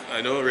climatic,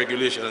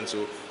 regulation and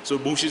so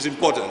bush is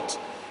important.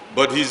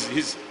 But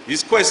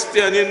his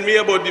questioning me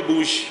about the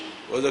bush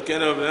was a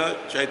kind of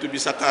trying to be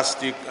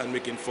sarcastic and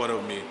making fun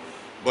of me.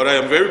 But I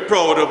am very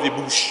proud of the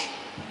bush,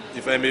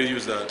 if I may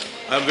use that.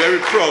 I'm very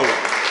proud.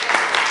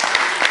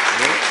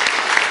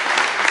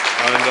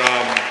 And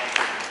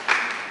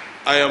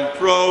I am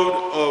proud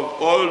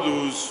of all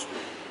those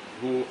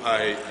who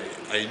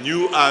I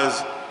knew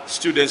as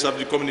students of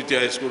the community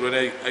high school. When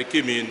I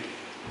came in,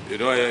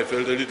 I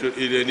felt a little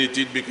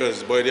alienated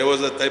because, boy, there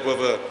was a type of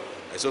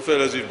I saw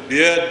fellas with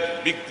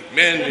beard, big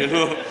men,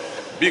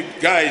 big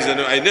guys.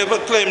 I never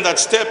climbed that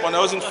step. When I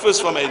was in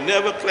first form, I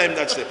never climbed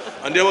that step.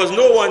 And there was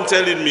no one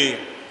telling me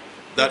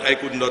that I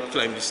could not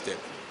climb this step.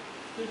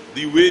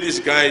 The way these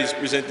guys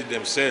presented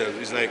themselves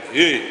is like,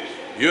 hey,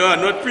 you are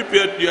not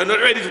prepared, you are not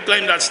ready to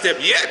climb that step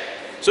yet.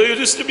 So you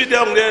just to be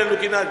down there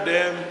looking at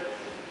them,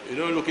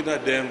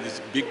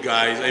 these big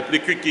guys. I play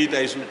cricket,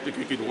 I used to play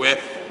cricket well.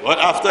 But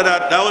after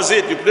that was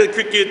it. You play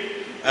cricket,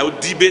 I would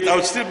debate, I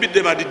would still beat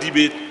them at the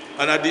debate.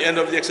 And at the end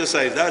of the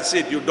exercise, that's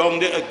it. You're down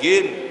there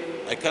again.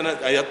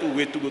 I have to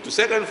wait to go to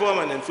second form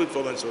and then third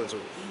form and so on and so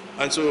on.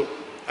 And so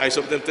I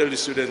sometimes tell the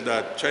students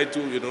that try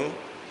to,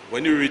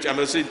 when you reach, I'm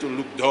not saying to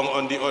look down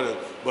on the other,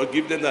 but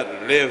give them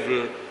that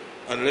level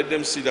and let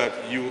them see that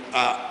you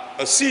are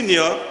a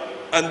senior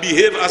and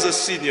behave as a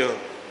senior,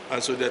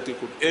 and so that they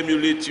could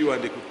emulate you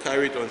and they could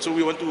carry it on. So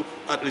we want to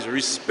at least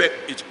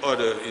respect each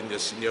other in their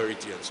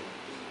seniority and so on.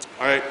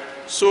 All right,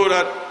 so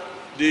that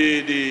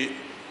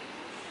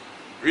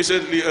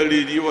recently a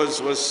lady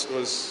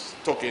was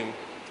talking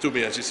to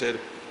me and she said,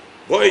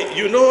 boy,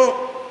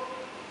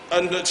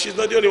 and she's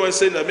not the only one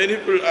saying that, many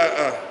people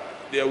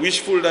they are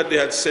wishful that they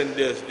had sent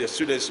their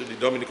students to the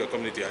Dominica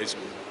Community High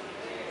School.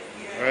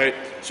 All right,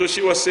 so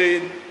she was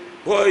saying,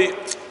 boy,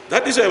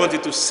 that is why I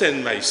wanted to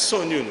send my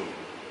son,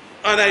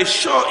 And I'm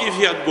sure if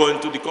he had gone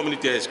to the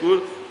community high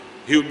school,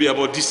 he would be a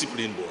more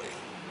disciplined boy.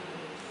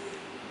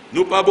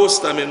 No pa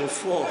bosta men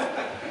for.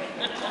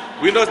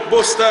 We're not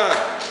bosta.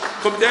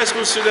 Community high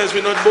school students,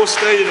 we're not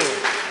bosta,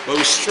 but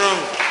we're strong.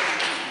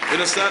 You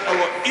understand?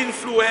 Our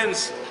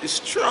influence is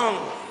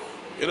strong.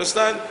 You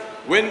understand?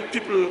 When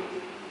people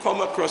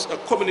come across a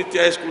community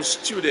high school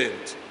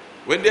student,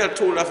 when they are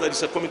told after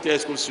this a community high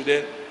school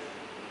student,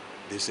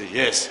 they say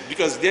yes,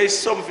 because there is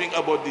something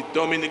about the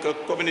Dominica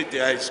Community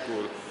High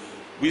School.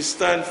 We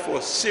stand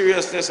for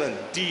seriousness and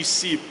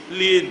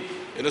discipline.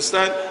 You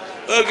understand?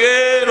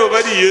 Again,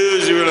 over the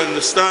years, you will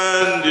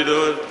understand,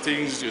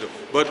 things,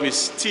 but we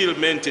still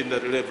maintain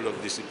that level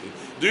of discipline.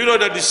 Do you know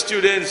that the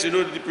students,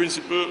 the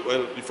principal,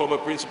 well, the former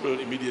principal,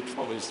 immediate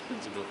former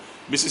principal,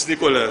 Mrs.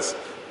 Nicholas,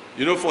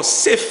 for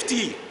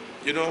safety,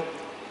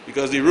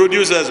 because the road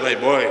users, my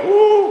boy,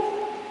 whoo,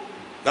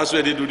 that's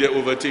where they do their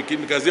overtaking,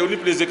 because the only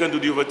place they can do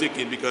the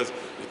overtaking, because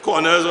the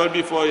corners all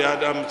before you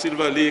had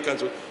Silver Lake and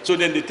so. So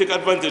then they take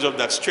advantage of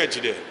that stretch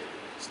there.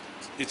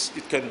 It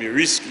can be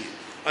risky.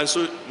 And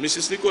so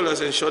Mrs.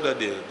 Nicholas ensured that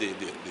they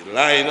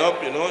line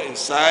up,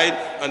 inside,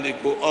 and they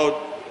go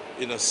out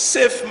in a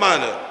safe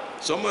manner.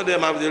 Some of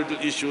them have their little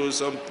issues,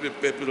 some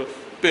people,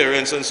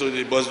 parents, and so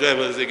the bus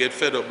drivers, they get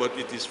fed up, but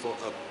it is for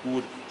a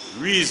good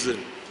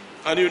reason.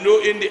 And in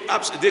the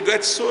apps, they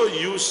get so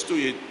used to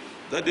it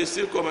that they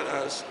still come and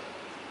ask,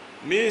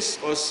 Miss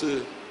or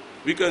sir,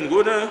 we can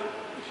go now?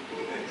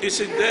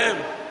 It's in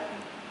them.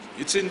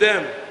 It's in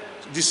them.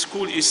 The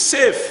school is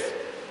safe.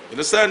 You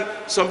understand?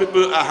 Some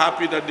people are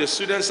happy that their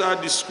students are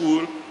at the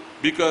school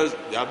because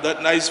they have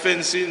that nice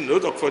fencing. No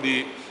talk for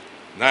the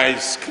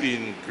nice,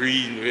 clean,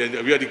 green.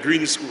 We are the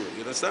green school,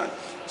 you understand?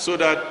 So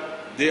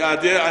that they are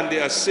there and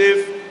they are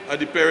safe, and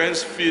the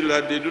parents feel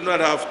that they do not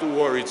have to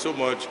worry so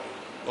much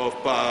of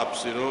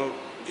perhaps,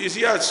 is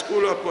he at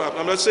school or perhaps?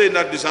 I'm not saying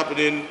that this is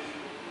happening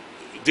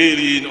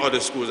daily in other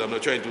schools. I'm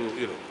not trying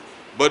to,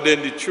 But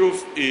then the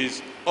truth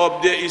is,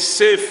 up there is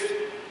safe.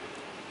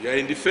 You're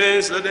in the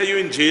fence, not that you're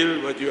in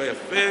jail, but you are in a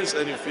fence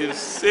and you feel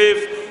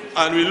safe.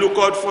 And we look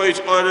out for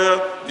each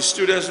other. The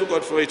students look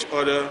out for each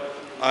other.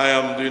 I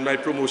am doing my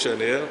promotion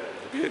here.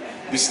 Okay?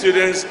 The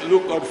students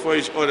look out for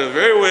each other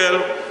very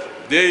well.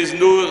 There is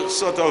no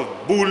sort of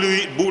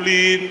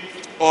bullying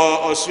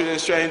or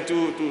students trying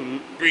to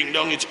bring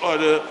down each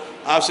other.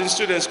 I've seen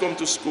students come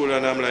to school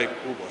and I'm like,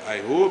 oh,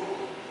 I hope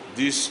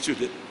this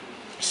student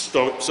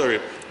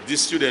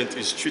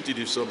is treated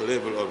with some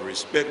level of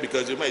respect,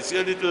 because you might see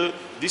a little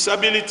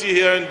disability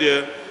here and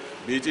there,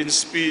 be it in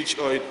speech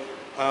or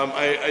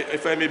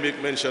if I may make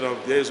mention of,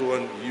 there's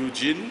one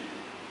Eugene,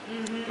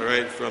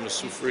 right, from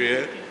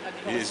Soufriere.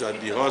 He is at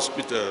the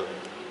hospital.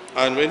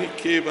 And when he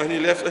came and he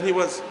left, and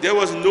there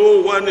was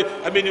no one.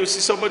 I mean, you see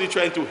somebody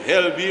trying to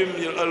help him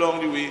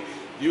along the way,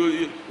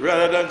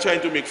 rather than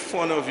trying to make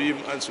fun of him.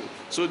 And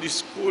so the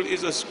school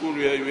is a school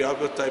where we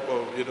have a type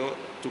of,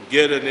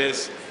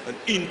 togetherness and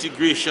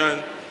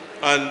integration.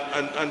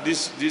 And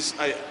this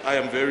I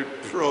am very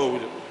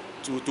proud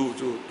to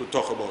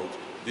talk about.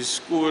 This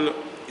school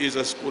is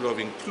a school of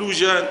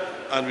inclusion,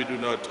 and we do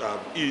not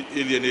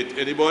alienate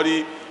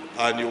anybody.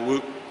 And you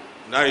work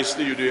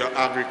nicely, you do your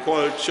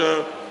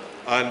agriculture.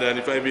 And then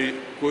if I may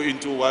go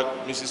into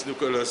what Mrs.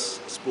 Nicholas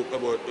spoke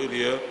about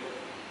earlier,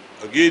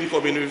 again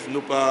coming with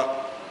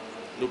Nupa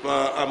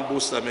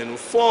Ambostamenu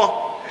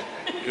 4,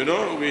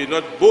 we're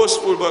not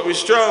boastful, but we're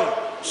strong.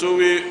 So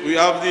we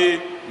have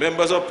the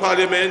members of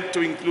parliament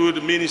to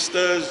include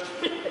ministers.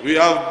 We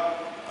have,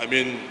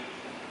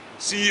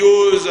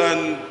 CEOs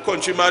and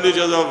country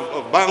managers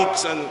of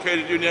banks and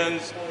credit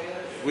unions.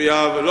 We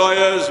have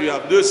lawyers, we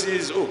have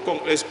nurses,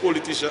 countless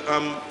politicians,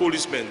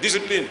 policemen,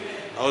 discipline.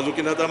 I was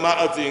looking at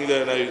a thing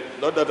then,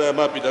 not that I'm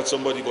happy that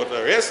somebody got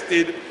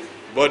arrested,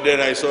 but then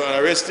I saw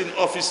an arresting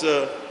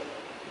officer,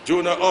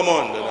 Jonah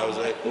Ormond, and I was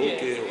like,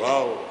 okay,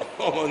 wow,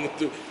 Ormond,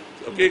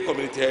 okay,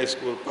 community high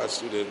school past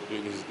student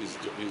doing his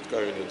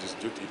carrying out his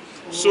duty.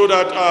 So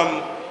that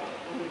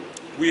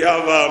we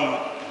have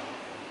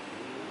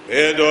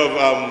head of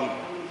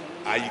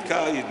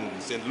AICA in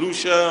St.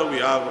 Lucia, we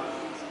have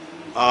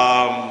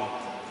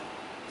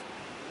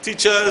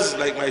teachers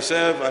like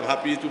myself. I'm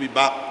happy to be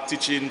back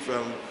teaching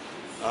from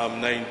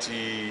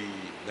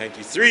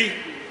 1993.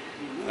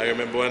 I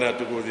remember when I had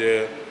to go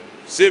there.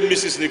 Same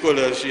Mrs.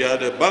 Nicholas, she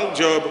had a bank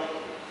job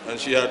and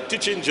she had a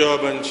teaching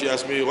job, and she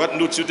asked me, what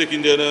notes you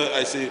taking there now?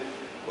 I say,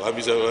 well,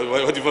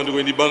 what do you want to go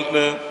in the bank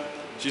now?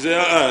 She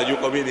said, you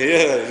come in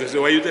here. She said,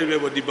 why you tell me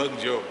about the bank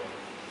job?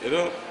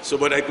 So,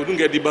 but I couldn't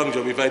get the bank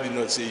job if I did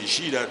not say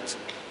she that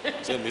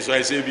sent me. So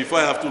I say, before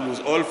I have to lose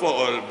all for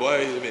all,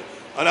 boy.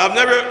 And I've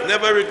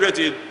never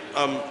regretted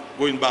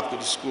going back to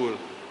the school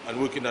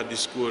and working at the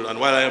school, and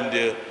while I am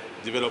there,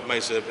 develop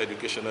myself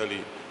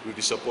educationally with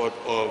the support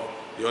of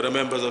the other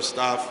members of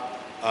staff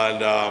and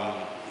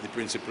the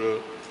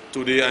principal.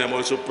 Today I am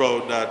also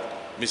proud that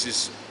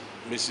Mrs.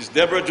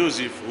 Deborah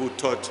Joseph, who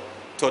taught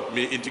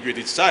me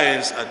integrated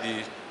science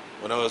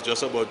when I was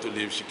just about to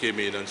leave, she came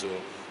in, and so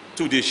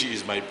today she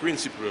is my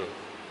principal.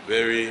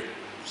 Very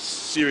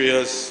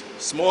serious,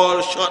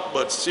 small, short,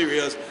 but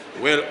serious,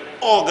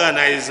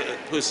 well-organized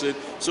person.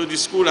 So the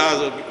school has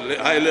a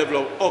high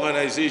level of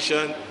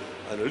organization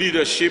and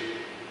leadership,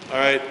 all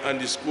right,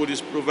 and the school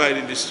is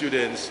providing the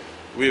students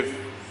with,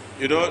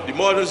 the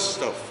modern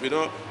stuff,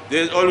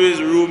 There's always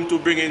room to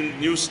bring in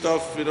new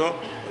stuff,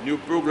 new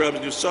programs,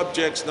 new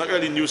subjects, not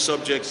really new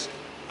subjects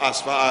as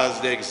far as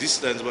their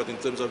existence, but in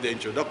terms of their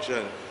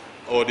introduction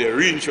or their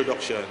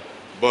reintroduction.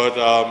 But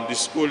the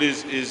school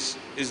is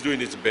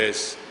doing its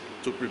best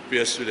to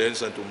prepare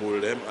students and to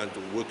mold them and to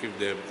work with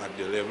them at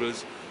their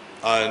levels,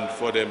 and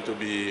for them to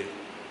be,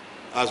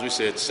 as we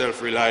said,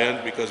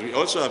 self-reliant, because we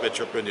also have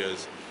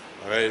entrepreneurs,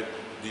 all right,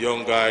 the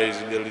young guys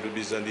in their little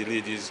business and the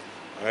ladies,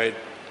 all right,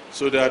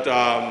 so that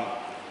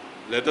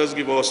let us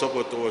give our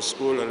support to our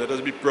school, and let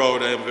us be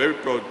proud. I am very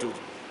proud to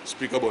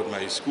speak about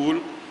my school,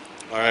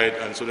 all right,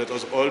 and so let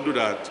us all do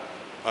that,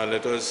 and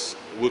let us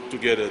work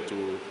together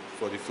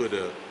for the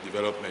further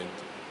development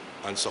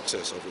and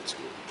success of the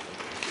school.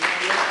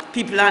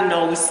 People are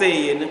now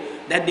saying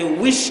that they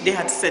wish they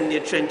had sent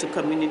their children to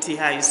community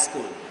high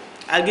school.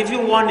 I'll give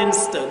you one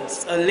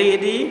instance. A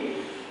lady,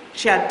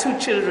 she had 2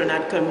 children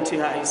at community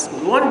high school.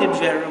 One did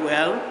very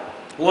well,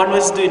 one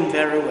was doing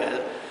very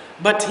well.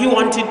 But he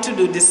wanted to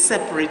do the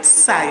separate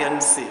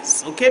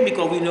sciences, okay?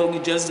 Because we know we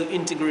just do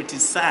integrated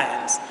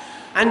science.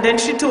 And then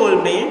she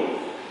told me,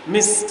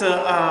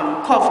 Mr.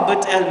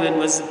 Cuthbert Elwin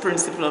was the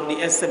principal of the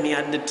SME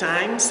at the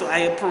time, so I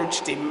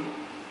approached him,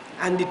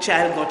 and the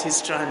child got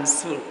his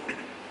transfer.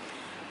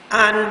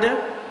 And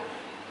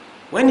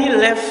when he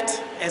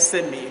left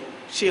SME,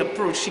 she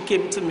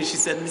came to me, she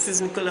said,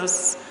 Mrs.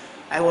 Nicholas,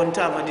 I want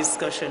to have a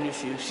discussion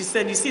with you. She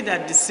said, you see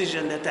that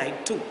decision that I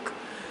took?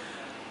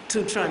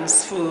 to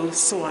transfer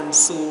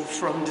so-and-so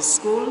from the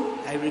school.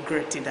 I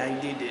regretted I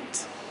did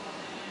it.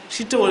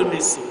 She told me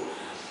so.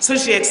 So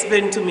she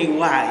explained to me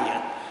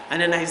why.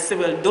 And then I said,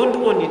 well, don't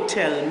only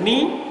tell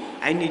me,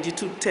 I need you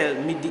to tell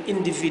me the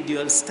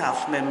individual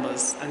staff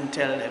members and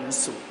tell them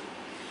so.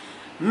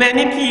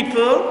 Many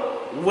people,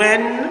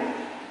 when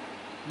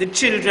the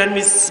children,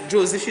 Miss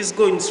Joseph is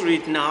going through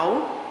it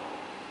now,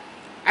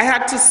 I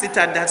had to sit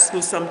at that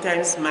school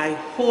sometimes my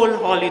whole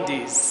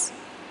holidays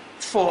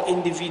for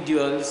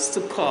individuals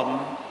to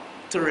come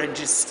to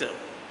register.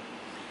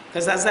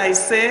 Because as I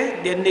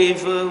say, their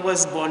neighbor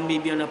was born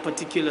maybe on a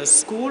particular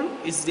school.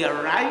 It's their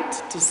right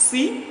to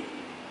see.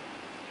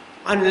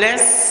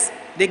 Unless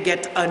they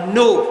get a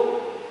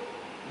no,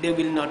 they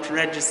will not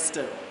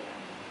register.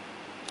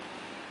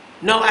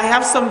 Now, I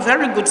have some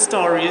very good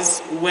stories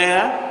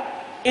where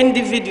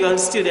individual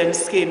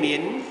students came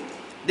in.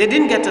 They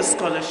didn't get a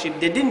scholarship,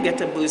 they didn't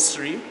get a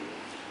bursary.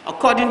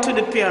 According to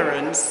the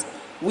parents,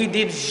 we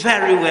did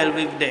very well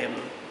with them.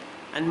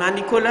 And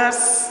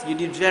Nicholas, you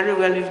did very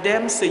well with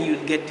them, so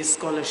you'll get the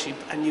scholarship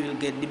and you will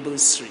get the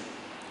bursary.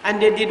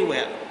 And they did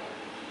well.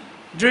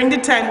 During the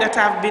time that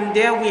I've been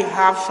there, we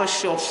have for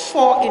sure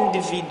 4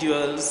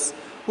 individuals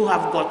who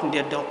have gotten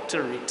their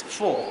doctorate.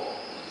 4.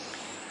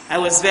 I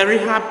was very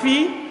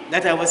happy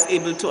that I was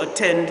able to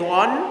attend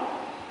one,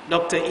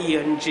 Dr.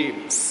 Ian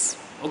James.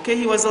 Okay,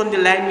 he was on the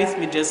line with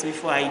me just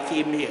before I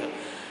came here.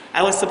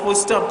 I was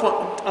supposed to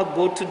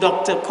go to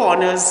Dr.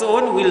 Corner's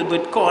own,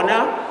 Wilbert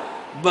Corner,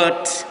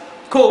 but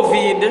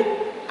COVID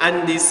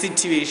and the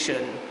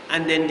situation,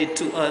 and then the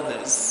 2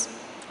 others.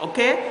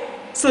 Okay?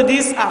 So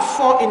these are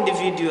 4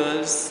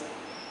 individuals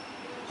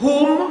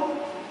whom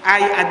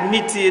I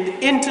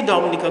admitted into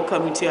Dominica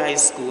Community High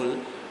School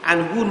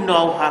and who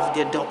now have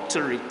their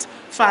doctorate.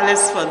 Far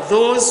less for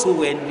those who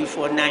went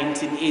before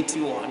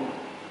 1981.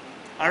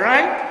 All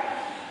right?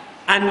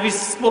 And we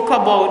spoke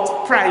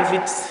about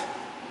private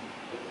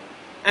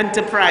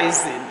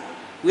enterprising.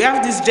 We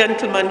have this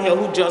gentleman here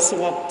who just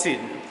walked in.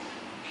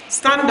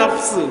 Stand up,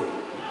 sir.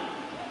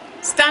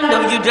 Stand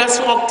up, you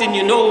just walked in,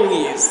 you know who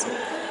he is.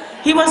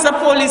 He was a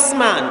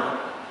policeman,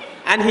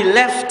 and he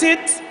left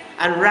it,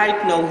 and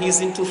right now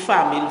he's into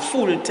farming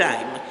full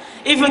time.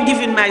 Even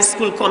giving my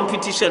school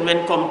competition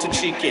when come to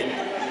chicken.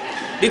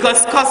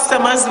 Because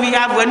customers we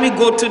have, when we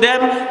go to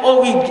them,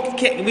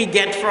 we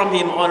get from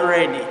him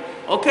already.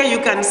 Okay, you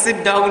can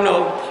sit down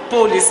now,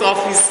 police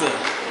officer.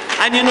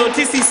 And you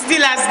notice he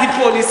still has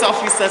the police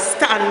officer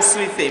stance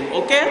with him,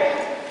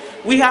 okay?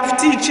 We have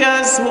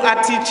teachers who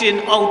are teaching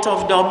out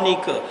of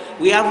Dominica.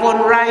 We have one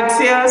right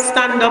here,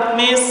 stand up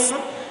miss.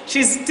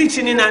 She's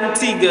teaching in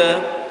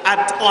Antigua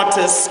at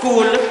Otter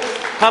School.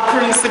 Her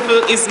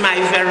principal is my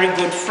very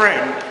good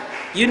friend.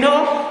 You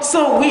know,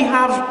 so we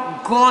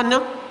have gone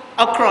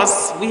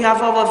across. We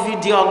have our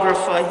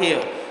videographer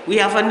here. We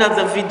have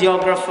another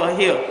videographer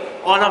here.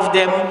 All of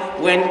them,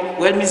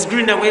 when Miss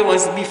Greenaway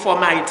was before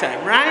my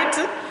time, right?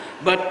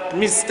 But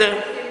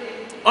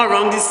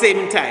around the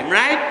same time,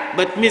 right?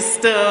 But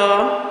Mr.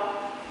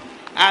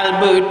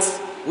 Albert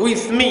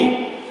with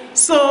me.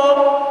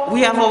 So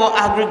we have our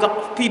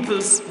aggregate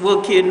peoples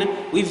working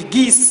with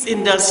geese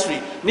industry.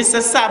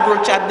 Mr.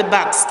 Sabroch at the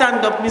back.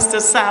 Stand up,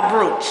 Mr.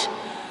 Sabroch.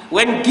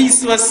 When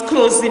geese was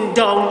closing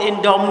down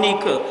in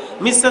Dominica,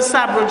 Mr.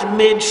 Sabroch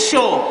made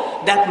sure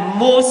that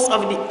most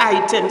of the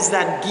items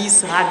that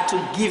geese had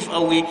to give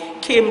away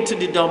came to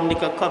the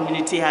Dominica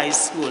Community High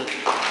School.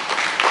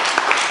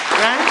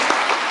 Right?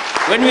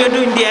 When we were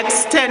doing the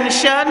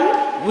extension,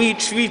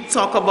 which we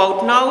talk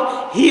about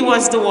now, he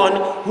was the one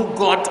who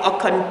got a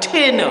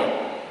container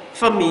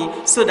for me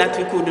so that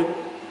we could,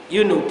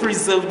 you know,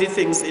 preserve the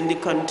things in the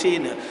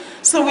container.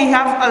 So we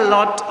have a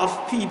lot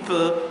of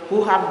people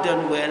who have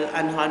done well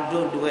and who have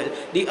done well.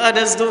 The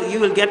others, you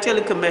will get your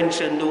little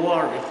mention, don't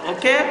worry,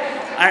 okay?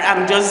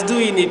 I'm just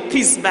doing it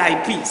piece by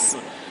piece.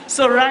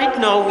 So right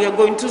now we are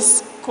going to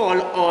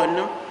call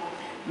on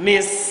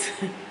Miss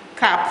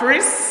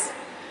Caprice.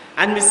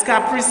 And Miss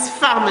Caprice's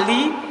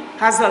family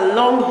has a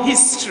long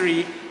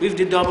history with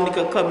the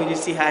Dominica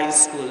Community High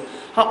School.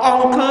 Her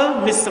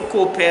uncle, Mr.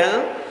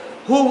 Copel,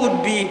 who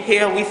would be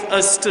here with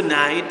us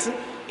tonight,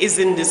 is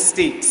in the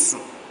States,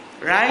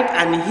 right?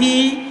 And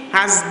he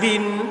has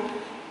been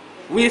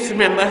with,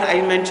 remember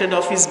I mentioned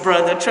of his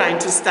brother trying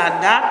to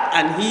start that,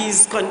 and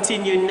he's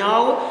continuing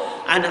now,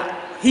 and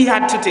he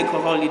had to take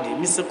a holiday.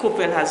 Mr.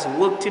 Copel has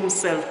worked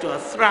himself to a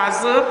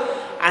thrasher,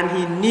 and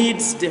he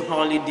needs the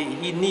holiday.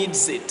 He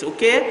needs it,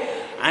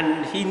 okay?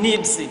 And he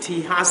needs it.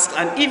 He has to,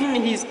 and even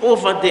he's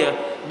over there,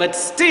 but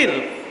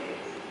still,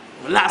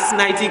 last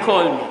night he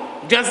called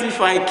me, just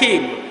before I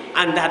came,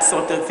 and that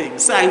sort of thing.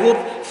 So I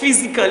hope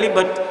physically,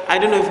 but I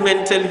don't know if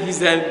mentally he's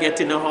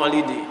getting a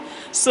holiday.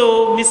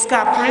 So Miss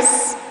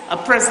Caprice, a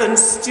present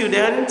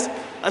student,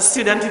 a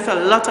student with a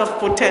lot of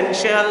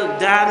potential,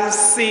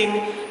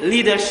 dancing,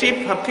 leadership.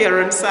 Her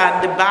parents are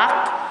at the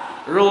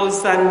back.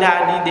 Rose and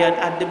Daddy, they're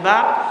at the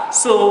back.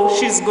 So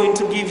she's going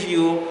to give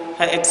you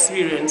her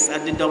experience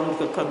at the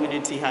Dominica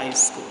Community High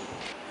School.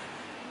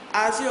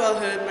 As you all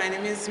heard, my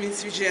name is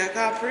Miss Vijaya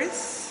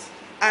Caprice.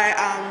 I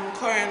am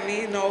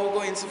currently now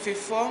going to 5th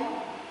form,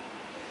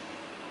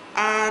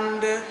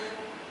 and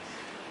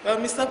well,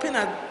 Mr.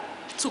 Pena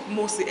took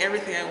mostly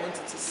everything I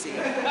wanted to say,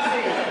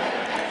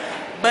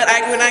 but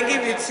I'm gonna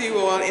give it to you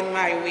all in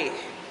my way.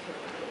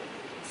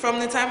 From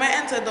the time I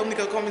entered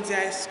Dominica Community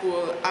High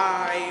School,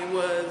 I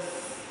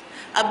was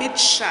a bit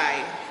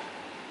shy.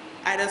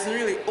 I doesn't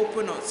really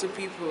open up to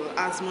people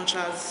as much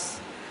as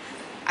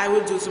I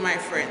would do to my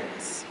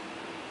friends.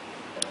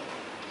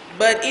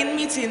 But in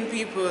meeting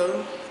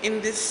people in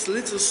this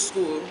little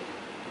school,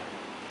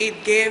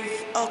 it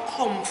gave a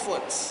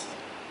comfort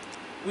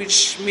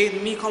which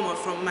made me come out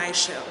from my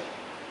shell.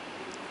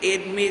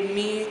 It made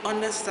me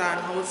understand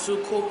how to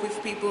cope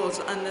with people, how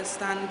to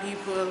understand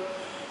people,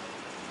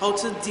 how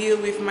to deal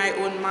with my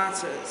own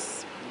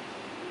matters.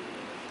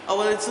 Our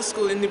little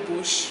school in the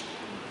bush,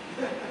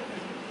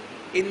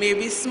 it may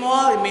be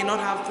small, it may not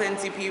have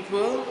plenty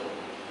people,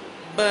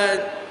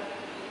 but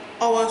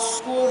our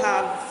school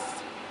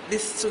have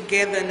this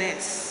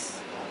togetherness,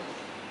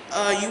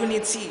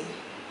 unity.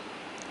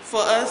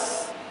 For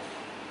us,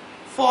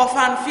 4th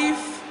and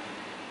 5th,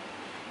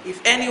 if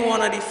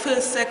anyone at the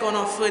 1st, 2nd,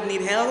 or 3rd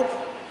need help,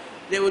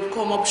 they would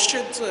come up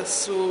straight to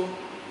us to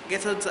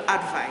get us to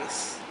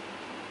advice.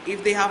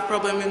 If they have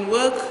problem in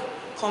work,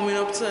 coming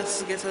up to us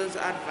to get us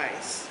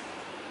advice.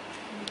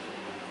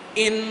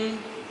 In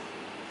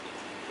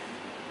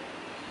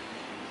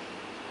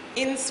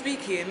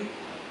speaking,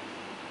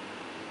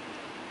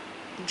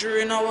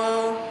 during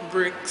our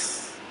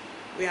breaks,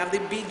 we have the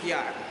big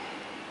yard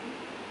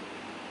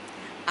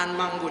and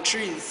mango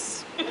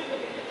trees.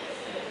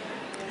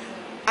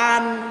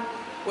 And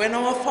when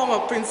our former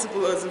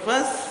principal was with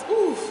us,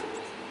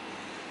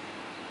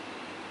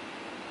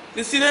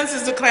 the students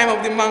used to climb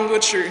up the mango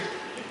tree,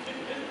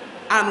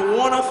 and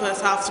one of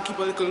us has to keep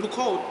a little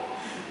lookout,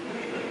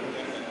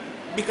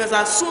 because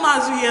as soon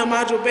as you hear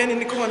Majo bend in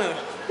the corner,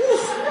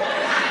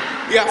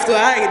 you have to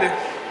hide.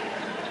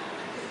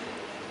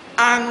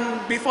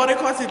 And before they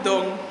cut it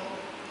down,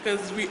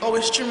 because we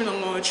always trimming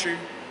on our tree,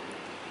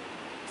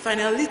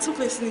 find a little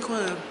place in the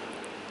corner,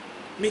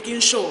 making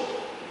sure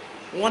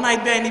one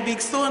hide behind the big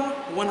stone,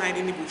 one hide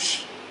in the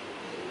bush.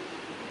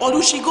 Or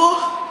do she go?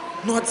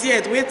 Not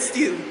yet, wait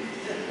still.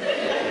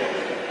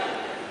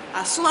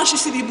 As soon as she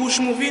see the bush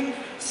moving,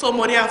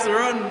 somebody has to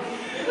run.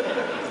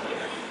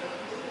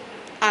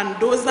 And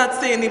those that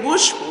stay in the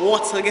bush,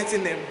 water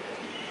getting them.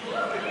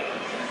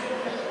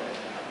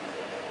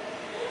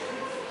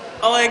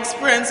 Our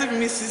experience with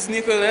Mrs.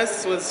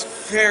 Nicholas was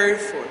very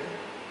fun.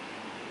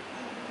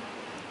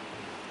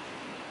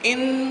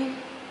 In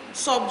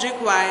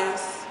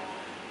subject-wise,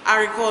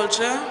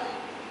 agriculture,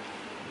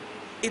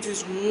 it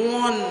is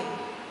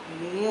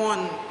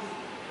one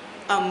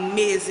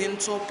amazing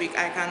topic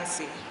I can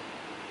say.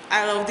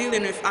 I love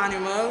dealing with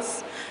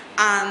animals,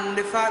 and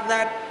the fact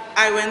that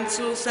I went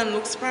to St.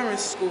 Luke's Primary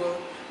School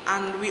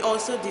and we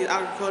also did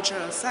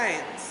agricultural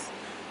science,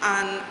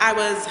 and I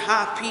was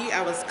happy,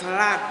 I was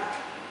glad.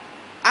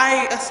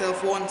 I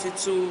myself wanted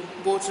to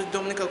go to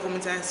Dominica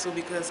Community High School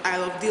because I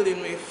love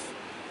dealing with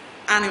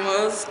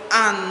animals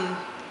and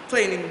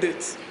playing in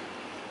dirt.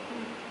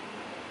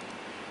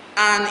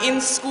 And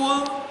in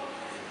school,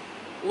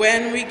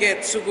 when we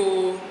get to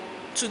go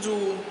to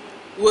do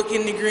work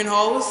in the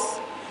greenhouse,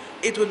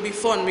 it would be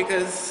fun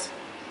because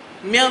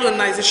Melvin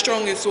is the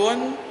strongest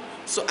one,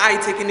 so I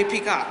take in the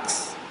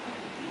pickaxe.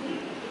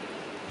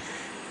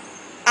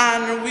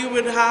 And we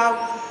would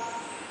have,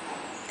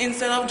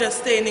 instead of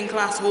just staying in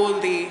class whole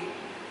day,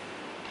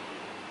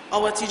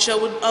 our teacher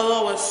would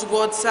allow us to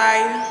go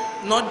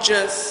outside, not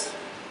just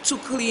to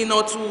clean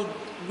or to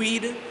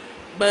weed,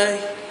 but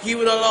he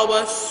would allow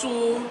us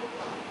to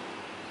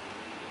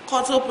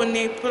cut open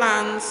the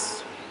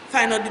plants,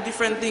 find out the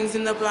different things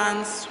in the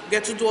plants,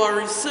 get to do our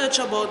research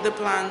about the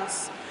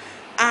plants.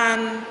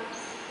 And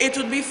it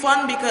would be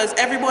fun because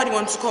everybody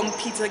wants to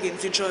compete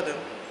against each other.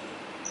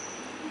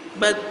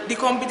 But the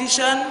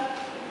competition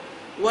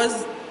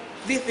was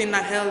the thing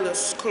that held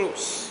us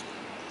close.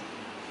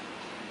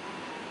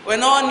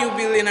 When our new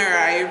building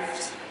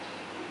arrived,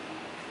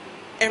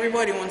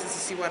 everybody wanted to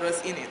see what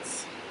was in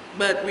it,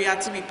 but we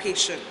had to be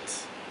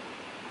patient.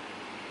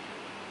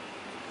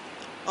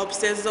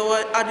 Upstairs is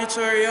our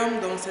auditorium,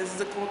 downstairs is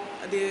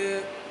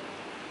the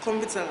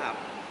computer lab.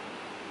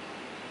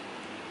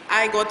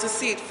 I got to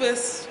see it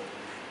first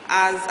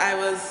as I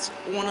was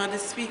one of the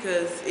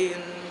speakers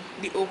in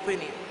the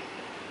opening.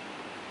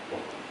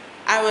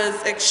 I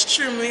was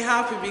extremely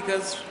happy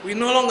because we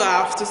no longer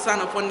have to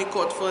stand up on the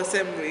court for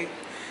assembly,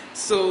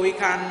 so we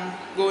can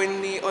go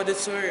in the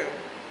auditorium.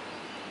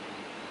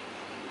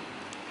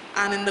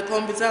 And in the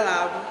computer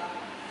lab,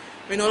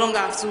 we no longer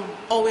have to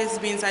always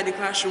be inside the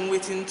classroom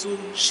waiting to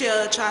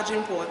share a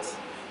charging port.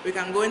 We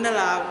can go in the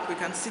lab, we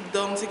can sit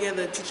down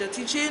together, teacher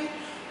teaching,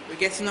 we're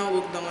getting our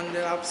work done on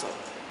the laptop.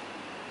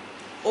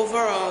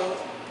 Overall,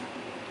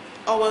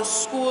 our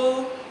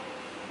school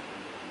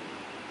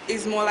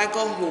is more like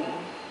a home.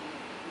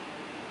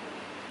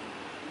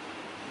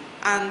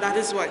 And that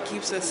is what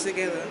keeps us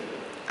together.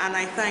 And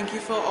I thank you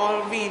for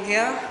all being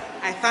here.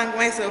 I thank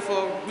myself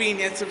for being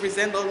here to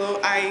present, although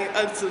I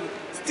am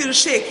still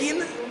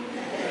shaking.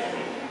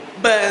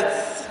 But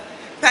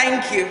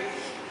thank you.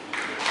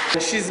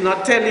 She's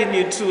not telling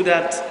you too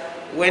that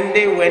when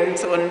they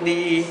went on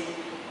they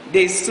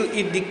used to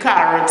eat the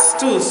carrots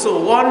too.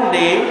 So one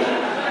day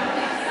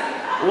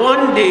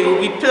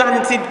we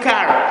planted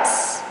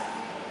carrots.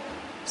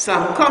 So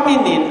I'm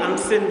coming in, I'm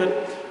saying,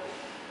 but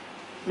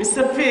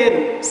Mr.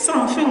 Payne,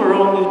 something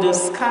wrong with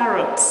those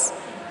carrots.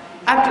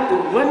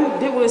 When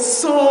they were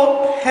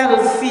so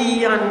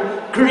healthy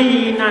and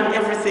green and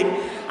everything,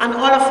 and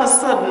all of a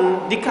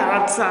sudden the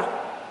carrots are,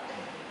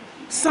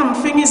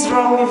 something is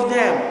wrong with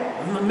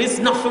them. There's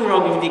nothing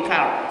wrong with the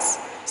carrots.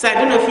 So I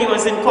don't know if he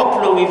was in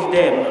couple with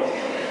them.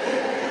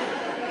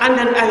 And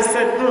then I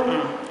said,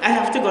 I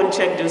have to go and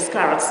check those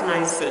carrots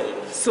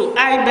myself. So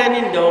I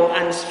bending down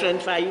and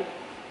strength I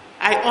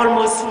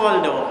almost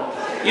fall down.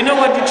 You know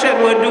what the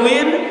children were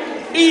doing?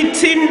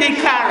 Eating the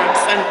carrots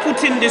and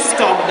putting the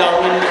stalk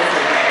down in the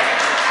food.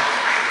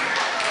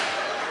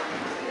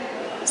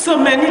 So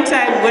many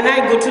times when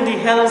I go to the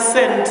health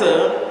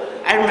center,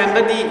 I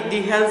remember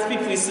the health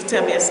people used to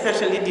tell me,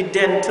 especially the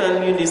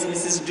dental unit,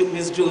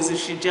 Miss Joseph,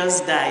 she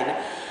just died.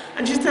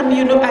 And she told me,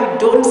 you know, I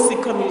don't see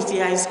community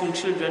high school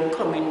children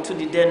coming to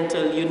the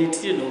dental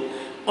unit, you know,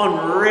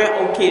 on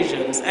rare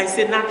occasions. I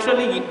said,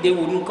 naturally, they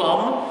wouldn't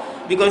come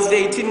because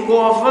they're eating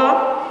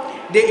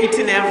guava, they're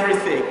eating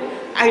everything.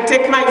 I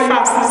take my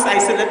fastest, I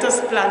say, let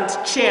us plant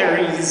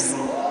cherries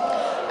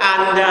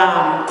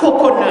and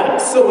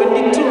coconuts. So when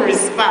the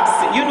tourists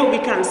pass, you know, we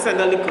can sell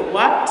a little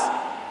what?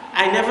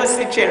 I never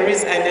see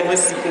cherries, I never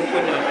see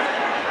coconut.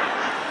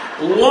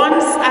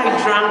 Once I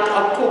drank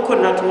a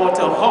coconut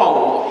water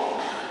whole,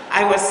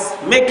 I was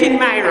making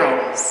my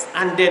rounds,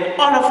 and then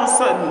all of a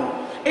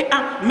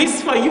sudden,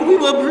 miss, for you we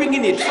were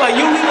bringing it, for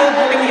you we were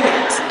bringing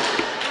it.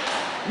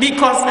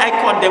 Because I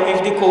caught them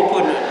with the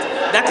coconut.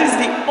 That is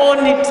the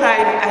only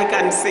time I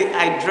can say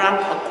I drank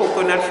a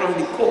coconut from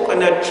the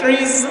coconut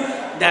trees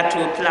that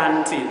were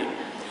planted.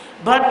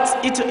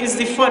 But it is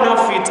the fun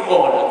of it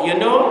all, you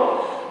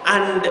know?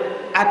 And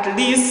at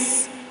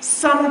least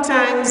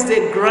sometimes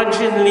they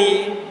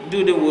grudgingly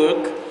do the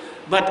work,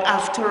 but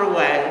after a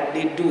while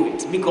they do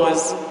it.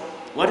 Because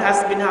what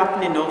has been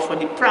happening now for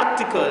the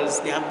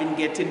practicals, they have been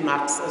getting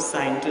marks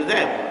assigned to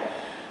them.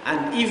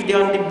 And if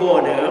they're on the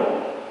border,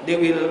 they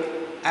will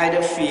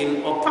either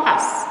fail or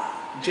pass.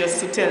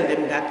 Just to tell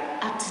them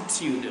that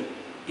attitude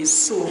is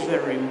so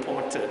very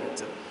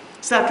important.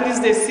 So at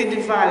least they see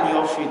the value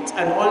of it.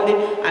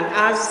 And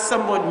as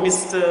somebody,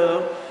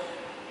 Mr.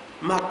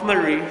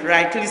 McMurray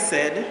rightly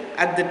said,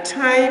 at the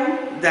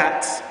time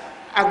that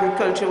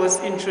agriculture was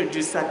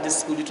introduced at the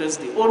school, it was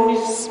the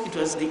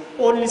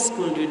only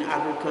school doing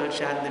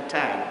agriculture at the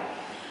time.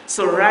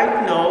 So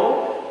right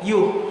now,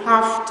 you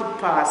have to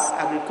pass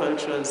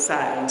agricultural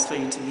science for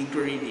you to be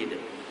graded.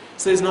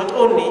 So it's not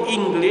only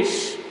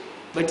English,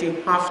 but you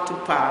have to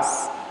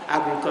pass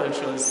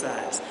agricultural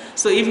science.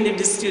 So even if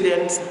the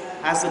student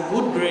has a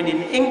good grade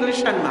in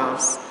English and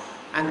maths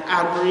and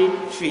agri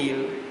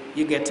field,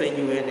 you get a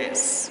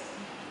UNS.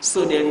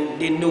 So then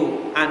they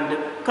know.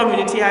 And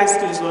community high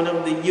school is one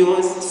of the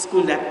years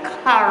school that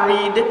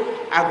carried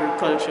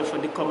agriculture for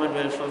the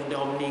Commonwealth of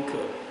Dominica.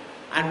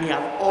 And we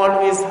have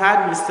always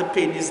had, Mr.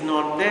 Payne is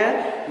not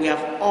there, we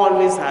have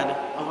always had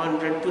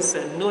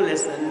 100%, no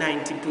less than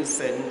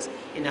 90%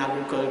 in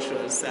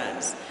agricultural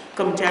science.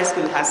 Community high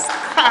school has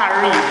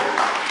carried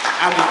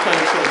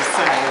agricultural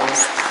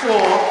science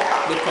for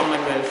the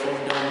Commonwealth of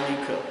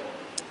Dominica.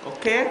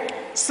 Okay?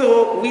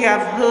 So we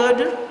have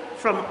heard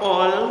from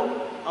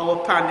all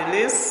our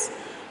panelists.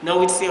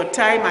 Now it's your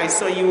time. I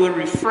saw you were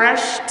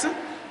refreshed.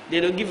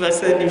 They don't give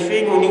us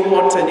anything, only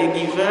water they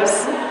give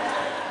us.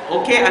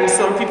 Okay, and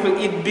some people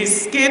eat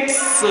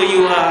biscuits, so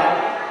you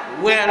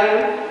are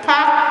well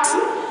packed.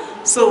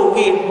 So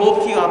we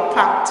hope you are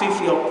packed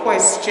with your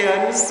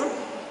questions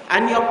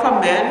and your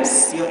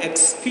comments, your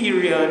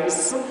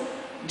experience.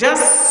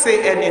 Just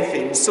say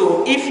anything.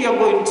 So if you're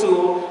going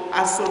to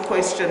ask a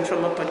question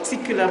from a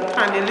particular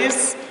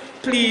panelist,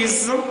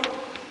 please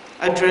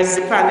address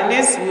the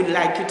panelists. We would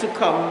like you to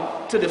come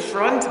to the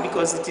front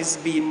because it is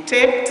being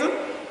taped.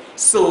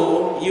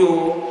 So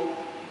you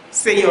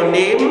say your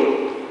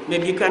name.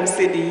 Maybe you can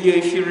say the year,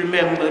 if you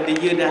remember, the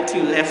year that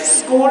you left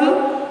school,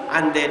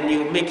 and then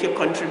you make your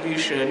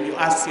contribution, you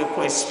ask your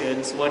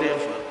questions,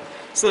 whatever.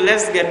 So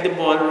let's get the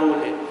ball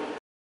rolling.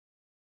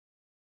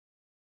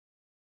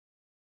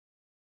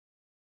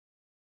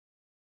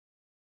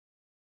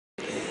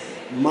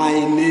 My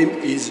name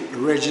is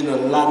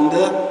Reginald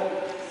Lander.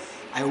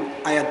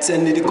 I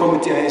attended the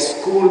community high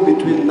school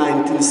between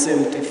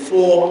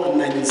 1974 and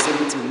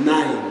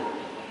 1979.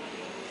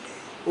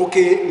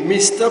 Okay,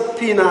 Mr.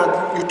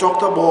 Pinard, you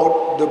talked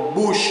about the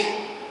bush,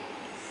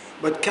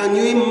 but can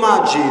you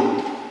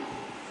imagine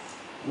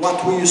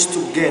what we used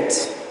to get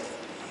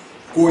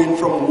going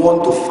from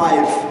 1 to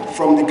 5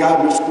 from the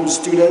government school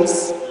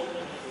students?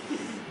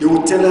 They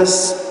would tell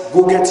us,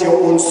 go get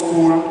your own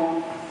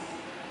school,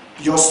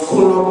 your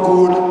school not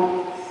good.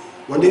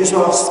 When they used to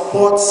have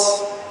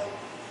sports,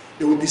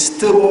 They would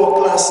disturb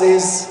our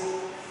classes.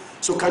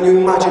 So can you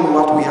imagine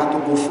what we had to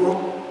go through?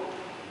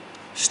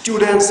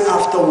 Students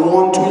after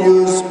 1-2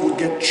 years would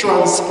get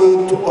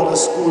transferred to other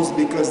schools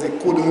because they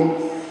couldn't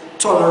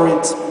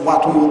tolerate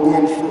what we were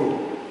going through.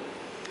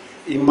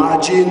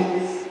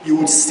 Imagine you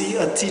would see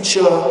a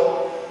teacher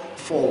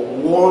for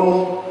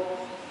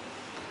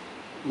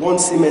one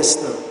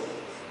semester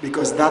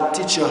because that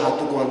teacher had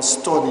to go and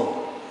study.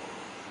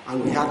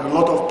 And we had a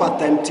lot of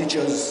part-time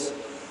teachers,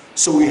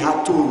 so we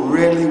had to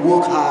really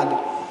work hard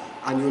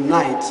and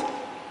unite.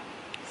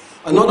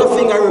 Another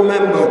thing I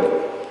remembered,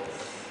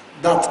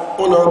 that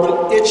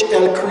Honorable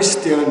H.L.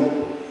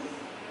 Christian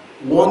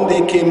one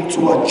day came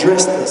to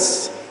address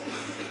us,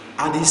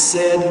 and he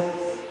said,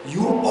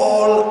 "You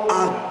all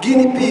are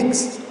guinea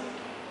pigs."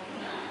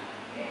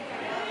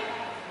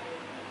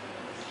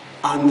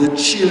 And the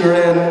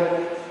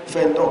children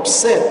felt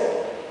upset.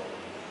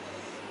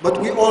 But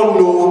we all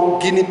know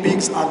guinea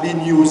pigs are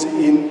being used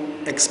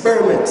in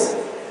experiments.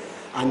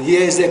 And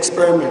here is the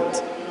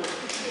experiment.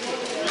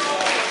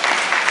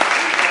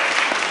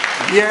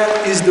 Here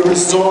is the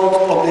result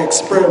of the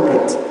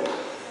experiment.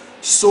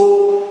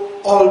 So,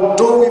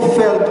 although we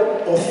felt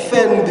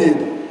offended,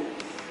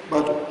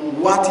 but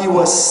what he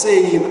was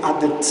saying at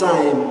the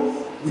time,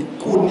 we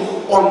couldn't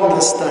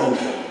understand.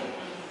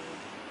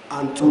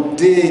 And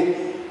today,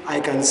 I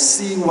can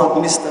see what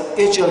Mr.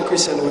 H.L.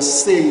 Christian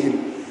was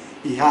saying.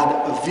 He had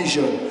a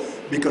vision,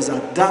 because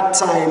at that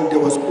time, there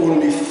was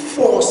only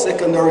 4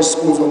 secondary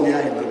schools on the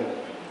island.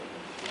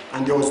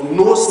 And there was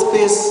no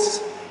space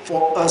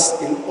for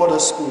us in other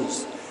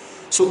schools.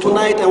 So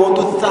tonight I want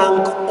to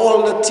thank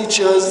all the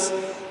teachers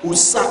who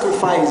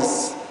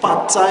sacrifice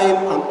part-time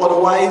and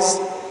otherwise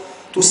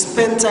to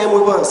spend time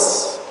with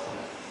us.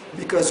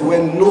 Because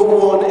when no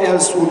one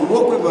else would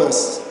work with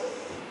us,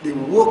 they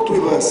worked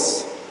with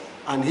us,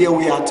 and here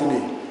we are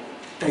today.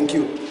 Thank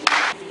you.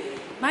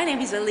 My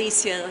name is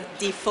Alicia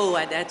Defoe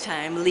at that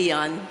time,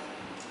 Leon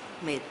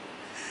Mid.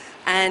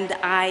 And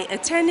I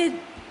attended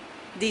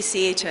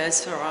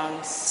DCHS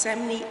around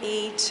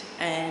 78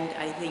 and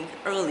I think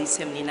early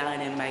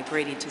 79 and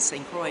migrated to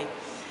St. Croix.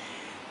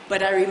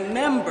 But I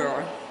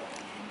remember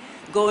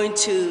going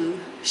to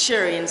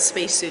share in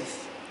space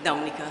with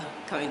Dominica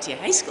Community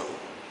High School.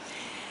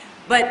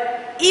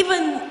 But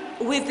even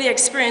with the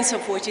experience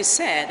of what you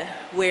said,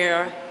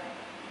 where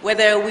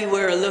whether we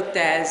were looked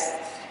as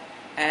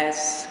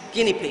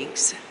guinea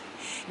pigs,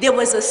 there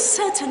was a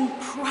certain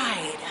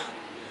pride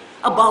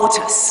about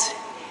us.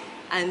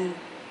 And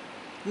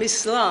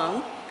Miss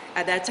Long,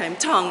 at that time,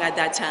 Tong at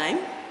that time,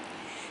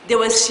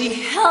 she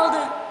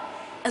held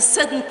a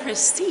certain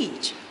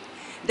prestige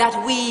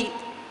that we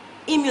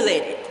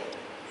emulated.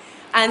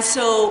 And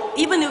so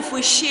even if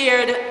we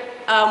shared,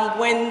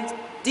 when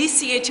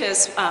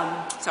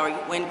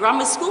when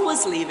grammar school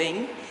was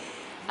leaving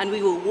and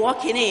we were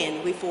walking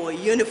in with our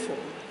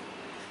uniform,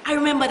 I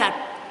remember that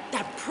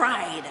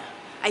pride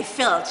I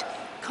felt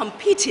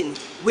competing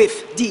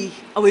with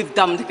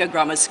Dominica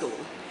Grammar School.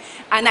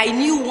 And I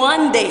knew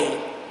one day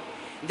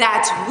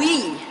that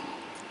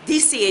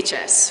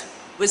DCHS,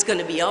 was going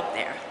to be up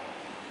there.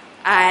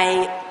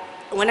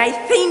 When I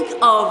think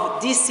of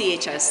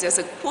DCHS, there's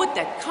a quote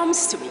that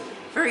comes to me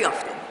very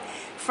often.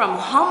 From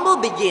humble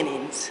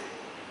beginnings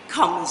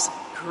comes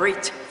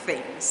great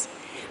things.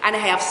 And I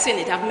have seen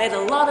it. I've met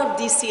a lot of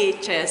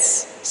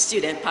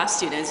DCHS past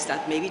students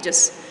that maybe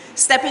just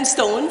stepping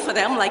stone for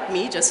them, like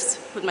me, just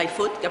get my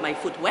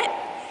foot wet.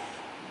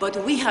 But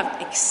we have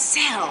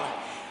excelled,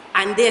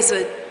 and there's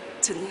a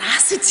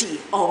tenacity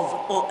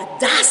or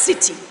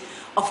audacity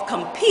of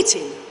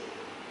competing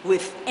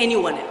with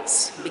anyone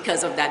else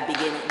because of that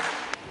beginning.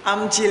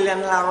 I'm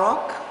Jillian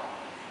LaRoque.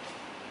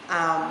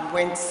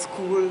 Went to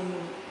school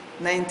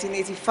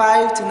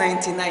 1985 to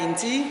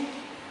 1990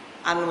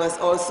 and was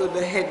also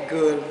the head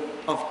girl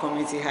of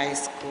Community High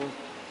School.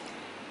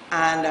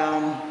 And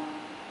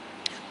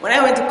when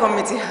I went to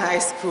Community High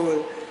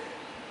School,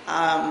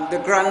 the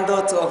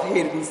granddaughter of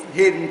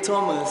Hayden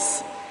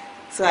Thomas,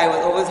 so I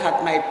always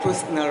had my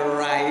personal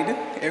ride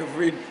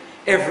every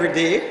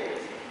day,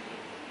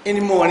 in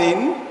the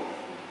morning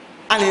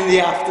and in the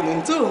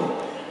afternoon too.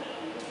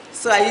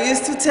 So I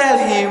used to tell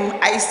him,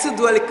 I used to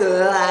do a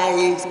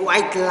little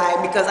white lie,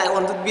 because I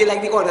wanted to be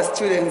like the other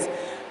students.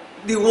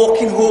 The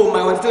walking home,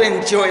 I wanted to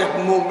enjoy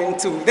that moment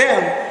too.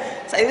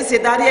 So I used to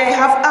say, Daddy, I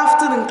have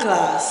afternoon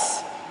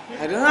class.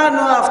 I don't have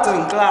no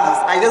afternoon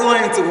class. I just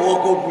wanted to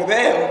walk up with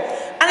them.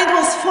 And it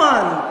was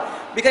fun,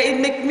 because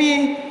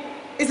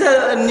it's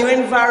a new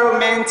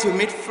environment. You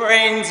meet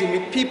friends, you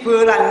meet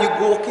people, and you're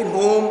walking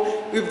home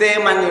with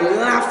them, and you're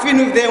laughing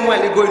with them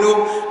while you're going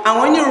home. And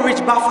when you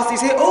reach Bathurst, you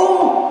say,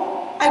 oh,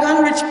 I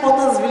can't reach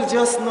Pottersville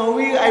just now.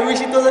 I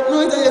wish it doesn't.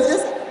 No, it's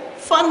just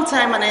fun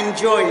time and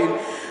enjoying.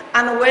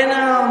 And when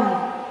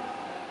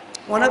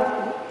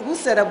who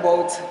said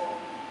about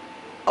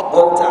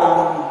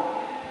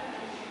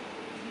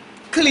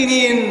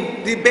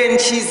cleaning the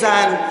benches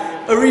and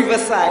a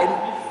riverside?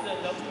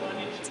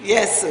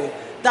 Yes, sir.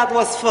 That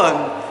was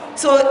fun.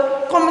 So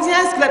community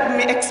high school let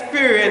me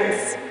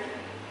experience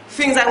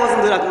things I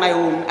wasn't doing at my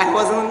home.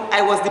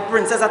 I was the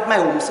princess at my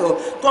home. So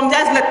come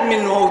just let me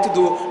know how to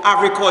do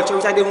agriculture,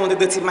 which I didn't want to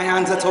dirty my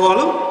hands at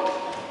all.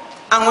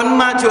 And when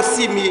Majo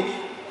see me,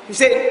 he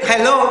said,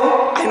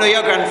 hello, I know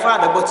your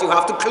grandfather, but you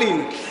have to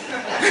clean.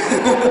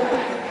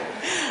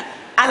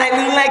 And I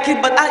didn't like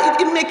it, but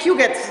it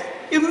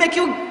make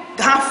you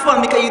have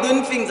fun because you're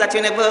doing things that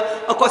you're never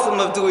accustomed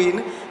of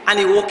doing, and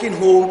you're walking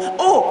home.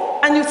 Oh,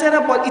 and you said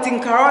about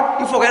eating carrot,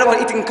 you forget about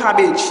eating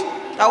cabbage.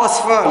 That was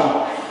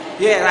fun.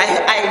 Yeah,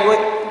 I was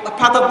a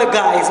part of the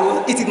guys who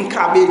were eating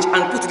cabbage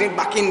and putting it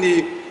back in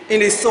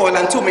the soil,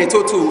 and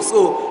tomato too.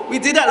 So we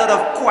did a lot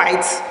of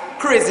quite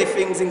crazy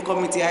things in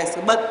community high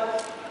school. But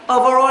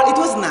overall, it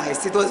was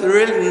nice. It was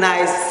really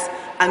nice,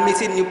 and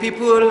meeting new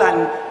people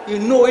and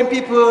knowing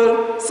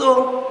people.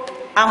 So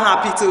I'm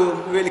happy to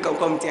really come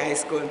community high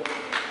school.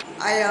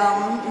 I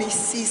am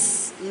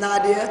Mrs.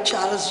 Nadia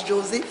Charles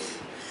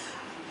Joseph,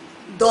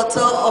 daughter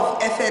of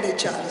F.N.A.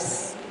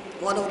 Charles,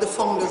 one of the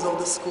founders of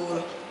the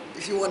school,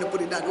 if you want to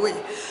put it that way.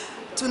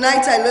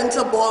 Tonight I learned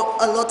a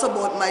lot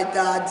about my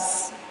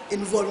dad's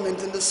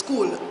involvement in the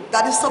school.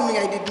 That is something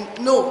I didn't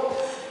know,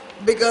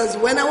 because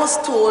when I was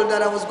told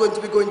that I was going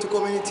to be going to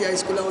community high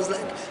school, I was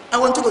like, I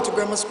want to go to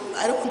grammar school.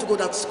 I don't want to go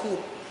to that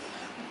school.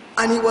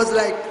 And he was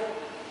like,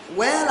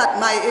 well, at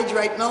my age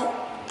right now,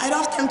 I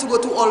don't have time to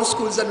go to all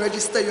schools and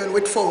register you and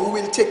wait for who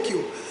will take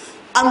you.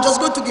 I'm just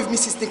going to give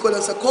Mrs.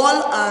 Nicholas a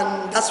call,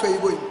 and that's where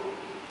you're going.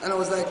 And I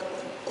was like,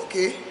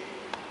 okay.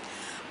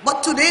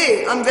 But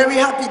today, I'm very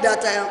happy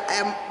that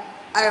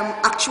I am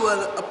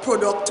actually a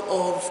product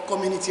of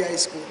community high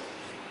school.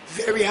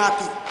 Very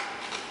happy.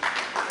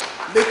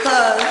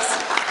 Because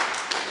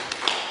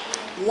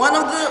one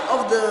of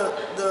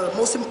the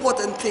most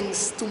important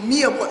things to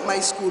me about my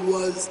school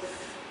was,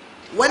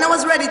 when I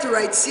was ready to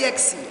write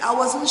CXC, I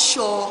wasn't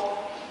sure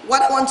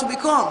what I want to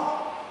become.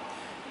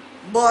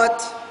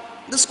 But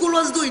the school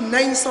was doing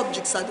 9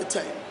 subjects at the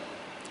time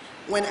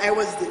when I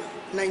was there,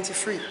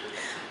 93.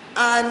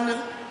 And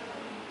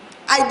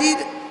I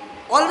did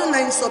all the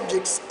 9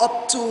 subjects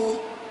up to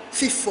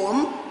 5th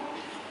form.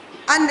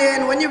 And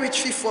then when you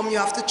reach 5th form, you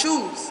have to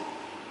choose.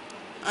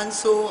 And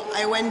so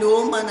I went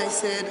home and I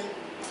said,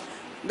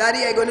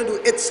 Daddy, I'm going to do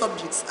 8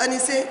 subjects. And he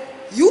said,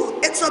 you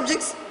 8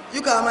 subjects?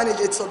 You can't manage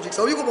 8 subjects.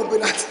 How you come up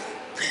with that?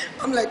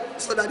 I'm like,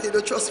 so Daddy, you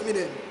don't trust me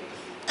then.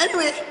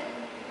 Anyway,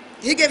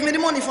 he gave me the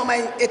money for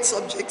my 8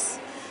 subjects,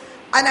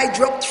 and I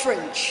dropped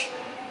French.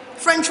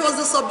 French was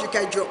the subject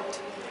I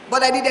dropped,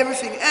 but I did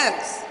everything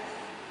else.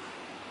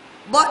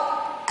 But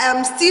I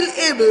am still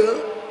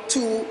able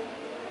to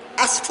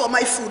ask for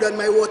my food and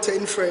my water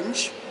in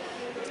French.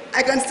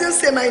 I can still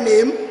say my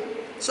name,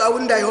 so I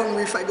wouldn't die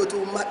hungry if I go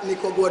to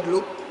Martinique or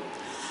Guadeloupe.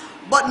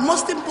 But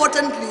most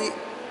importantly,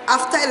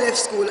 after I left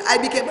school, I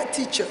became a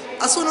teacher.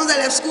 As soon as I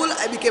left school,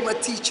 I became a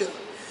teacher,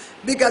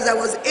 because I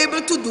was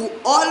able to do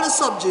all the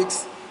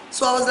subjects.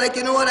 So I was like,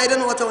 you know what, I don't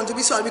know what I want to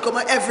be, so I'll become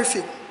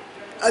everything.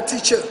 A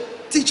teacher.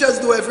 Teachers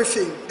do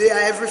everything. They are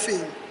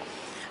everything.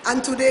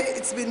 And today,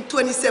 it's been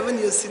 27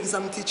 years since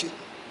I'm teaching.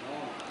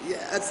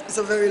 Yeah, it's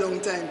a very long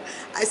time.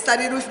 I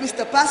studied with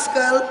Mr.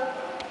 Pascal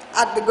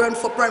at the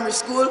Granford Primary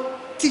School,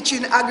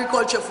 teaching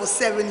agriculture for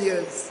 7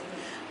 years.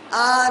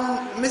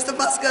 And Mr.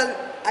 Pascal,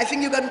 I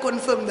think you can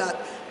confirm that.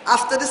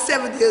 After the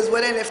 7 years,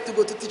 when I left to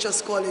go to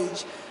Teachers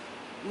College,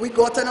 we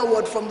got an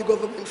award from the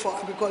government for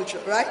agriculture,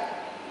 right?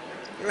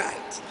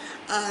 Right.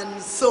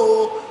 And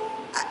so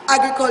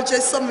agriculture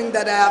is something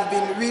that I have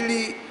been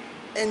really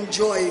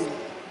enjoying.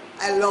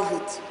 I love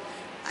it.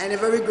 I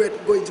never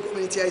regret going to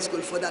community high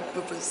school for that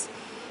purpose.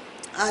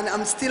 And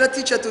I'm still a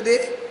teacher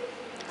today.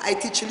 I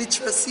teach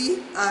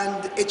literacy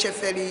and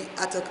HFLE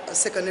at a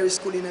secondary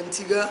school in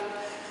Antigua.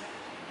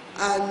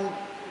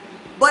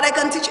 But I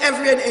can teach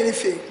every and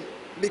anything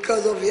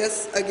because of,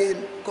 yes,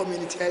 again,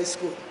 community high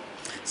school.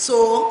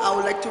 So I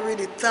would like to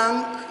really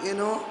thank,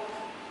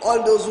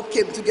 all those who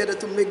came together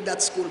to make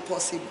that school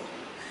possible.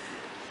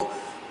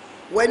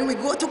 When we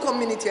go to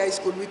community high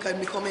school, we can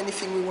become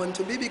anything we want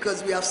to be,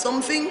 because we have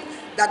something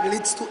that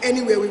leads to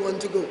anywhere we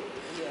want to go.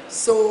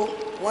 So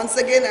once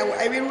again,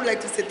 I really would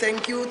like to say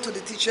thank you to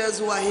the teachers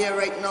who are here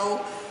right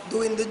now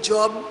doing the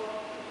job,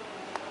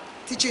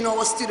 teaching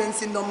our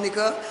students in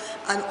Dominica,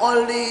 and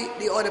all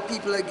the other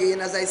people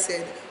again, as I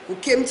said, who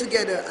came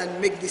together and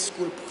make this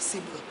school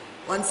possible.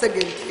 Once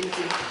again, thank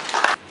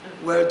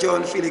you. Well,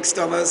 John Felix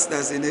Thomas,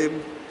 that's the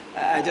name.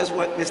 I just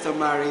want Mr.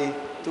 Murray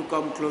to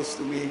come close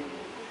to me,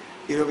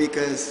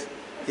 because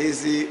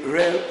he's the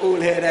real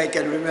old head I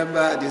can remember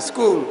at the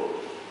school.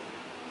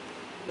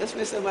 That's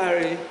Mr.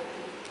 Murray.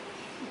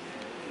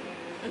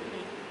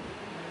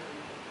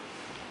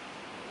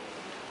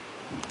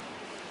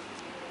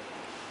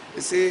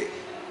 You see,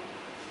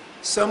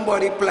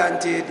 somebody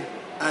planted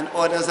and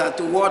others had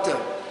to water.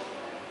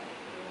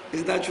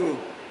 Is that true?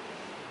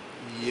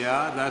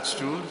 Yeah, that's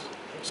true.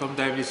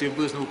 Sometimes the same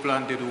person who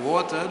planted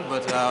watered,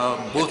 but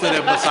both of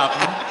them must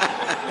happen.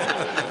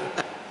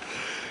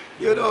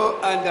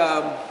 And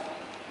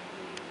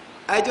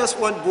I just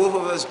want both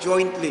of us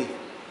jointly,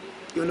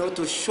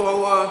 to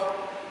shower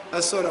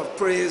a sort of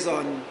praise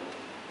on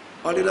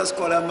or let us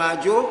call her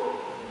Majo.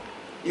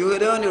 You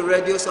heard her on the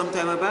radio some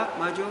time back,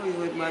 Majo? You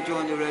heard Majo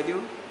on the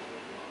radio?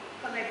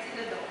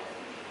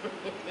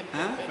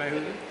 Huh?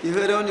 You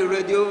heard her on the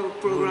radio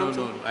program?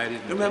 No, I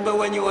didn't. Remember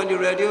when you were on the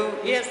radio?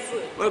 Yes,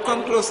 sir. Well,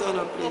 come closer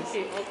now,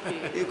 please.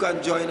 Okay. You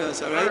can join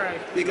us, all right? All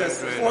right.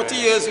 Because Right. 40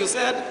 years, you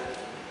said,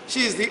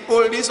 she is the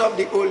oldest of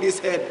the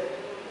oldest head,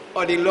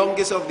 or the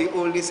longest of the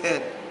oldest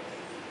head.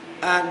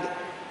 And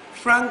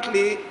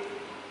frankly,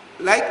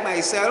 like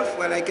myself,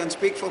 well, I can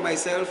speak for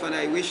myself, and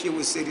I wish he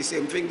would say the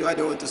same thing, though I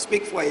don't want to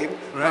speak for him.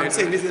 Right. I'm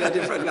saying this in a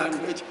different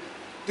language.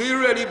 Do you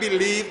really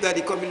believe that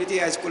the community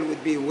high school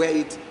would be where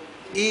it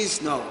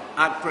is now,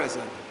 at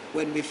present,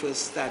 when we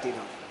first started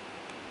off?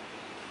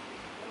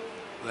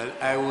 Well,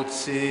 I would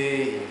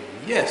say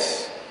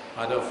yes.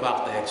 Matter of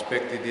fact, I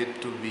expected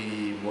it to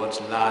be much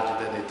larger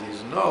than it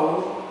is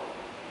now.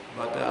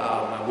 But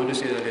I'm going to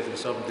say a little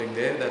something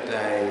there, that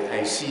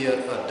I see a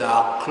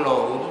dark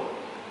cloud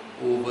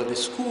over the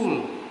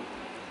school,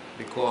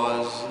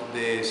 because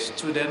the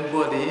student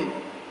body,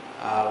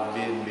 I've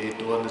been made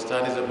to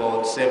understand, is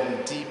about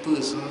 70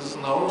 persons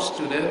now,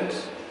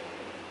 students.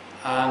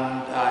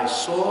 And I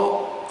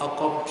saw a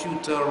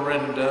computer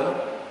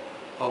render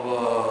of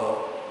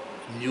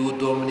a new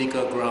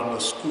Dominica grammar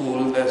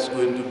school that's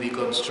going to be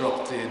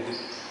constructed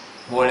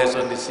more or less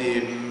on the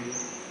same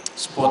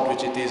spot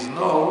which it is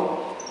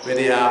now, where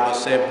they have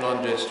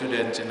 700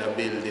 students in a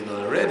building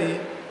already.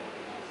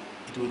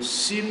 It would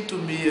seem to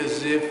me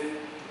as if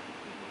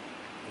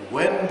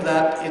when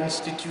that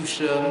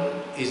institution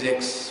is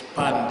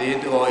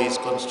expanded or is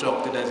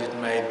constructed as it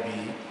might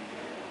be,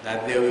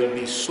 that there will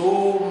be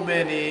so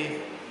many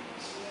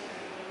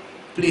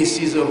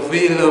places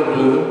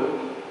available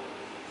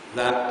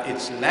that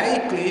it's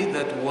likely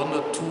that one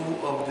or two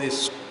of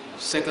these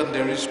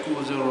secondary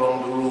schools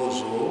around the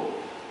Roseau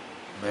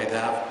might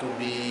have to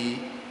be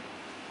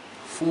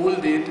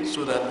folded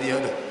so that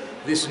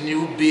this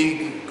new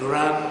big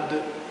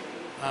grand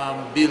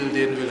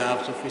building will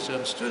have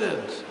sufficient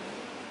students.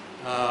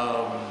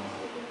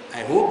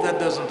 I hope that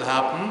doesn't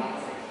happen,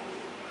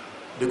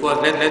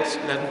 because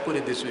let me put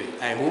it this way.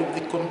 I hope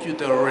the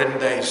computer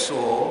render I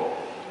saw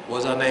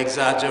was an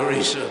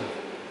exaggeration,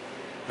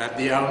 that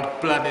they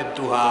aren't planning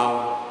to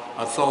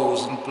have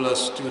 1,000+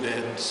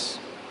 students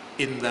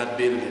in that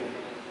building.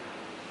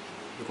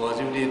 Because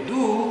if they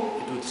do,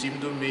 it would seem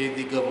to me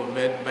the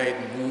government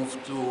might move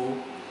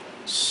to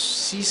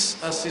cease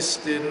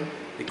assisting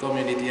the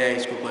community high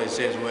school, because it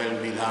says, well,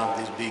 we'll have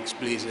this big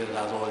place that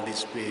has all this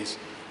space.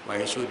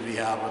 Why should we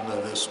have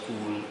another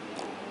school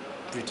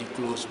pretty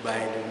close by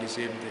doing the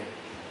same thing?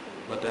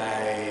 But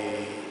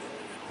I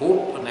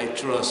hope and I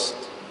trust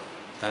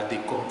that the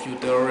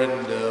computer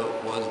render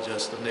was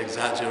just an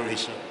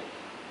exaggeration.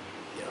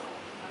 Yeah.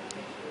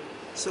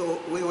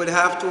 So we would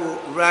have to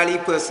rally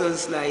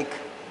persons like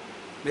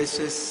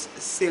Mrs.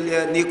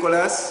 Celia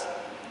Nicholas,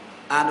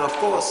 and of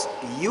course,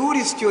 you,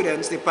 the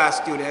students, the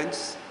past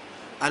students,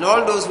 and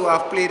all those who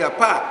have played a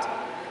part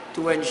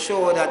to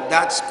ensure that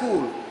that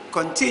school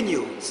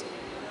continues.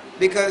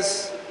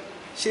 Because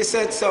she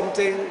said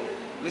something,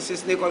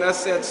 Mrs. Nicholas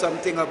said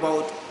something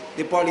about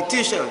the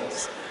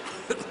politicians.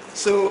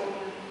 So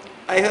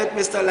I heard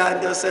Mr.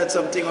 Lander said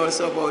something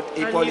also about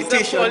a politician.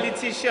 He's a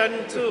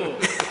politician too.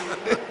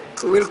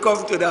 So we'll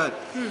come to that.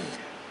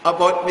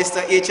 About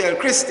Mr. H.L.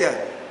 Christian.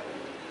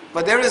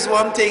 But there is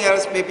one thing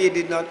else maybe you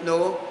did not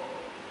know,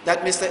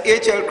 that Mr.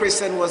 H.L.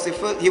 Christian was the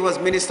first, he was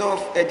Minister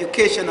of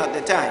Education at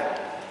the time.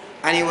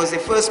 And he was the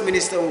first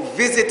minister who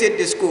visited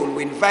the school.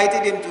 We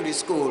invited him to the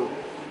school.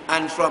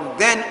 And from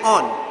then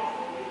on,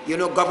 you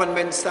know,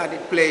 government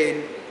started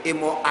playing a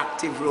more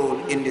active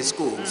role in the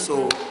school.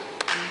 So,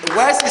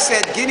 whilst he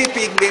said guinea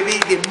pig, maybe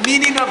the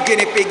meaning of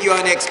guinea pig, you're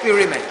an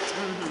experiment.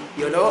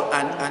 You know,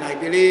 and I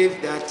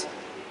believe that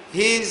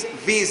his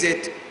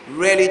visit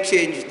really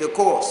changed the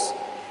course.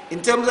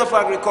 In terms of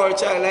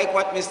agriculture, I like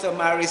what Mr.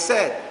 Murray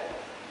said,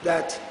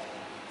 that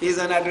he's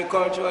an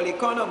agricultural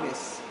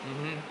economist.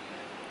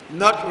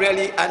 Not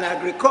really an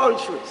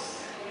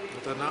agriculturist,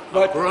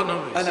 but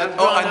agronomist.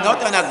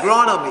 Not an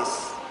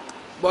agronomist,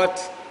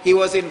 but he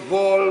was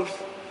involved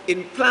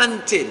in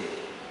planting.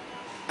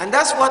 And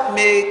that's what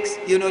makes,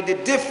 you know, the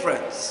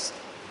difference.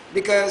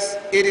 Because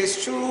it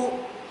is true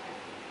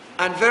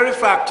and very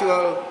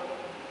factual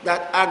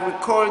that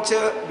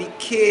agriculture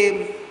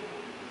became,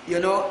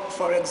 you know,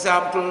 for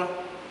example,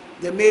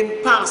 the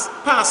main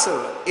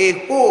parcel,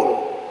 a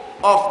whole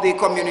of the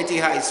community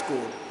high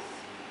school.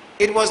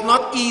 It was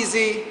not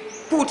easy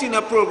putting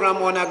a program,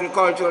 one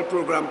agricultural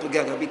program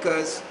together,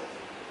 because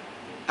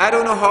I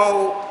don't know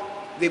how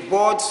the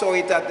board saw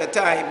it at the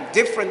time,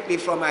 differently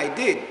from I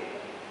did.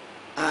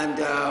 And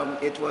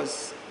it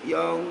was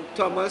young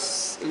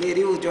Thomas, a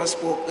lady who just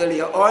spoke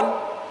earlier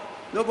on.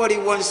 Nobody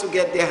wants to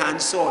get their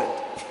hands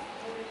soiled.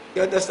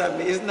 You understand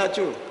me? Isn't that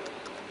true?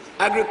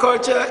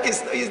 Agriculture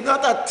is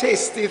not a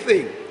tasty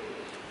thing.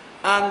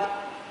 And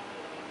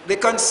the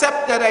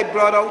concept that I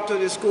brought out to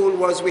the school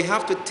was we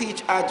have to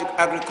teach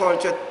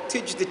agriculture,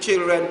 teach the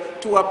children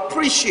to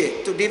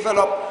appreciate, to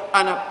develop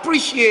an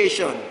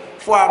appreciation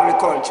for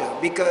agriculture,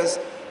 because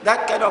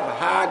that kind of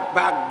hard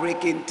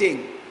back-breaking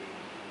thing,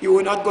 you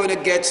were not going to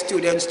get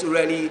students to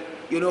really,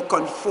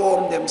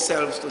 conform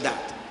themselves to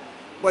that.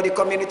 But the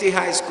community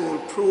high school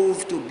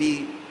proved to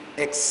be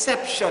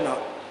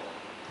exceptional.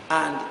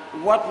 And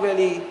what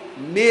really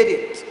made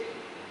it,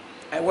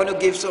 I want to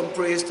give some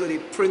praise to the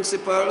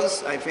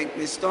principals, I think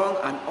Ms. Tong,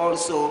 and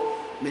also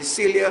Ms.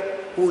 Celia,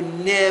 who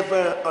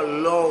never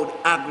allowed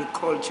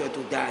agriculture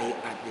to die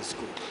at the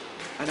school.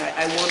 And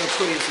I want to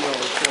praise you all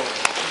for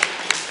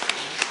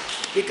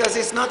it. Because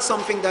it's not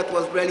something that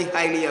was really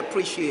highly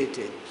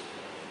appreciated.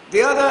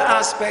 The other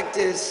aspect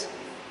is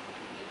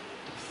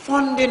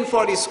funding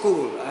for the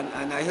school.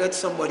 And I heard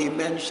somebody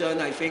mention,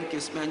 I think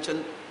you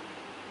mentioned,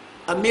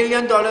 $1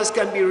 million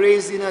can be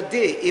raised in a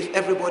day if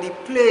everybody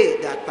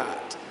played that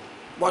part.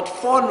 But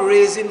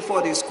fundraising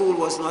for the school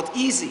was not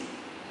easy.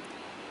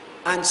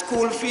 And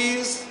school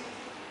fees,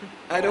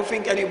 I don't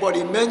think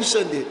anybody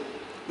mentioned it.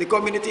 The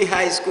community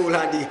high school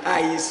had the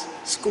highest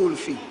school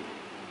fee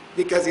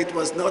because it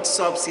was not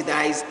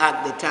subsidized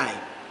at the time.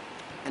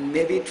 And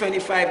maybe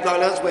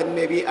 $25 when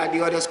maybe at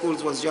the other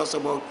schools was just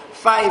about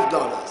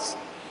 $5.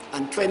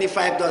 And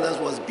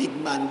 $25 was big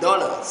man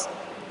dollars.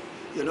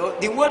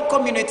 The word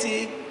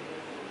community,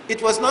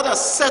 it was not a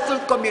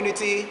settled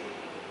community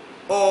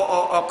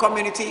or a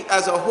community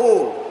as a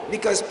whole,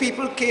 because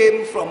people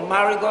came from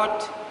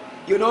Marigot.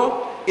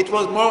 It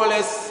was more or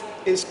less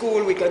a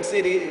school, we can say,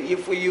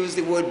 if we use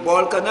the word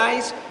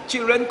balkanized,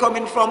 children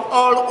coming from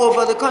all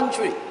over the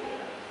country.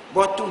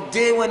 But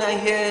today when I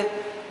hear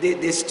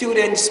the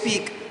students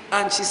speak,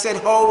 and she said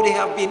how they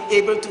have been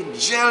able to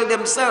gel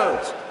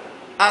themselves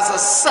as a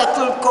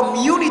settled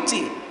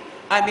community,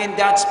 I mean,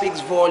 that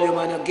speaks volume.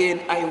 And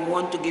again, I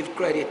want to give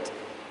credit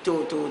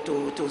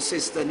to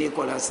Sister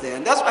Nicholas there.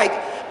 And that's why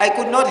I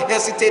could not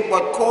hesitate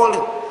but call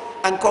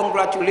and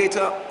congratulate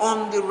her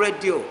on the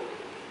radio.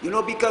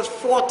 Because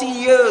 40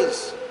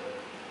 years,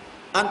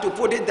 and to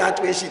put it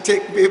that way, she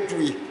take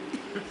baby.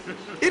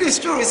 It is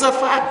true, it's a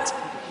fact.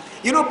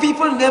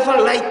 People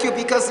never like you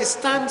because the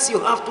stance you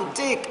have to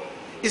take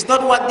is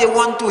not what they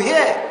want to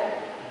hear.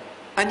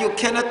 And you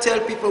cannot tell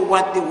people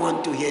what they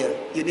want to hear.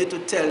 You need to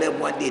tell them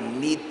what they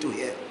need to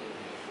hear.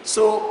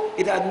 So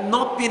it had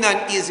not been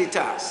an easy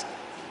task.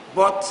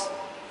 But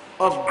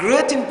of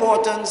great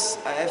importance,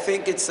 I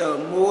think it's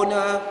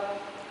Mona,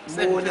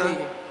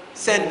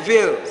 St.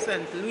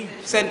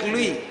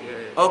 Louis.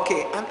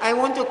 Okay, and I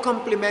want to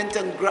compliment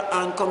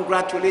and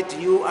congratulate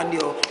you and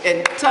your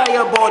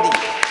entire body,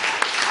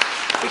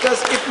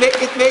 because it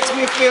makes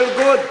me feel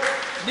good.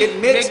 It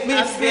makes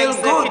me feel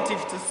good. The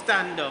executive to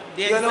stand up.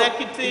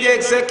 The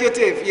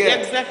executive, yeah.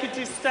 The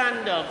executive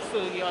stand up,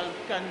 so you all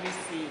can be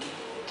seen.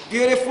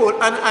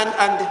 Beautiful,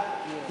 and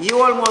you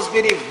all must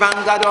be the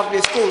vanguard of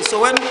the school.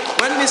 So when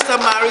Mr.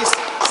 Maris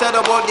said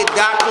about the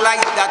dark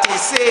light that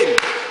he's saying,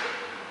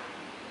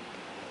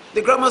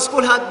 the grammar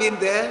school had been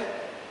there,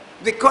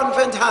 the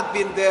convent had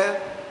been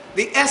there,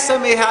 the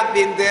SMA had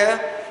been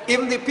there,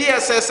 even the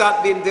PSS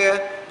had been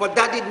there, but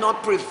that did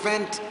not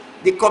prevent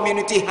the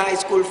community high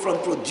school from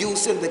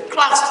producing the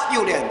class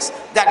students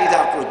that it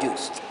had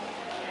produced.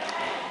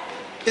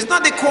 It's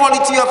not the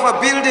quality of a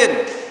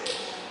building,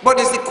 but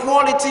it's the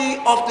quality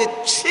of the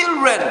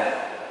children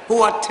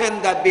who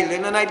attend that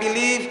building. And I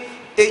believe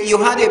you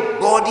had a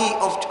body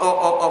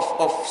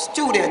of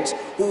students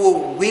who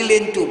were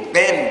willing to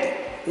bend,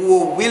 who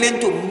were willing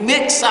to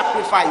make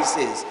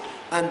sacrifices.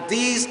 And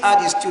these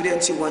are the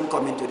students you want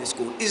coming to the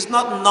school. It's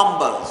not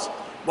numbers,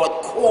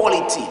 but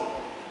quality.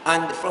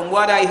 And from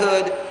what I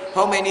heard,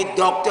 how many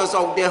doctors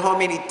out there, how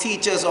many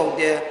teachers out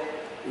there,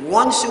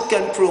 once you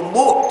can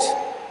promote,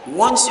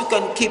 once you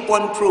can keep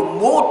on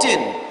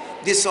promoting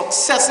the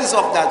successes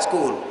of that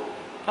school,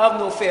 have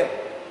no fear.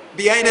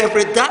 Behind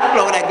every dark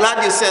cloud, I'm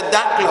glad you said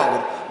dark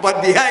cloud,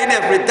 but behind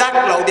every dark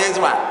cloud there's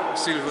what?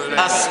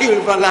 A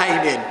silver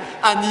lining.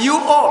 And you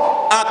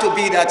all are to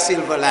be that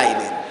silver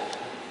lining.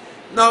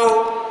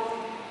 Now,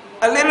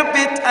 a little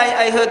bit,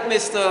 I heard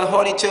Mr.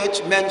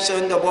 Honychurch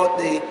mentioned about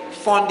the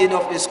funding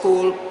of the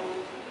school.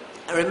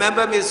 I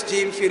remember Miss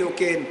Jean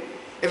Fidokin,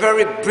 a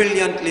very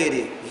brilliant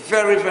lady,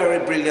 very,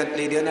 very brilliant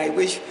lady, and I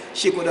wish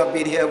she could have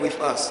been here with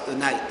us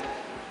tonight.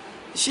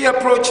 She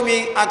approached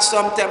me at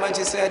some time and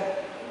she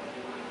said,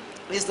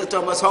 Mr.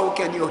 Thomas, how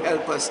can you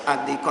help us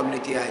at the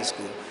community high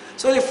school?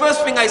 So the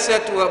first thing I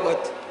said to her,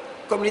 but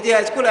community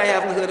high school, I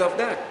haven't heard of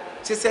that.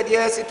 She said,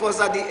 yes, it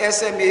was at the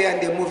SMA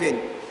and they're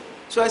moving.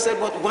 So I said,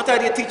 but what are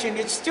they teaching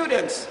its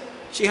students?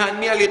 She handed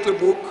me a little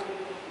book,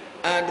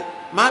 and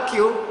mark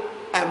you,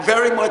 I'm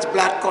very much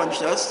black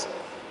conscious.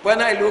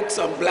 When I looked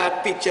some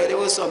black picture, there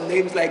were some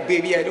names like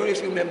Baby, I don't know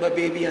if you remember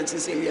Baby and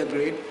Cecilia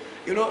Grade.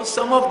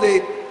 Some of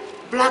the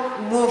black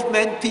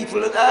movement people,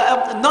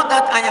 not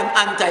that I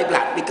am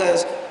anti-black,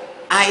 because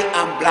I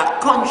am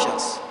black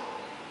conscious.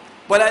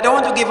 But I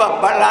don't want to give a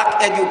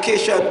black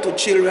education to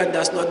children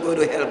that's not going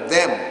to help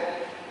them,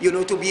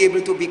 to be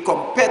able to be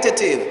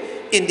competitive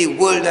in the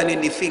world and in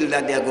the field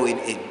that they're going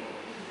in.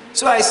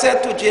 So I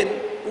said to Jane,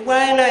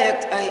 while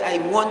I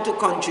want to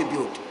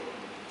contribute,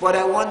 but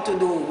I want to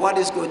know what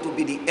is going to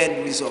be the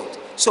end result.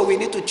 So we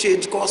need to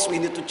change course, we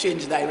need to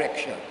change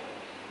direction.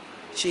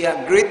 She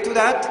agreed to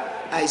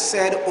that. I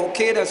said,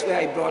 okay, that's where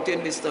I brought in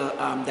Mr.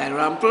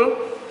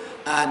 Dirampel.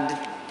 And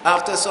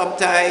after some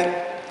time,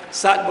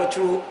 sad but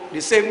true,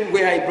 the same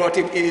way I brought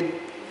him in,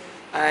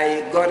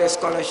 I got a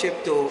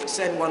scholarship to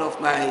send one of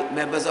my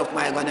members of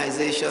my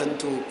organization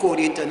to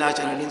Cody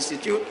International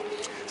Institute.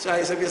 So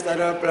I said, Mr.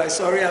 Dirampel, I'm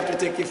sorry I have to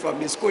take you from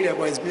the school here,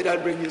 but it's me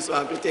that bring you, so I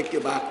have to take you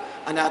back.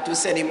 And I had to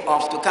send him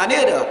off to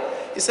Canada.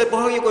 He said, but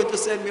how are you going to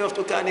send me off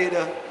to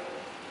Canada?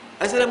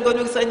 I said, I'm going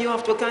to send you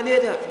off to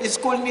Canada. The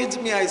school needs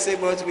me. I said,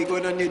 but we're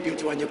going to need you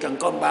to, and you can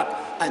come back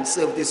and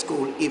serve the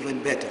school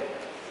even better.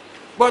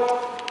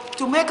 But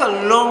to make a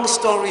long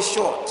story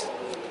short,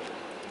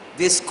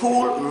 the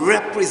school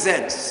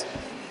represents,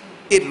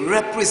 it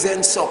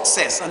represents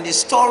success. And the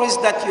stories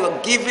that you are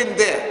giving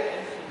there,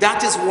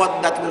 that is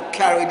what that will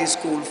carry the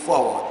school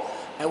forward.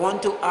 I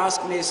want to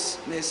ask Miss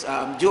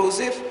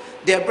Joseph,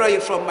 Deborah, you're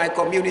from my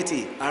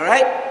community, all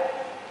right?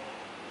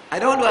 I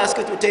don't want to ask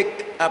you to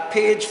take a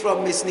page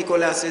from Miss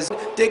Nicholas's,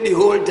 take the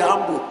whole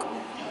damn book.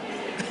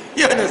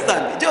 You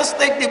understand? Just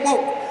take the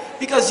book,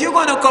 because you're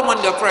going to come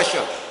under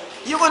pressure.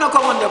 You're going to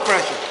come under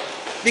pressure,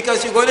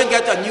 because you're going to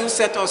get a new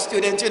set of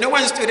students. You know,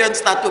 when students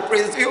start to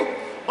praise you,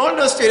 all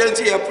the students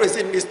here are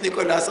praising Miss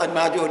Nicholas and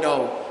Marjo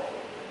now.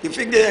 You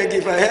think they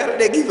give a hell?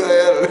 They give a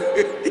hell.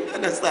 You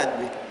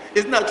understand me?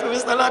 Isn't that true,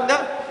 Mr.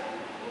 Landa?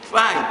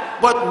 Fine.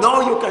 But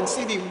now you can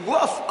see the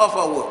worth of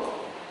our work.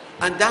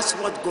 And that's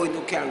what's going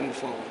to carry you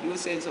forward. You were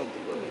saying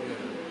something?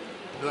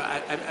 No,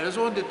 I just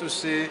wanted to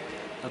say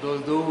that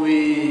although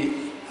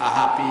we are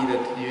happy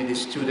that the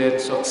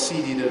students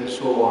succeeded and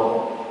so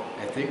on,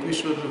 I think we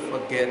shouldn't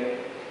forget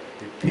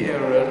the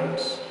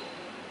parents,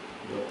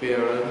 your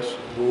parents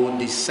who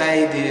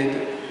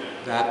decided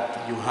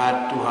that you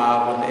had to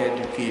have an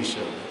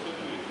education.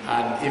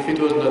 And if it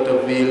was not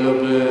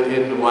available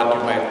in what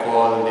you might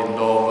call the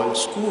normal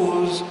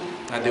schools,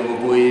 that they were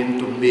going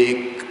to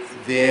make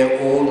their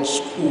own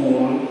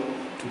school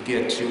to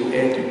get you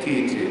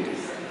educated.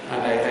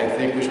 And I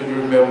think we should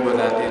remember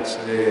that it's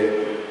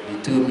the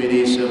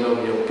determination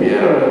of your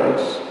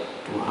parents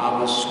to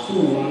have a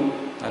school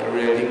that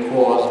really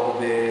caused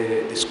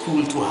the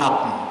school to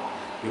happen.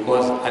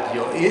 Because at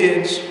your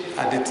age,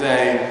 at the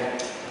time,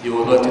 you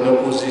were not in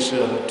a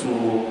position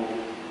to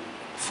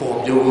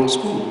form your own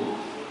school.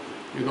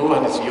 You know,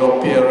 and it's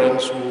your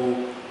parents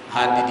who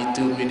had the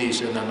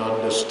determination and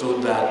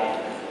understood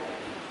that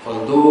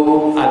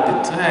although at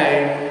the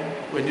time,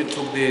 when you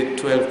took the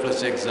 12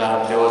 plus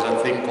exam, there was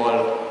a thing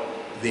called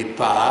they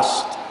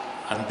passed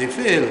and they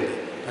failed.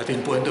 That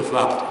in point of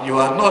fact, you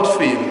are not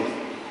failed.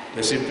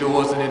 There simply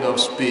wasn't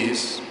enough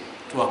space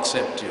to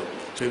accept you.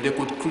 So if they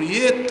could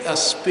create a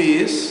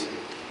space,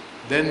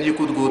 then you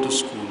could go to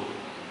school.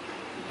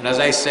 And as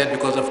I said,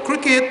 because of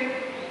cricket,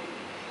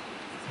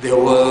 there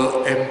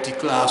were empty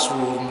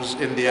classrooms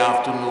in the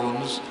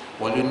afternoons.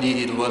 All you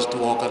needed was to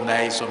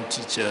organize some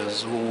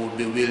teachers who would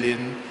be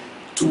willing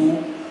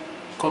to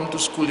come to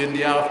school in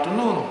the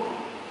afternoon.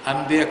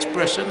 And the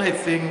expression, I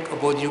think,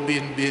 about you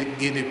being big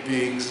guinea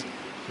pigs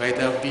might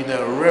have been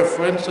a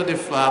reference to the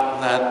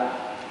fact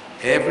that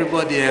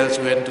everybody else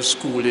went to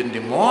school in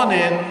the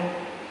morning,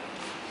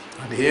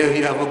 and here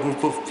you have a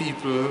group of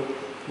people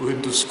who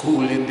went to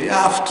school in the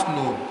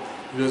afternoon.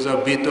 It was a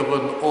bit of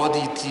an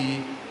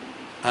oddity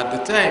at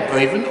the time, or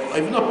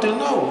even up till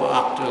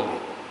now, actually,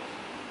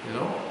 you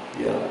know?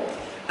 Yeah.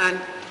 And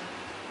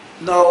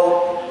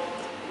now,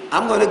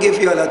 I'm going to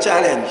give you all a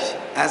challenge.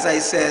 As I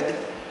said,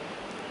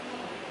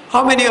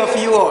 how many of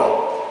you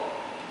all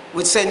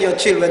would send your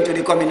children to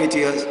the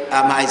community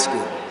high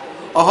school?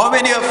 Or how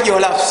many of you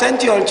all have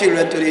sent your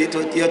children to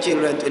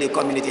the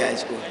community high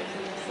school?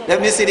 Let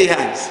me see the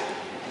hands.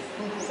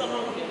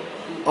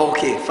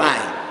 Okay,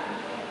 fine.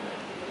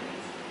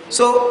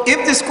 So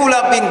if the school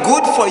have been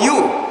good for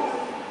you,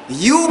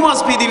 you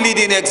must be the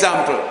leading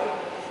example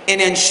in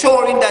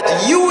ensuring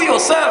that you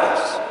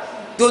yourselves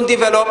don't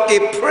develop a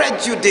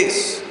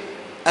prejudice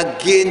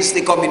against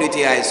the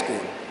community high school.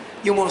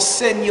 You must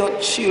send your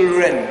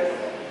children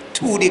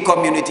to the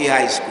community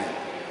high school.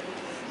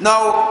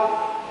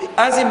 Now,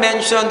 as he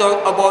mentioned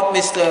about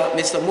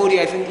Mr. Moody,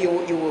 I think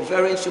you were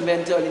very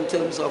instrumental in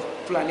terms of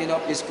planning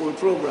up the school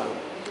program.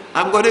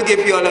 I'm going to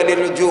give you all a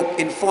little joke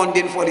in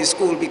funding for the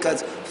school,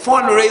 because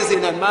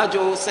fundraising, and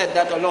Marjo said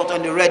that a lot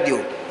on the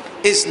radio,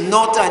 is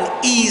not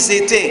an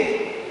easy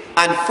thing,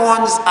 and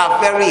funds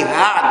are very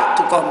hard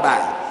to come by.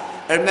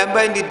 I remember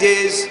in the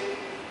days,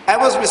 I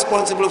was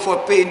responsible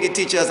for paying the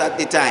teachers at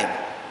the time.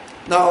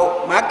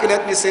 Now, Mark,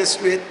 let me say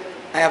straight,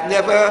 I have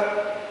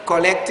never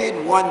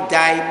collected one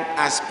dime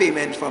as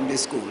payment from the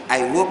school.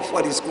 I worked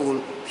for the school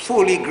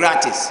fully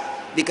gratis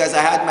because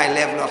I had my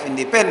level of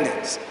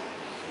independence.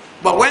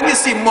 But when you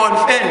see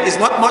month end, it's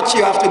not much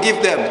you have to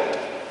give them.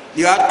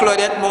 You had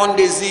Claudette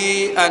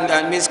Mondesi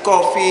and Miss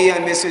Coffee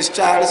and Mrs.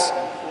 Charles,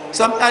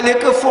 a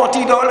little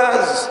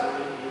 $40.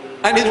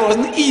 And it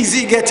wasn't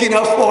easy getting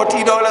a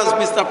 $40,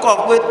 Mr.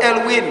 Coff with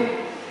Elwin.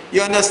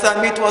 You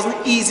understand me? It wasn't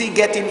easy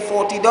getting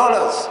 $40.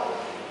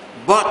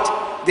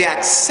 But they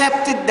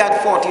accepted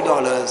that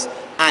 $40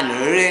 and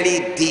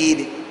really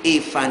did a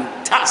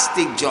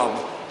fantastic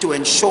job to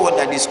ensure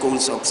that the school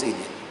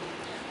succeeded.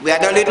 We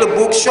had a little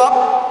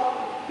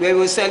bookshop where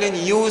we were selling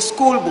used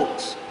school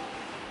books.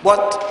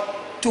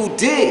 But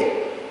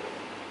today,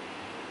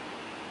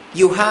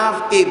 you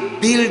have a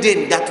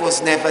building that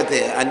was never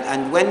there.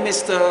 And when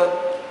Mr.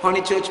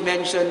 Honychurch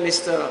mentioned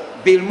Mr.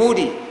 Bill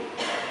Moody,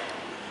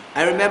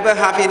 I remember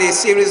having a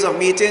series of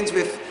meetings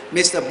with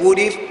Mr.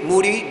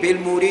 Bill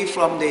Moody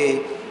from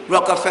the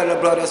Rockefeller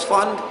Brothers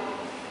Fund,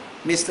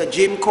 Mr.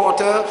 Jim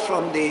Carter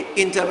from the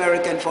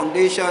Inter-American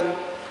Foundation,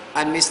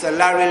 and Mr.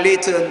 Larry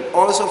Layton,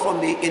 also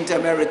from the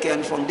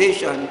Inter-American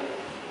Foundation,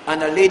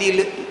 and a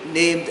lady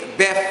named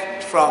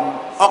Beth from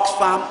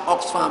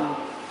Oxfam,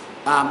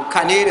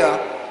 Canada.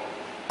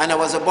 And I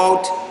was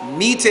about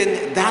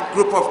meeting that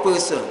group of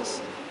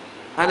persons.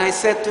 And I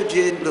said to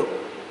Jane, look,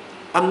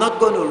 I'm not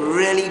going to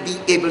really be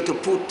able to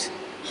put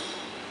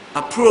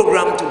a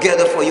program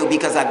together for you,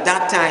 because at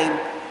that time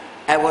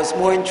I was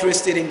more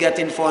interested in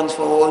getting funds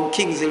for our own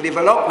Kingshill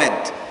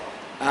development,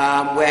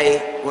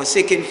 where I was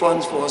seeking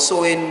funds for a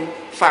sewing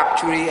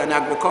factory and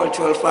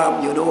agricultural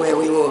farm, you know, where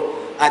we were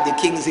at the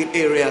Kingshill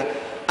area.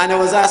 And I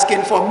was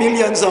asking for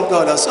millions of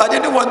dollars. So I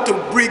didn't want to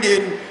bring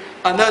in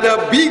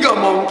another big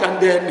amount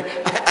and then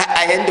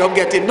I end up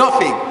getting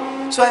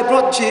nothing. So I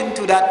brought Jane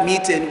to that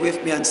meeting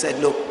with me and said,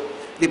 look,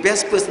 the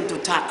best person to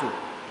tackle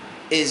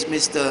is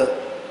Mr.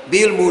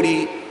 Bill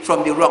Moody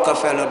from the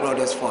Rockefeller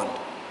Brothers Fund.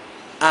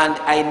 And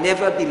I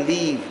never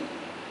believed,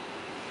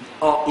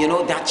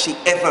 that she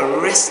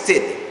ever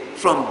rested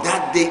from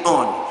that day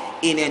on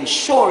in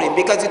ensuring,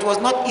 because it was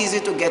not easy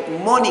to get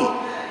money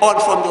all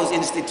from those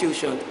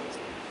institutions.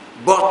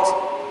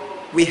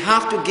 But we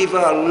have to give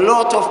her a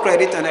lot of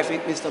credit, and I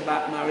think, Mr.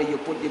 Mary, you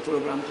put the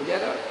program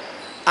together,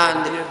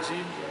 and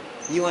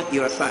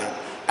you're fine.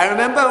 I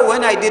remember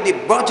when I did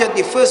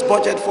the first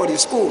budget for the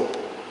school,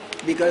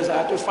 because I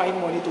had to find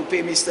money to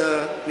pay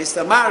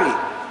Mr. Mary.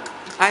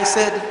 I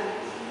said,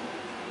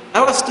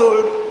 I was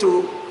told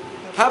to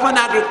have an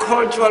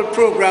agricultural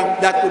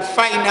program that would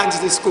finance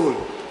the school.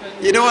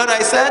 You know what I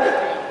said?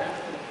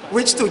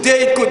 Which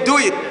today it could do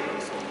it.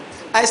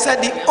 I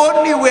said the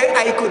only way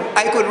I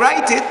could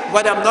write it,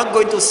 but I'm not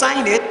going to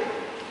sign it,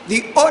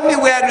 the only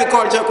way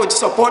agriculture could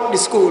support the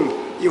school,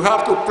 you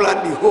have to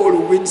plant the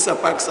whole Windsor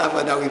Park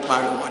Savannah with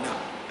marijuana.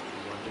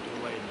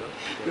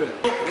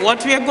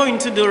 What we are going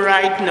to do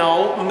right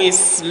now,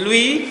 Miss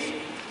Louis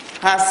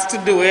has to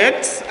do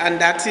it,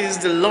 and that is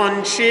the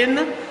launching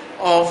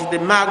of the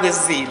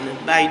magazine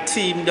by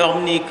Team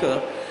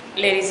Dominica.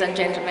 Ladies and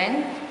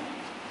gentlemen,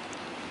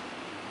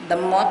 the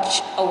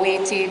much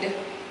awaited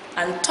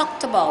and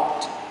talked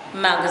about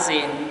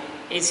magazine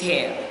is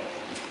here.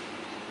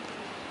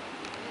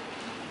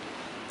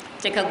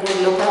 Take a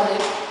good look at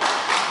it.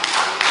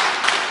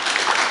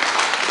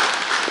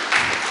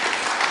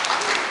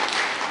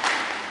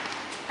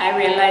 I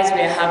realize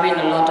we're having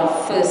a lot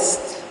of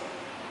firsts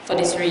for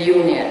this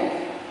reunion.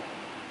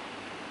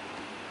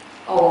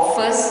 Our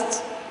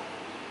first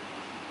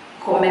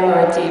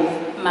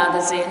commemorative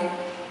magazine,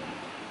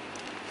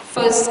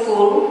 first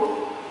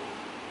school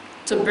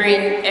to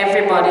bring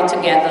everybody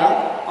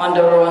together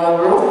under one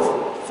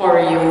roof for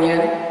a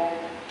reunion,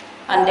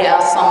 and there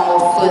are some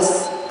more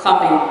firsts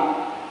coming.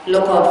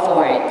 Look out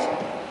for it.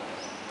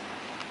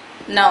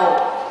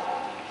 Now,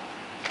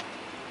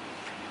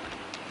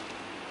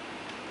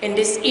 in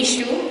this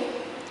issue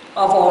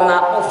of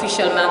our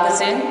official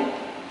magazine,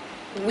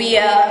 we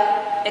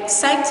are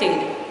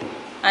excited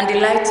and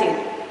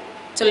delighted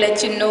to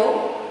let you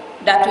know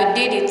that we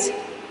did it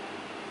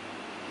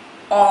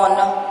on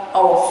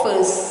our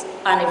first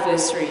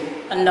anniversary.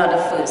 Another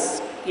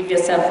first. Give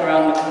yourself a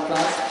round of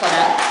applause for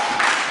that.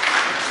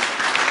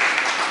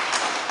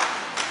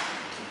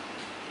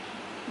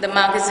 The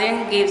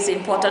magazine gives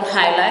important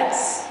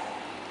highlights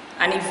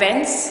and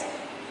events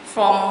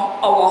from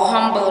our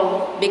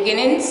humble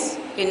beginnings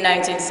in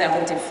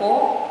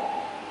 1974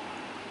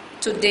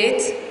 to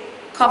date,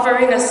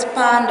 covering a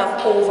span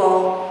of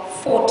over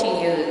 40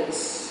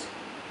 years,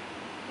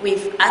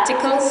 with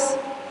articles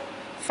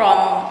from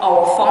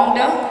our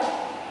founder,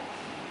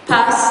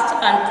 past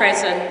and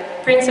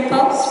present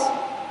principals,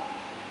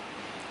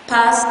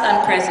 past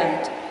and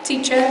present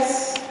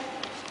teachers,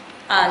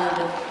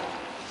 and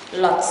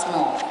lots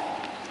more.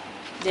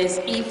 There's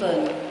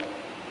even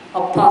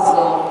a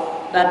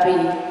puzzle that we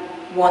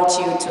want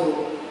you to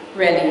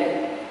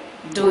really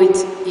do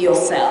it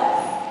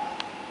yourself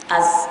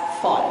as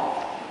fun.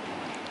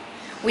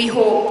 We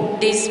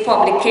hope this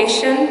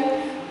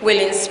publication will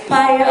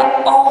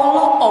inspire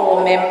all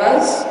our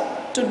members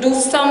to do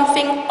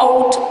something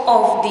out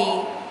of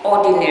the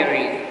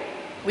ordinary.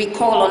 We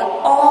call on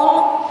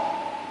all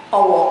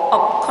our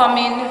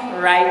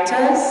upcoming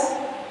writers,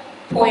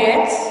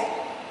 poets,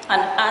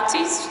 and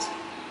artists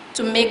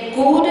to make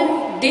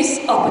good this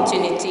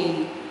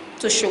opportunity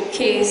to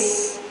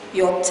showcase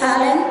your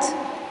talent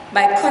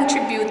by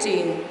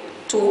contributing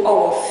to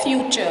our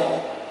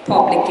future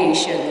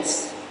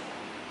publications.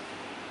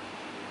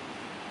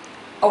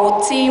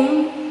 Our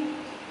team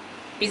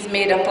is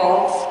made up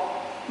of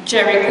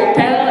Jerry Coppell,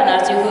 and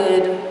as you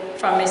heard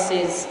from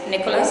Mrs.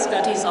 Nicholas,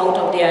 that he's out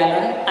of the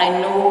island. I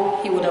know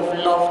he would have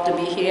loved to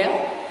be here,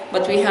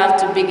 but we have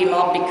to big him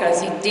up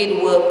because we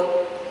did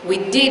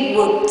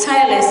work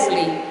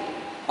tirelessly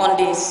on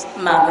this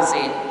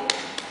magazine.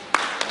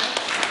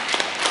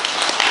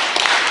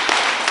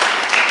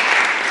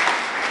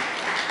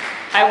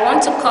 I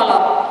want to call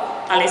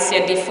up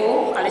Alicia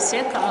Defoe.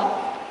 Alicia, come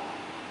up.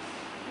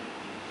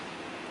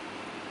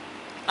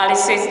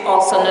 Alicia is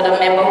also another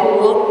member who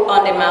worked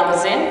on the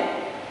magazine.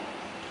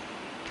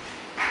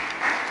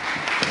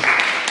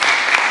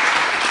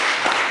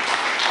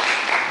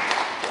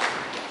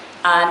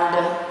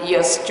 And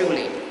yours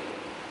truly.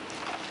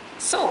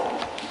 So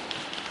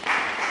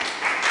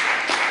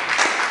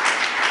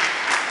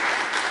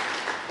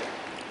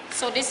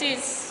this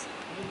is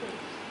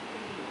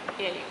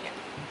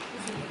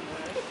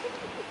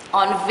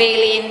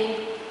unveiling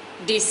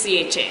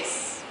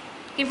DCHS.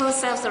 Give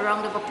ourselves a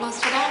round of applause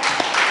for that.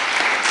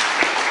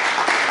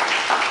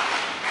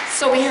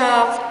 So we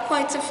have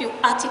quite a few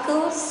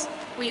articles.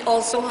 We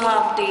also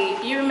have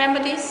you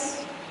remember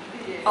this?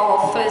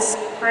 Our first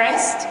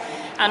crest.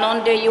 And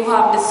on there you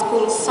have the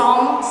school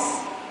songs,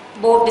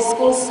 both the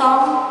school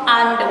song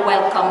and the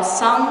welcome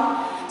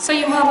song. So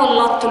you have a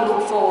lot to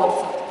look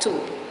forward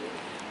to.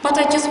 But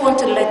I just want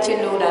to let you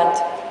know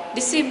that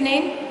this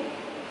evening,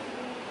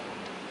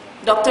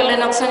 Dr.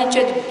 Lennox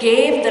Honychurch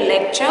gave the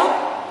lecture,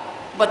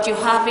 but you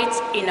have it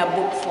in a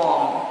book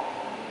form.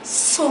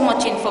 So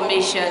much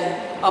information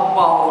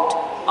about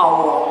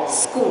our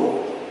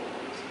school.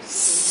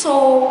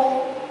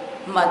 So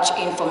much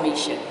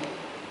information.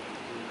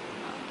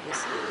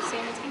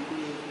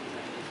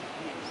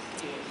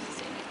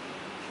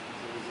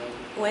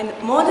 When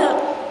Mona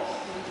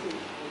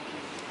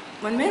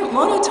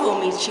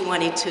told me she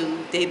wanted to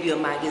debut a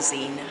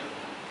magazine,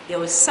 there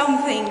was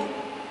something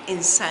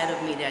inside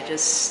of me that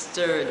just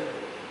stirred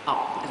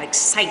up, an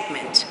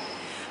excitement.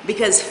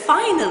 Because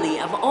finally,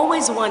 I've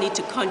always wanted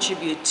to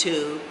contribute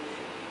to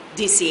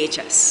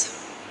DCHS.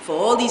 For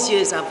all these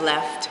years I've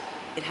left,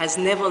 it has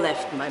never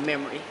left my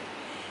memory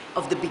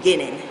of the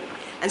beginning.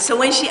 And so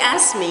when she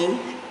asked me,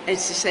 and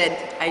she said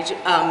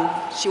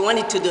she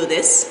wanted to do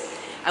this,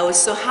 I was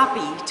so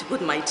happy to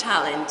put my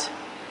talent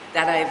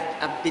that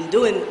I've been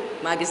doing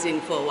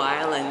magazine for a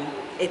while, and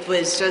it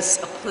was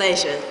just a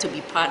pleasure to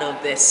be part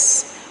of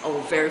this, our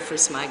very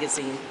first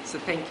magazine. So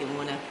thank you,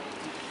 Mona.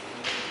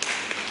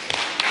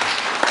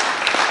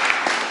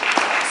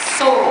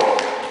 So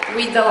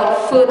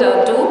without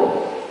further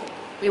ado,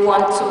 we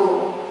want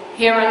to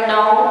here and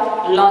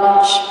now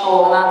launch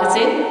our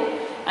magazine,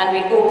 and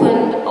we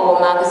opened our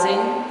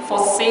magazine for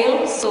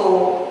sale,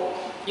 so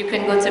you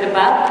can go to the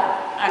back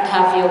and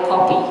have your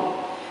copy.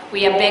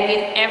 We are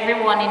begging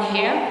everyone in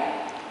here,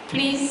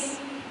 please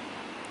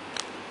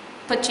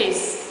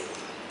purchase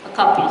a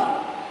copy.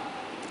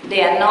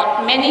 There are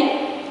not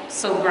many,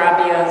 so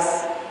grab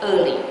yours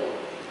early.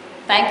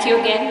 Thank you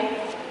again.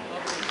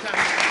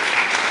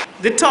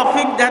 The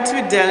topic that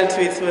we dealt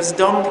with was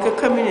Dominica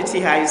Community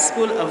High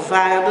School, a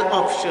viable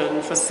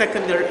option for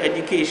secondary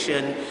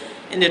education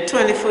in the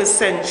 21st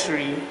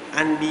century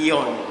and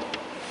beyond.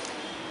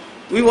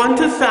 We want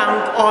to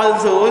thank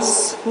all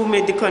those who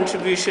made the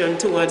contribution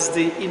towards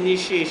the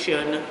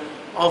initiation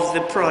of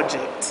the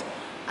project.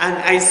 And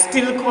I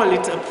still call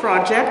it a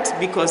project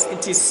because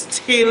it is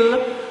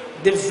still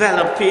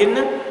developing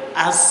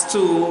as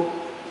to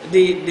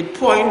the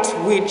point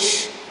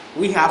which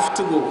we have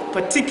to go,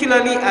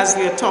 particularly as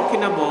we are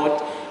talking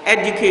about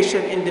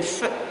education in the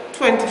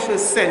 21st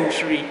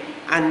century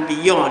and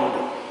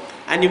beyond.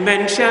 And you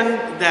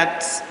mentioned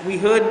that we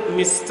heard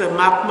Mr.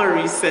 Mark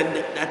Murray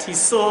said that he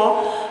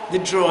saw the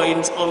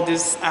drawings of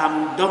this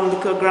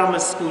Dominica Grammar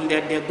School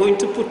that they're going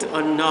to put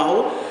on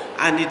now,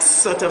 and it's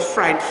sort of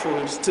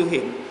frightful to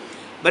him.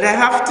 But I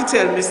have to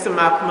tell Mr.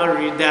 Mark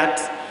Murray that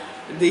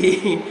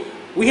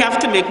we have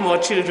to make more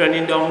children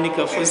in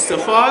Dominica, first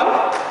of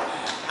all.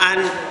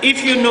 And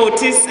if you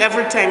notice,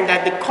 every time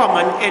that the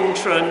common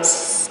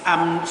entrance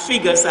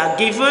figures are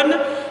given,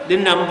 the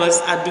numbers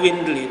are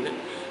dwindling.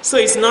 So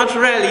it's not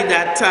really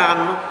that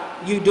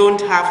you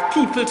don't have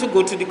people to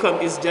go to the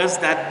camp, it's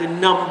just that the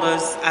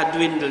numbers are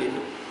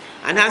dwindling.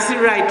 And as he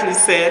rightly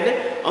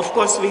said, of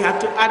course we have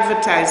to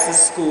advertise the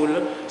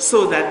school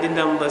so that the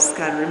numbers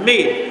can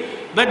remain.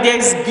 But there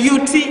is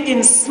beauty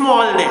in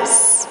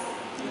smallness.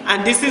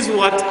 And this is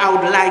what I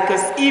would like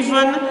us,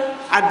 even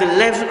at the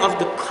level of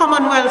the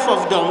Commonwealth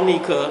of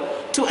Dominica,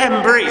 to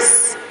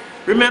embrace.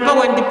 Remember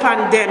when the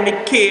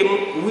pandemic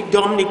came,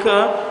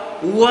 Dominica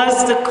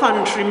was the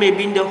country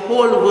maybe in the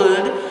whole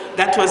world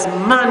that was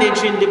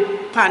managing the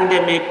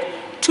pandemic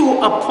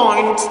to a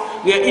point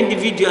where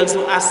individuals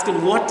were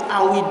asking, what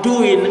are we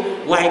doing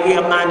while we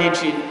are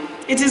managing?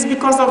 It is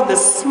because of the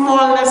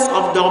smallness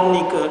of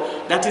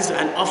Dominica that is,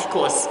 and of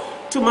course,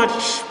 too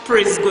much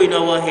praise going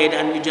our head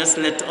and we just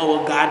let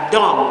our guard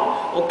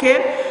down,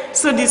 okay?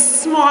 So the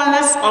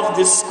smallness of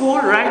the school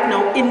right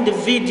now,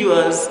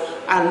 individuals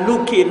are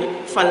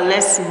looking for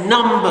less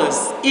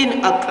numbers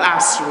in a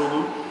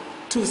classroom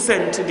to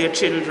send to their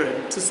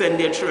children, to send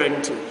their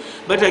children to.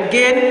 But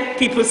again,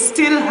 people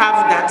still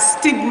have that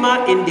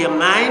stigma in their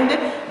mind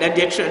that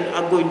their children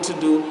are going to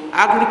do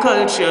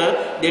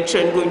agriculture, their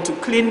children are going to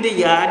clean the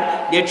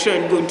yard, their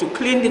children are going to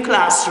clean the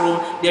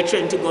classroom, their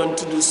children are going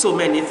to do so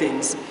many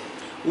things.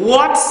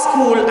 What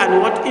school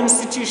and what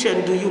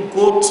institution do you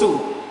go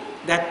to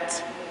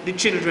that the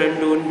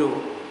children don't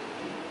know?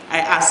 I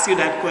asked you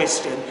that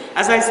question.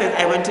 As I said,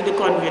 I went to the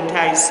convent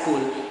high school.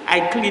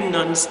 I cleaned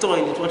nuns'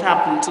 toilet. What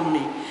happened to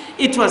me?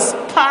 It was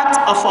part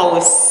of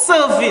our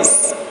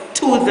service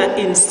to the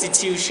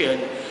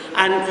institution.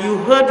 And you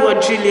heard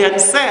what Gillian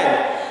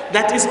said.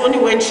 That is only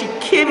when she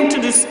came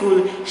to the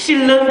school, she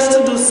learned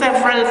to do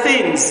several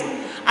things.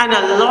 And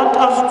a lot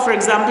of, for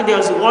example, there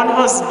was one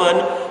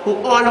husband who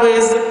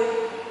always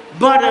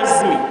bothers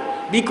me,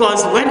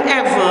 because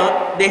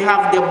whenever they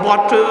have their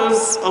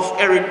bottles of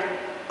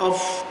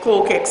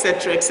Coke,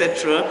 etc.,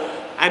 etc.,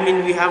 I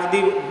mean, we have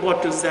the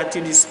bottles that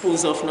you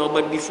dispose of now,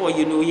 but before,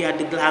 you know, you had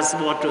the glass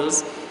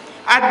bottles.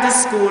 At the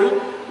school,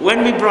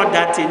 when we brought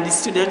that in, the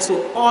students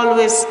were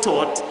always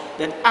taught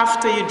that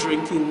after you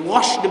drink, you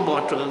wash the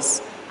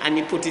bottles and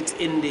you put it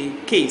in the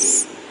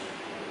case.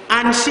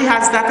 And she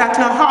has that at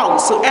her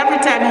house. So every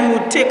time he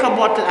would take a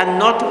bottle and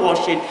not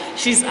wash it,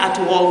 she's at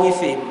war with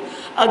him.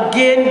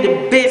 Again,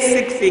 the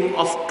basic thing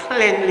of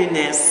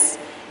cleanliness.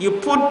 You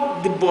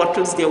put the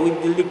bottles there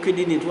with the liquid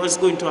in it, what's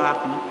going to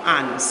happen?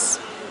 Ants.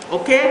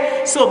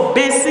 Okay? So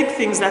basic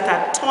things that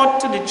are taught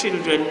to the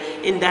children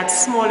in that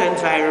small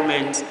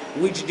environment,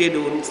 which they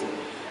don't.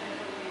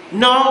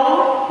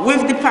 Now,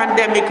 with the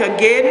pandemic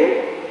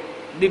again,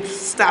 the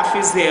staff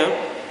is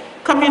here.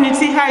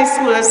 Community high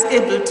school is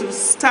able to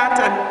start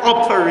and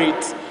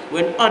operate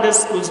when other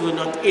schools were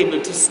not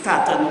able to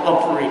start and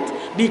operate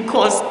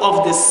because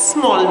of the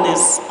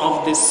smallness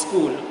of the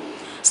school.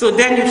 So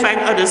then you find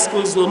other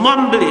schools were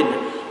mumbling,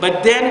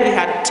 but then we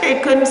had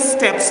taken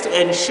steps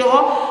to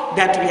ensure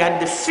that we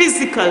had the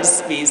physical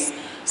space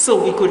so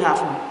we could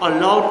have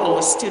allowed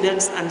our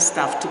students and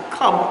staff to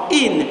come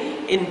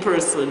in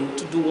person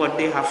to do what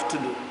they have to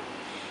do.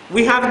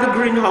 We have the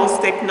greenhouse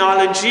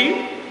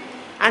technology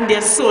and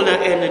their solar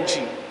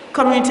energy.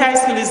 Community high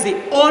school is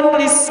the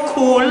only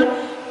school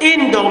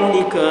in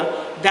Dominica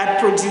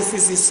that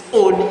produces its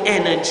own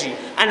energy,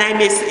 and I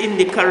may say in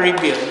the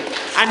Caribbean.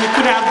 And it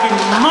could have been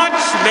much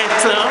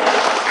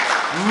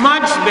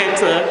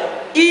better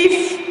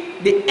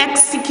if the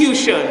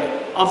execution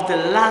of the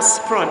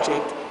last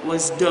project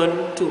was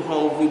done to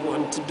how we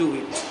want to do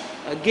it.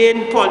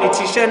 Again,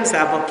 politicians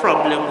have a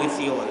problem with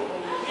you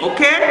all.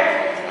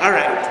 Okay? All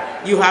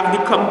right. You have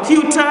the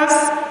computers,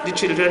 the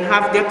children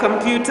have their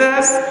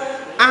computers,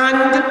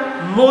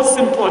 and most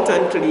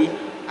importantly,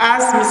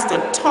 as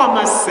Mr.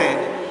 Thomas said,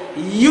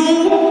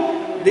 you,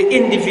 the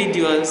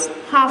individuals,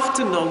 have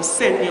to now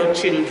send your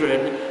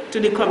children to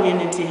the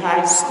community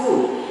high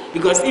school.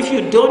 Because if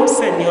you don't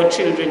send your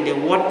children there,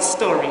 what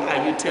story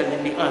are you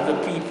telling the other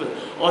people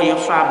or your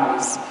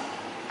families?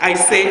 I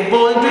say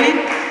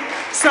boldly,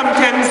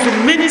 sometimes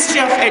the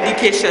Ministry of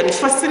Education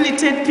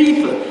facilitate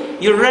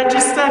people. You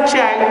register a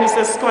child with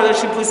a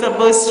scholarship, with a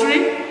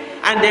bursary,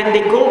 and then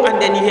they go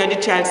and then you hear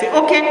the child say,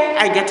 okay,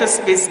 I get a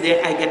space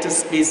there, I get a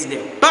space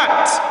there.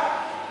 But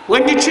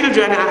when the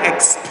children are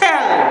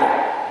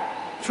expelled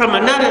from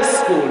another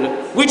school,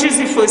 which is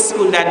the first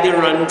school that they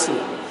run to,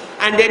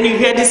 and then you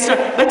hear this,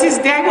 but is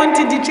there I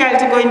wanted the child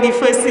to go in the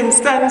first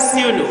instance,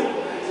 you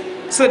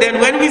know. So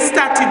then when we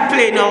started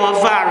playing our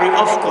Vari,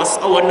 of course,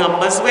 our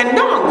numbers went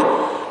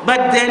down.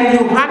 But then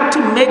you had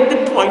to make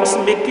the point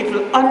to make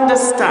people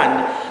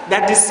understand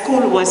that the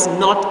school was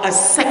not a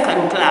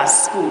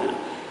second-class school.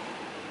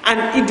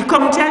 And the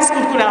community high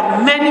school could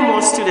have many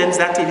more students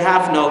that it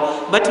have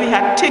now, but we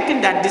had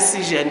taken that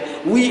decision.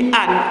 We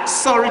are,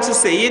 sorry to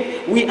say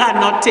it, we are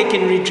not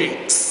taking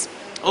rejects,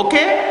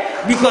 okay?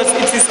 Because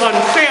it is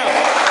unfair.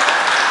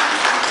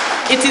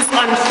 It is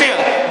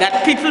unfair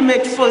that people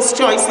make first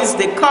choices,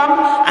 they come,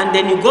 and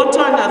then you go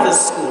to another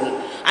school.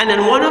 And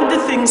then one of the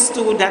things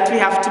too that we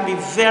have to be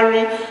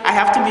I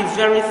have to be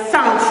very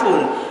thankful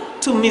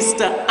to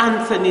Mr.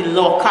 Anthony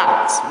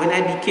Lockhart when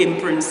I became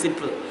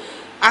principal.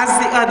 As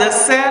the others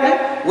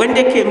said, when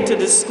they came to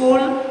the school,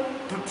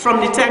 from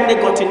the time they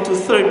got into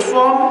third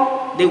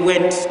form, they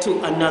went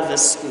to another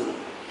school.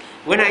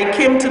 When I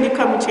came to the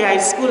community high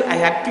school, I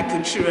had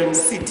people, children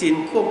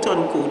sitting, quote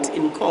unquote,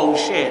 in cow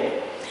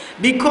shed.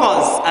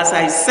 Because, as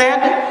I said,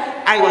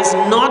 I was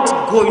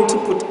not going to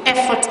put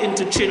effort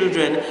into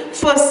children,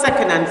 first,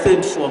 second, and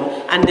third form,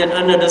 and then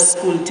another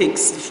school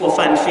takes fourth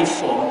and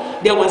fifth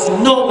form. There was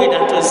no way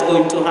that was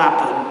going to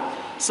happen.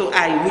 So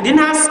we didn't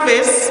have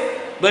space,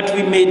 but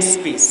we made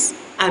space,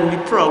 and we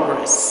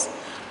progressed.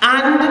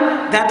 And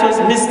that was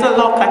Mr.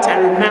 Lockhart, I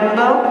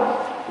remember,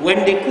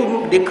 when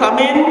they come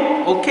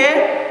in,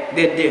 okay,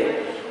 they're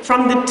there.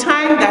 From the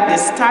time that they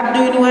start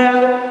doing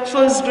well,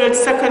 first grade,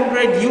 second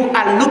grade, you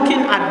are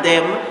looking at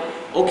them,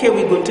 okay,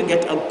 we're going to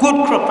get a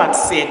good crop at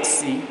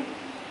CXC.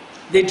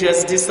 They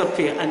just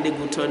disappear and they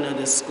go to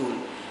another school.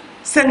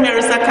 St.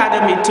 Mary's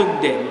Academy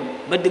took them,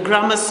 but the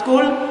grammar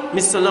school,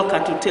 Mr.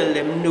 Lockhart would tell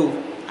them, no,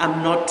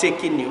 I'm not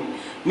taking you.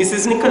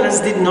 Mrs. Nicholas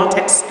did not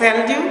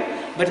expel you,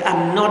 but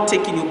I'm not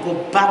taking you. Go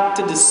back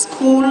to the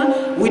school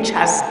which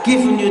has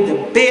given you the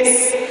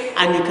base,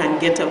 and you can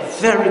get a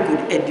very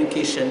good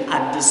education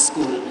at the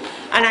school.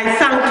 And I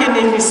thank him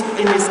in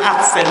his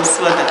absence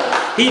for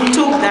that. He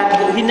took that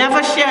book, he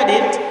never shared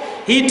it.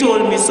 He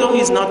told me, so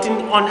he's not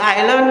on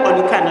island or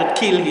you cannot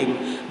kill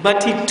him.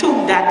 But he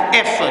took that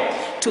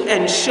effort to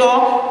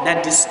ensure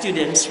that the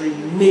students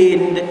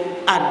remained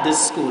at the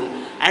school.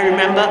 I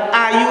remember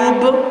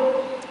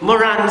Ayub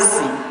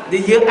Moransi. The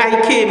year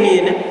I came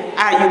in,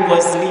 Ayub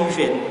was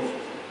leaving.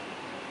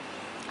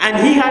 And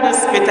he had a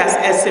spit as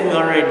SM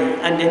already.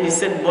 And then he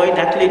said, boy,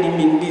 that lady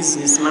mean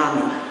business,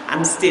 mommy.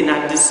 I'm staying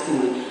at the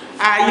school.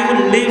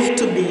 Ayub lived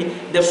to be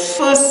the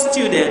first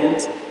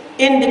student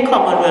in the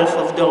Commonwealth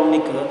of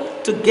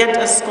Dominica to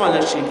get a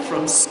scholarship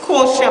from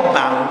Scotia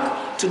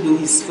Bank to do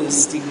his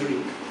first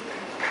degree.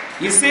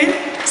 You see?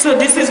 So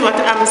this is what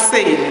I'm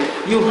saying.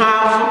 You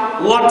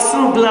have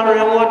Watson,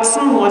 Gloria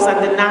Watson, who was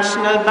at the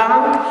National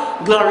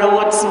Bank. Gloria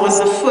Watson was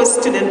the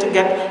first student to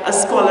get a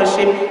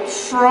scholarship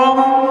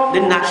from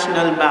the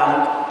National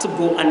Bank to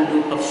go and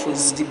do a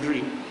first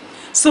degree.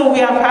 So we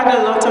have had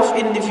a lot of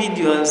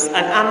individuals,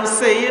 and I'm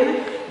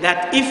saying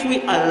that if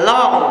we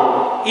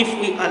allow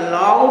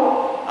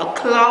a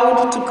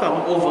cloud to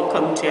come over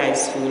Community High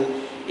School,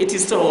 it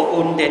is to our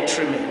own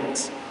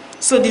detriment.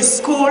 So the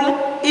school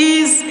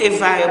is a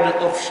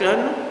viable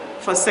option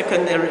for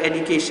secondary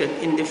education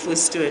in the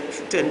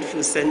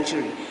 21st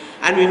century.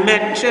 And we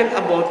mentioned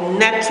about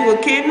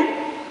networking.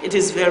 It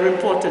is very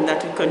important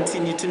that we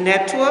continue to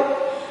network.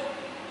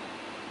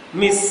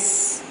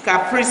 Ms.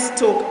 Caprice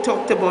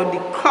talked about the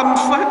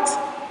comfort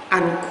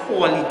and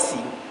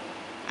quality.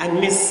 And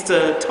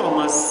Mr.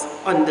 Thomas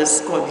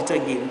underscored it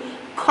again.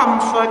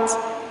 Comfort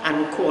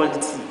and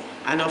quality.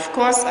 And of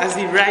course, as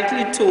he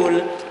rightly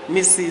told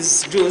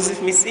Mrs.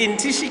 Joseph, Miss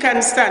Inti, she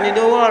can stand it,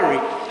 don't worry.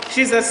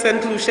 She's a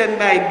St. Lucian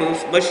by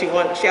birth, but she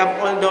have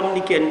all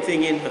Dominican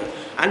thing in her.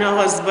 And her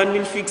husband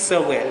will fix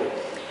her well.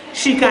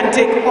 She can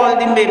take all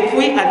the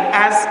mepui, and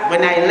as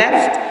when I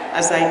left,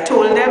 as I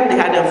told them, they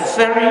had a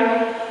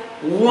very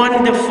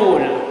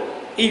wonderful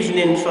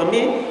evening for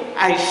me.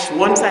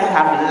 Once I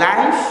have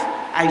life,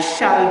 I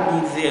shall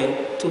be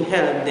there to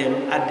help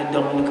them at the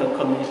Dominica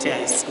Community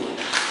High School.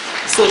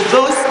 So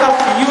those of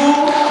you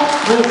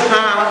who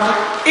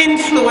have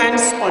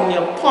influence on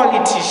your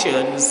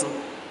politicians,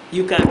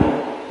 you can,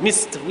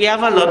 we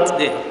have a lot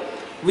there.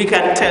 We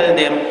can tell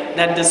them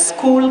that the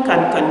school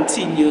can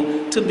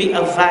continue to be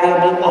a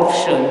viable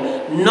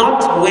option,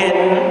 not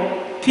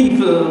when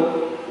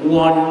people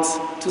want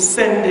to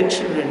send their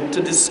children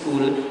to the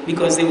school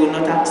because they were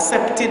not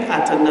accepted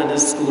at another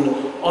school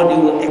or they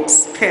were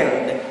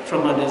expelled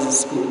from another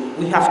school.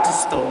 We have to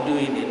stop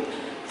doing it.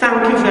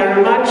 Thank you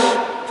very much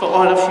for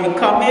all of you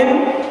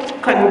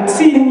coming.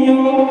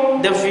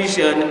 Continue the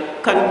vision,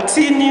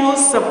 continue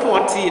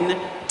supporting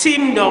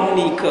Team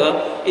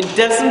Dominica. It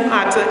doesn't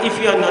matter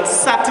if you're not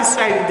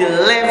satisfied with the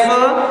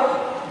level.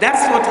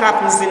 That's what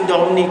happens in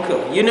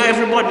Dominica. You know,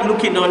 everybody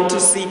looking on to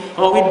see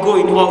how it's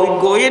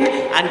going,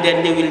 and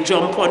then they will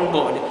jump on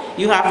board.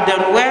 You have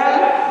done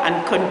well,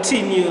 and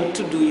continue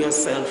to do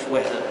yourself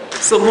well.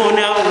 So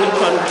Mona will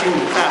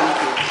continue.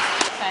 Thank you.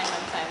 Time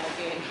and time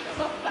again.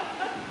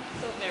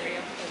 So very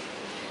often.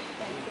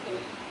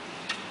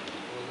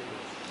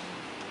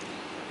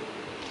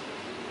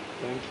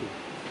 Thank you.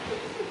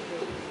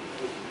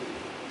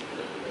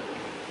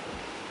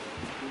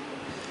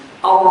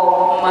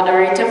 Our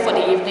moderator for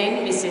the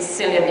evening, Mrs.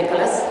 Celia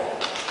Nicholas.